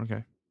Disney.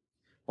 Okay.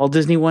 Walt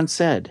Disney once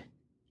said,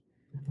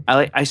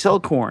 I sell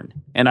corn,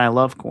 and I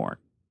love corn.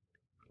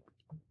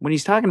 When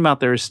he's talking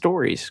about their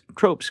stories,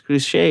 tropes,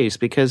 cliches,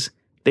 because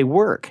they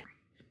work.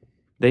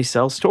 They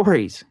sell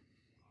stories.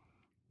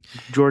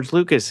 George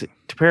Lucas,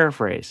 to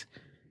paraphrase,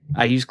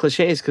 I use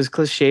cliches because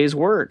cliches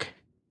work.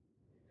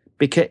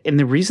 And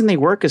the reason they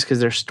work is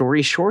because they're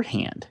story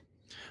shorthand.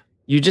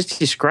 You just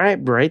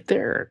described right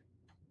there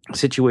a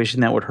situation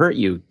that would hurt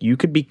you. You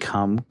could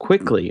become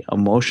quickly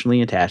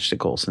emotionally attached to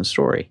Coulson's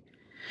story.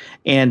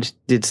 And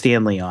did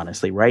Stan Lee,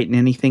 honestly, write in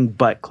anything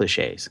but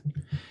cliches?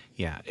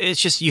 Yeah,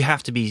 it's just you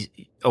have to be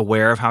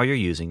aware of how you're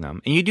using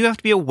them. And you do have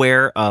to be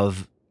aware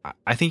of,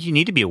 I think you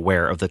need to be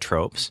aware of the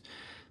tropes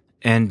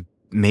and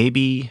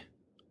maybe,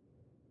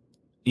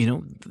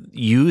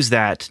 use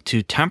that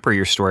to temper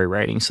your story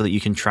writing so that you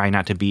can try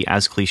not to be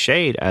as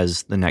cliched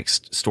as the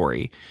next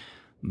story.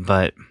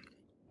 But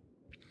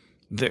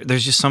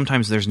there's just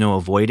sometimes there's no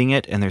avoiding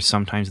it, and there's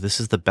sometimes this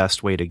is the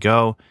best way to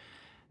go.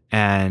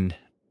 And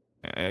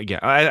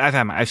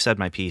I've said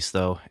my piece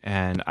though,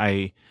 and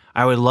I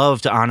would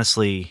love to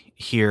honestly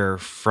hear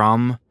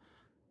from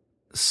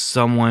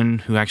someone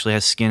who actually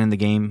has skin in the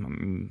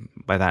game.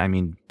 By that I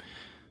mean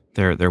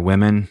they're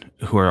women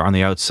who are on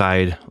the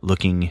outside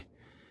looking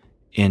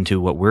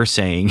into what we're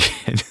saying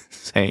and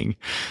saying,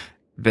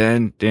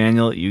 Ben,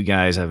 Daniel, you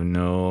guys have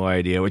no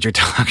idea what you're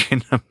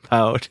talking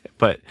about.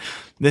 But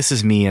this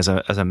is me as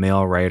a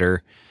male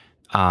writer,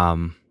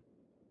 trying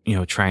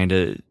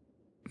to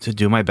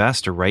do my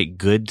best to write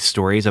good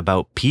stories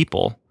about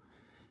people.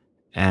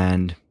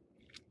 And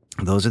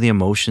those are the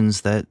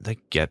emotions that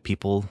get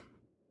people,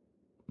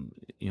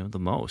 the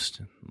most.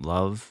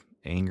 Love,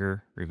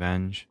 anger,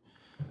 revenge.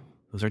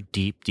 Those are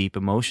deep, deep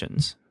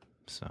emotions.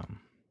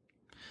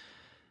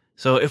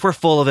 So if we're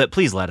full of it,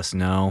 please let us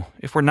know.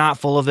 If we're not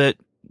full of it,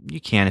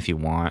 you can if you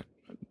want.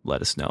 Let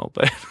us know.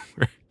 But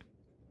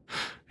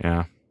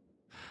yeah.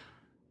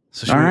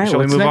 So shall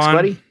we move next, on?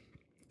 Buddy?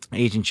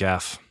 Agent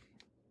Jeff.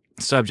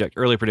 Subject,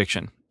 early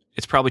prediction.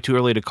 It's probably too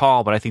early to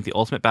call, but I think the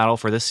ultimate battle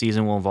for this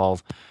season will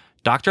involve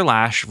Dr.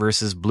 Lash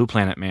versus Blue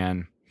Planet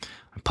Man.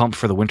 I'm pumped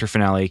for the winter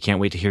finale.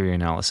 Can't wait to hear your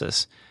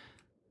analysis.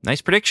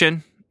 Nice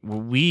prediction.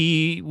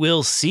 We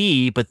will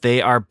see, but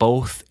they are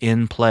both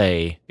in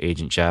play,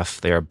 Agent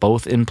Jeff. They are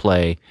both in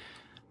play.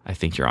 I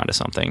think you're onto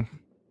something.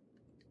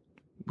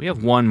 We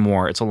have one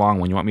more. It's a long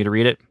one. You want me to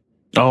read it?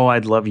 Oh,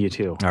 I'd love you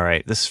to. All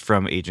right. This is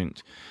from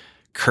Agent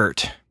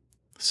Kurt.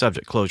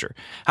 Subject, closure.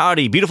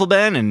 Howdy, beautiful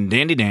Ben and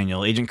Dandy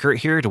Daniel. Agent Kurt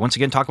here to once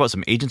again talk about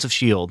some Agents of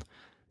S.H.I.E.L.D.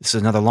 This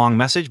is another long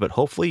message, but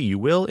hopefully you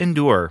will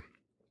endure.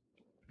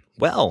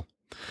 Well,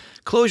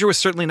 closure was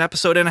certainly an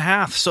episode and a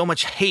half. So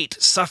much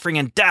hate, suffering,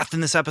 and death in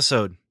this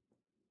episode.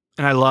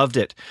 And I loved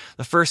it.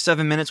 The first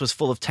 7 minutes was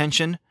full of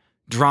tension,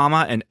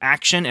 drama, and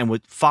action, and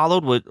what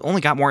followed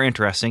only got more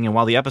interesting. And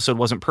while the episode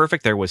wasn't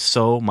perfect, there was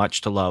so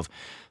much to love.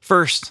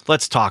 First,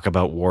 let's talk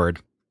about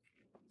Ward.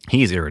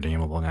 He's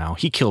irredeemable now.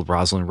 He killed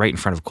Rosalind right in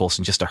front of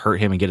Coulson just to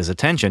hurt him and get his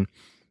attention.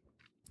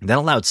 That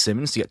allowed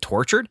Simmons to get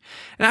tortured.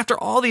 And after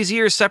all these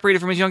years separated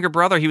from his younger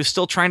brother, he was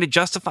still trying to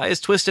justify his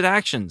twisted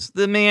actions.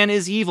 The man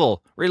is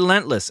evil,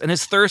 relentless, and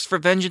his thirst for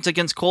vengeance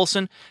against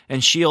Coulson and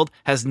S.H.I.E.L.D.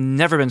 has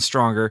never been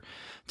stronger,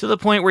 to the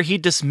point where he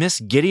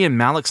dismissed Gideon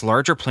Malik's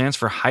larger plans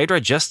for Hydra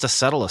just to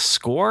settle a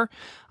score.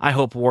 I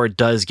hope Ward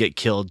does get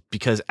killed,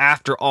 because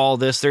after all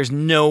this, there's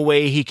no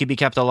way he could be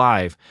kept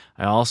alive.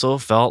 I also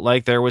felt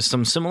like there was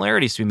some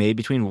similarities to be made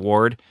between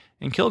Ward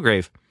and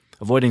Kilgrave.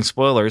 Avoiding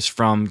spoilers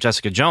from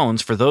Jessica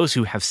Jones, for those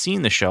who have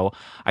seen the show,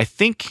 I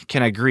think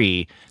can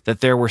agree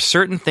that there were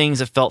certain things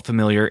that felt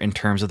familiar in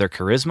terms of their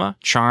charisma,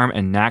 charm,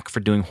 and knack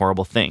for doing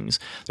horrible things,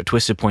 their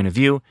twisted point of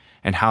view,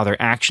 and how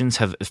their actions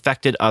have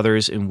affected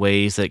others in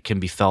ways that can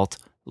be felt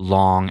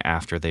long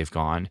after they've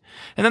gone.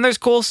 And then there's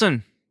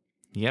Coulson.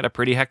 He had a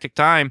pretty hectic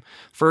time.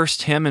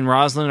 First, him and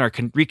Rosalind are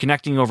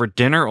reconnecting over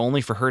dinner,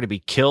 only for her to be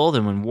killed,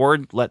 and when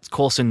Ward lets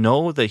Coulson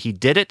know that he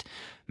did it,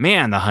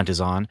 man, the hunt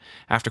is on.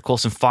 After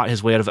Coulson fought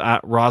his way out of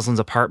Rosalind's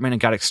apartment and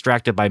got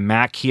extracted by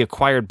Mac, he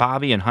acquired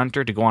Bobby and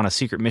Hunter to go on a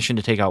secret mission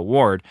to take out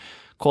Ward.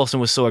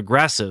 Coulson was so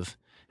aggressive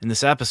in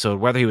this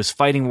episode, whether he was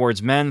fighting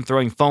Ward's men,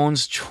 throwing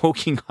phones,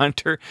 choking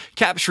Hunter,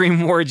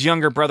 capturing Ward's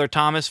younger brother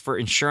Thomas for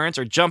insurance,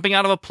 or jumping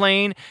out of a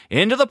plane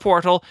into the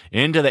portal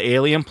into the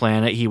alien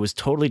planet, he was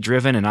totally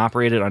driven and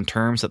operated on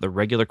terms that the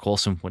regular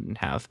Coulson wouldn't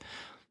have.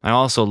 I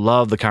also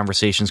love the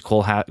conversations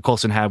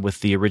Coulson had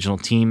with the original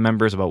team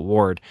members about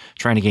Ward,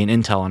 trying to gain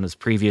intel on his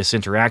previous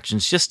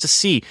interactions just to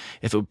see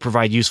if it would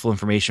provide useful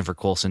information for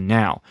Coulson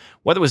now.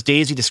 Whether it was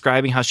Daisy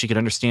describing how she could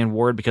understand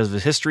Ward because of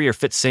his history, or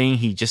Fitz saying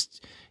he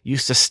just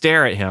used to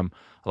stare at him,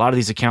 a lot of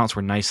these accounts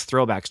were nice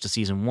throwbacks to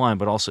Season 1,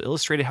 but also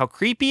illustrated how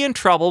creepy and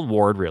troubled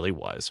Ward really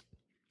was.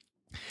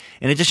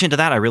 In addition to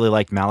that, I really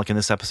liked Malik in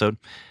this episode.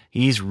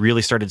 He's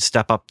really started to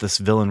step up this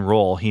villain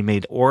role. He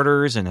made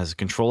orders and has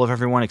control of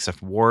everyone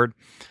except Ward.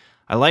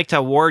 I liked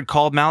how Ward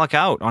called Malik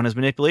out on his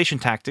manipulation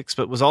tactics,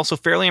 but was also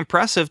fairly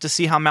impressive to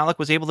see how Malik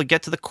was able to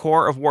get to the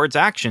core of Ward's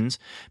actions,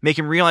 make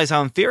him realize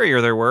how inferior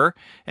they were,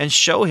 and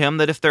show him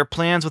that if their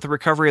plans with the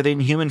recovery of the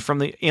Inhuman from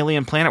the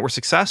alien planet were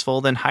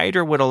successful, then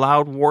Hydra would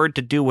allow Ward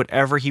to do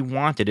whatever he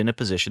wanted in a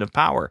position of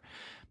power.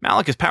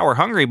 Malik is power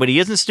hungry, but he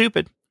isn't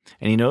stupid,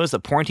 and he knows that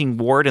pointing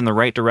Ward in the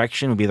right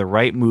direction would be the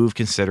right move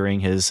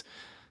considering his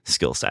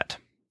skill set.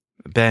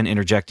 Ben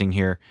interjecting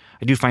here.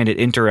 I do find it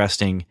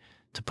interesting,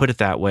 to put it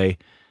that way,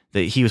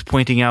 that he was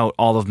pointing out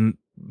all of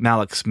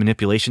Malik's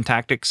manipulation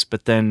tactics,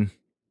 but then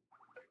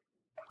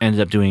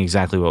ended up doing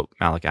exactly what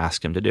Malik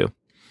asked him to do.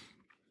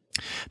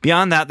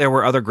 Beyond that, there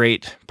were other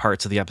great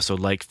parts of the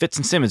episode, like Fitz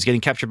and Simmons getting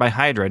captured by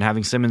Hydra and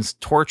having Simmons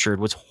tortured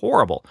was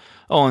horrible.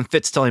 Oh, and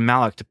Fitz telling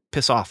Malik to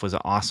piss off was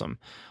awesome.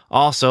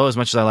 Also, as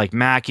much as I like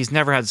Mac, he's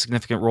never had a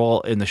significant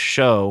role in the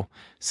show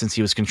since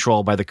he was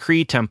controlled by the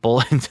Kree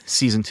Temple in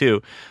Season 2.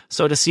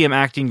 So to see him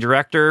acting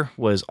director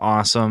was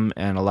awesome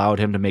and allowed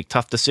him to make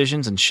tough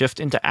decisions and shift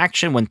into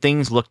action when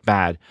things looked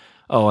bad.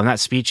 Oh, and that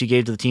speech he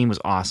gave to the team was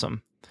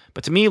awesome.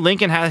 But to me,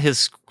 Lincoln had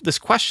this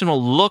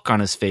questionable look on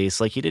his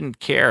face, like he didn't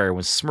care and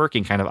was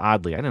smirking kind of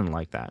oddly. I didn't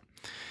like that.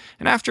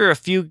 And after a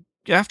good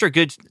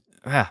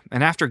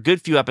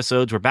few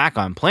episodes, we're back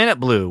on Planet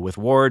Blue with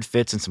Ward,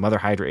 Fitz, and some other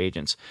Hydra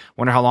agents.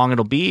 Wonder how long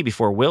it'll be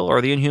before Will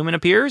or the Inhuman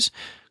appears?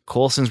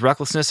 Coulson's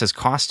recklessness has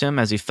cost him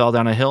as he fell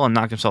down a hill and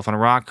knocked himself on a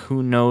rock.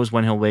 Who knows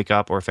when he'll wake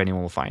up or if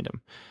anyone will find him.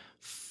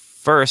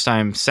 First,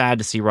 I'm sad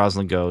to see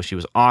Rosalind go. She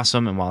was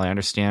awesome, and while I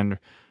understand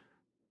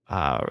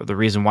the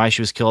reason why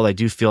she was killed, I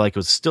do feel like it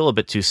was still a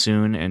bit too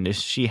soon, and if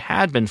she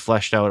had been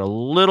fleshed out a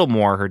little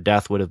more, her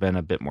death would have been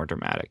a bit more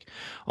dramatic.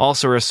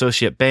 Also, her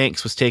associate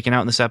Banks was taken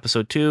out in this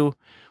episode too,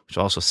 which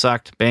also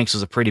sucked. Banks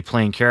was a pretty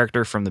plain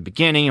character from the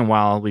beginning, and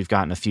while we've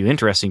gotten a few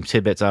interesting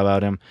tidbits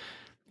about him,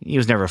 he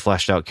was never a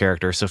fleshed out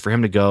character, so for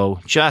him to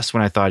go just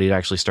when I thought he'd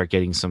actually start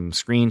getting some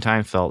screen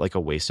time felt like a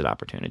wasted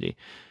opportunity.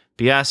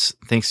 BS,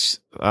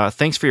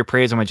 thanks for your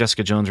praise on my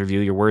Jessica Jones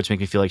review. Your words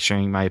make me feel like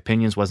sharing my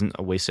opinions wasn't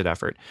a wasted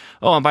effort.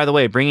 Oh, and by the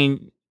way,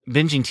 binging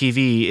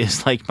TV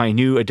is like my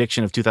new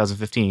addiction of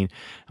 2015.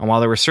 And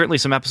while there were certainly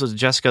some episodes of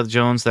Jessica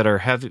Jones that are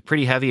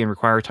pretty heavy and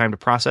require time to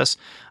process,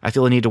 I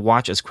feel a need to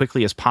watch as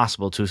quickly as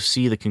possible to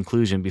see the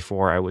conclusion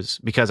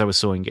because I was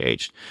so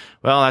engaged.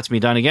 Well, that's me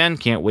done again.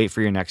 Can't wait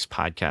for your next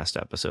podcast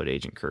episode,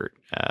 Agent Kurt.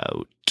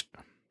 Out.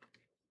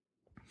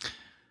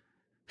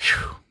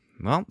 Whew.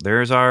 Well,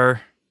 there's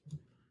our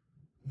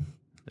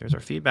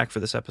feedback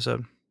for this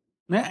episode.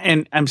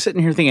 And I'm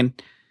sitting here thinking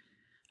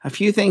a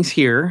few things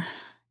here,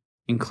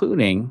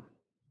 including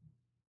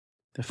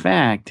the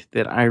fact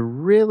that I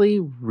really,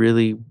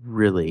 really,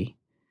 really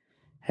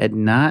had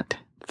not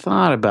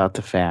thought about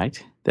the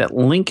fact that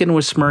Lincoln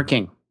was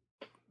smirking.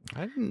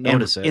 I didn't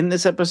notice it. In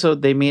this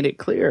episode, they made it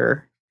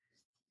clear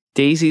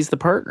Daisy's the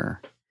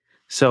partner.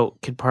 So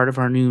could part of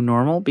our new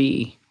normal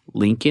be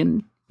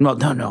Lincoln?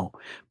 No.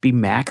 Be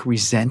Mac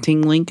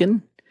resenting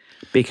Lincoln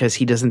because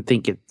he doesn't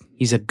think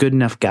he's a good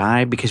enough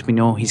guy because we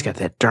know he's got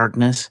that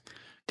darkness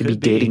to be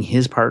dating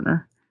his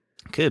partner?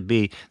 Could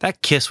be.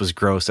 That kiss was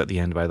gross at the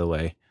end, by the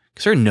way,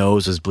 because her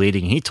nose was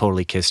bleeding. He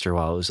totally kissed her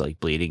while it was like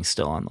bleeding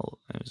still on the.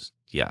 It was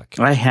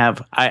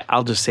yuck.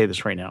 I'll just say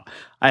this right now.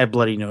 I have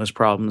bloody nose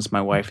problems.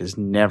 My wife has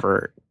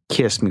never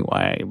kissed me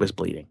while I was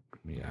bleeding.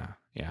 Yeah.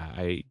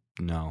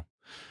 No.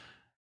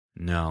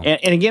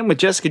 And again, with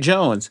Jessica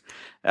Jones,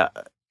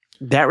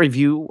 that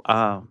review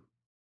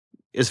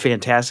is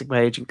fantastic by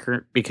Agent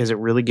Kurt because it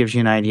really gives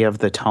you an idea of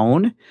the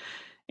tone.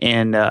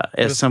 And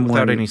as someone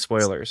without any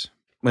spoilers.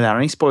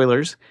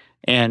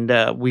 And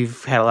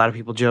we've had a lot of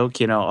people joke,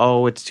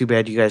 it's too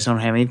bad you guys don't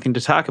have anything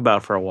to talk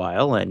about for a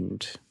while.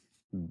 And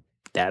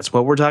that's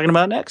what we're talking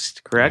about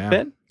next. Correct,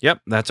 Ben?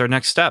 Yep. That's our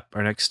next step.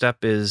 Our next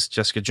step is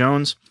Jessica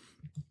Jones.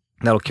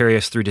 That'll carry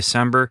us through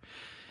December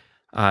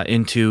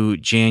into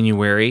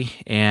January.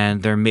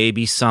 And there may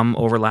be some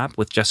overlap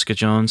with Jessica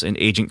Jones and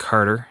Agent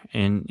Carter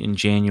in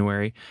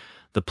January.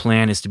 The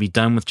plan is to be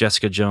done with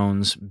Jessica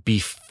Jones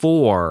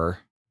before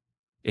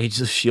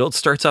Agents of S.H.I.E.L.D.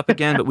 starts up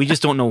again, but we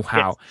just don't know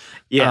how.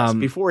 Yes,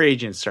 before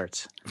Agent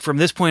starts. From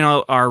this point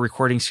out, our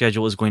recording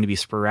schedule is going to be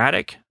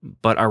sporadic,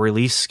 but our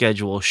release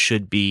schedule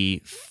should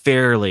be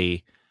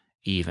fairly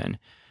even.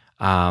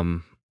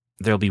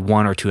 There'll be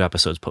 1 or 2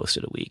 episodes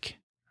posted a week.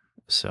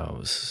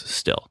 So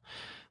still,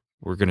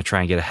 we're going to try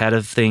and get ahead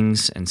of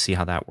things and see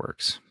how that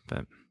works.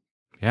 But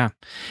yeah.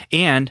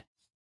 And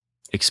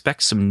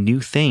expect some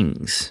new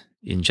things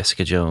in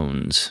Jessica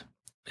Jones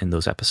in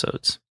those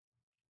episodes.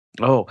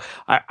 Oh,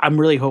 I'm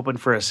really hoping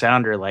for a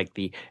sounder like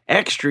the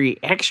extra,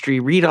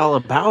 read all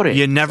about it.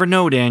 You never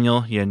know,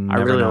 Daniel. I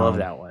really love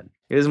that one.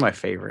 It is my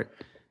favorite.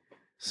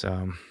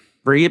 So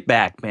bring it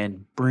back,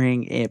 man.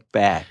 Bring it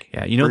back.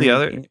 Yeah,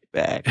 the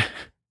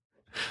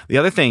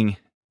other thing,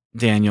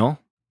 Daniel,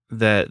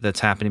 that's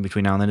happening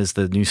between now and then is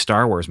the new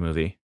Star Wars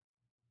movie.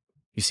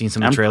 You seen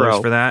some of the trailers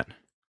for that?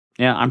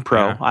 Yeah, I'm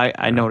pro. Yeah.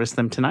 I noticed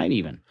them tonight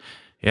even.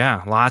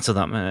 Yeah, lots of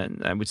them.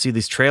 And I would see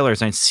these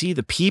trailers and I'd see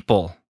the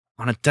people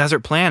on a desert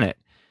planet.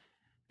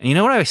 And you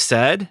know what I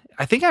said?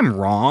 I think I'm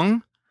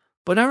wrong,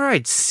 but whenever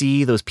I'd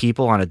see those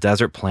people on a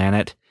desert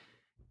planet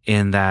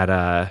in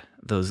that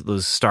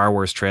those Star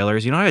Wars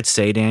trailers, you know what I'd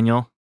say,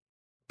 Daniel?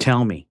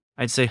 Tell me.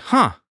 I'd say,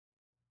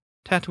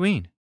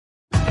 Tatooine.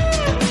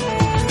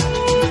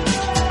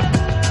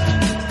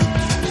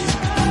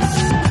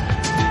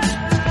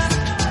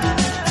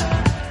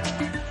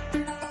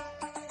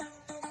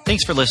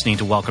 Thanks for listening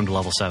to Welcome to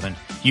Level 7.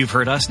 You've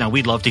heard us, now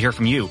we'd love to hear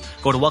from you.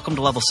 Go to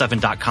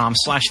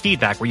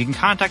welcometolevel7.com/feedback where you can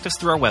contact us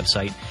through our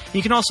website.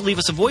 You can also leave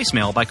us a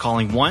voicemail by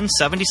calling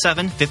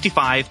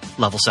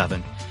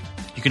 1-77-55-Level7.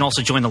 You can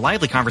also join the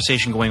lively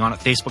conversation going on at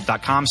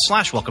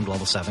facebook.com/welcome to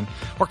level 7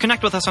 or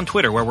connect with us on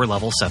Twitter where we're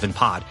Level 7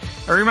 Pod.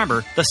 And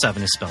remember, the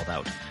 7 is spelled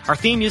out. Our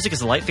theme music is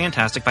The Light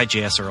Fantastic by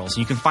J.S. Earls,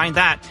 and you can find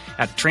that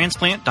at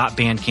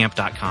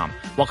transplant.bandcamp.com.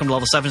 Welcome to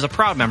Level 7 is a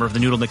proud member of the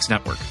Noodle Mix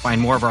Network. Find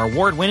more of our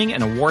award-winning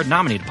and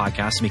award-nominated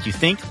podcasts to make you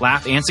think,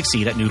 laugh, and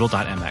succeed at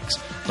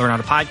noodle.mx. Learn how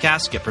to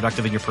podcast, get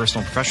productive in your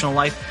personal and professional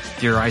life,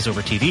 theorize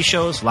over TV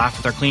shows, laugh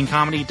with our clean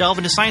comedy, delve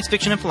into science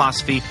fiction and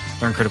philosophy,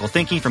 learn critical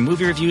thinking from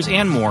movie reviews,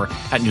 and more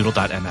at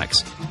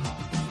noodle.mx.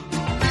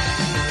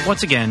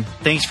 Once again,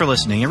 thanks for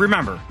listening, and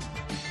remember,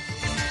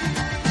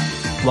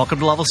 welcome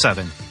to Level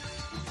 7.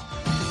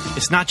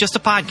 It's not just a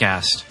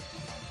podcast.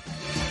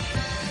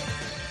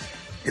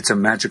 It's a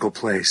magical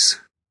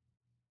place.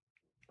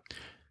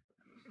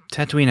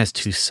 Tatooine has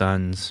 2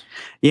 suns.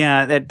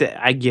 Yeah, that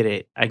I get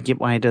it. I get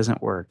why it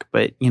doesn't work.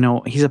 But,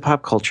 he's a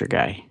pop culture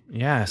guy.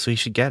 Yeah, so he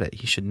should get it.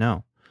 He should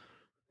know.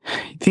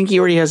 You think he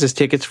already has his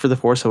tickets for The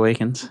Force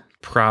Awakens?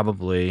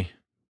 Probably.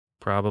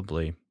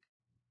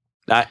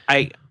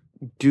 I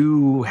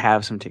do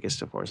have some tickets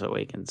to Force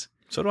Awakens.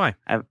 So do I.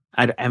 I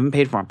haven't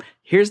paid for them.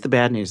 Here's the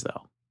bad news,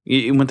 though.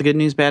 You want the good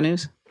news, bad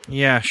news?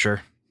 Yeah,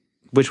 sure.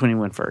 Which one you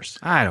went first?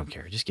 I don't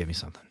care. Just give me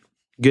something.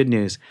 Good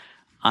news.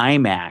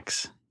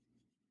 IMAX.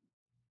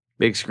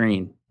 Big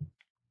screen.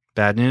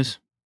 Bad news?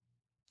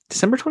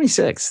 December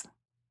 26th.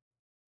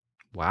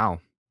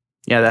 Wow.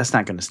 Yeah, that's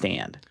not going to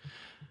stand.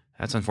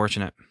 That's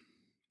unfortunate.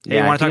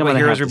 Yeah, you want to talk about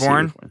Heroes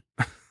Reborn?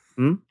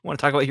 Want to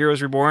talk about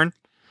Heroes Reborn?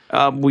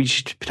 We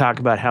should talk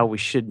about how we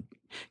should.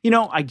 I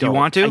don't. Do you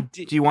want to?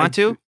 Do you want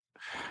to?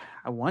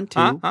 I want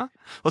to. Huh?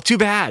 Well, too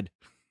bad.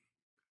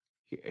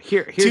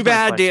 Here's too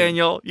bad, question.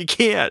 Daniel. You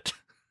can't.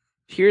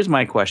 Here's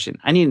my question.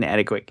 I need an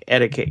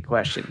etiquette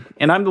question.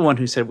 And I'm the one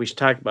who said we should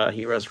talk about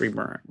Heroes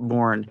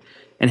Reborn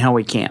and how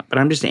we can't. But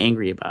I'm just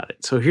angry about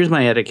it. So here's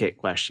my etiquette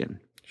question.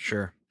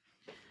 Sure.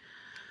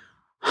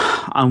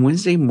 On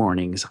Wednesday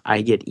mornings,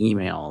 I get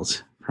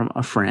emails from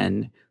a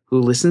friend who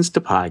listens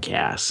to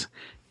podcasts.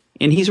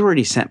 And he's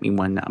already sent me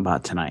one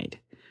about tonight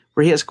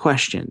where he has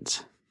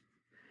questions.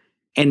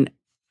 And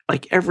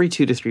like every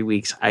 2 to 3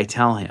 weeks, I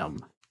tell him,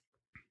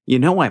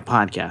 I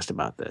podcast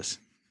about this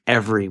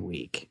every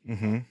week.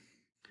 Mm-hmm.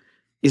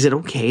 Is it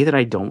okay that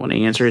I don't want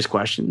to answer his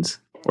questions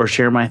or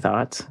share my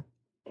thoughts?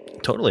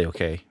 Totally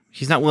okay.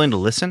 He's not willing to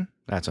listen?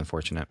 That's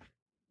unfortunate.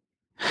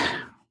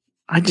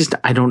 I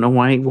don't know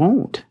why he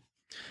won't.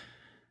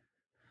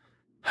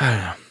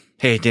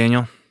 Hey,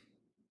 Daniel.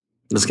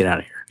 Let's get out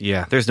of here.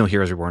 Yeah, there's no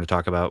Heroes Reborn to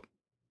talk about.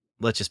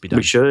 Let's just be done.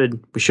 We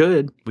should.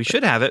 We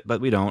should have it,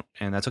 but we don't,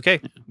 and that's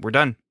okay. We're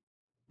done.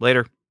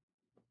 Later.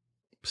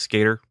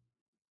 Skater.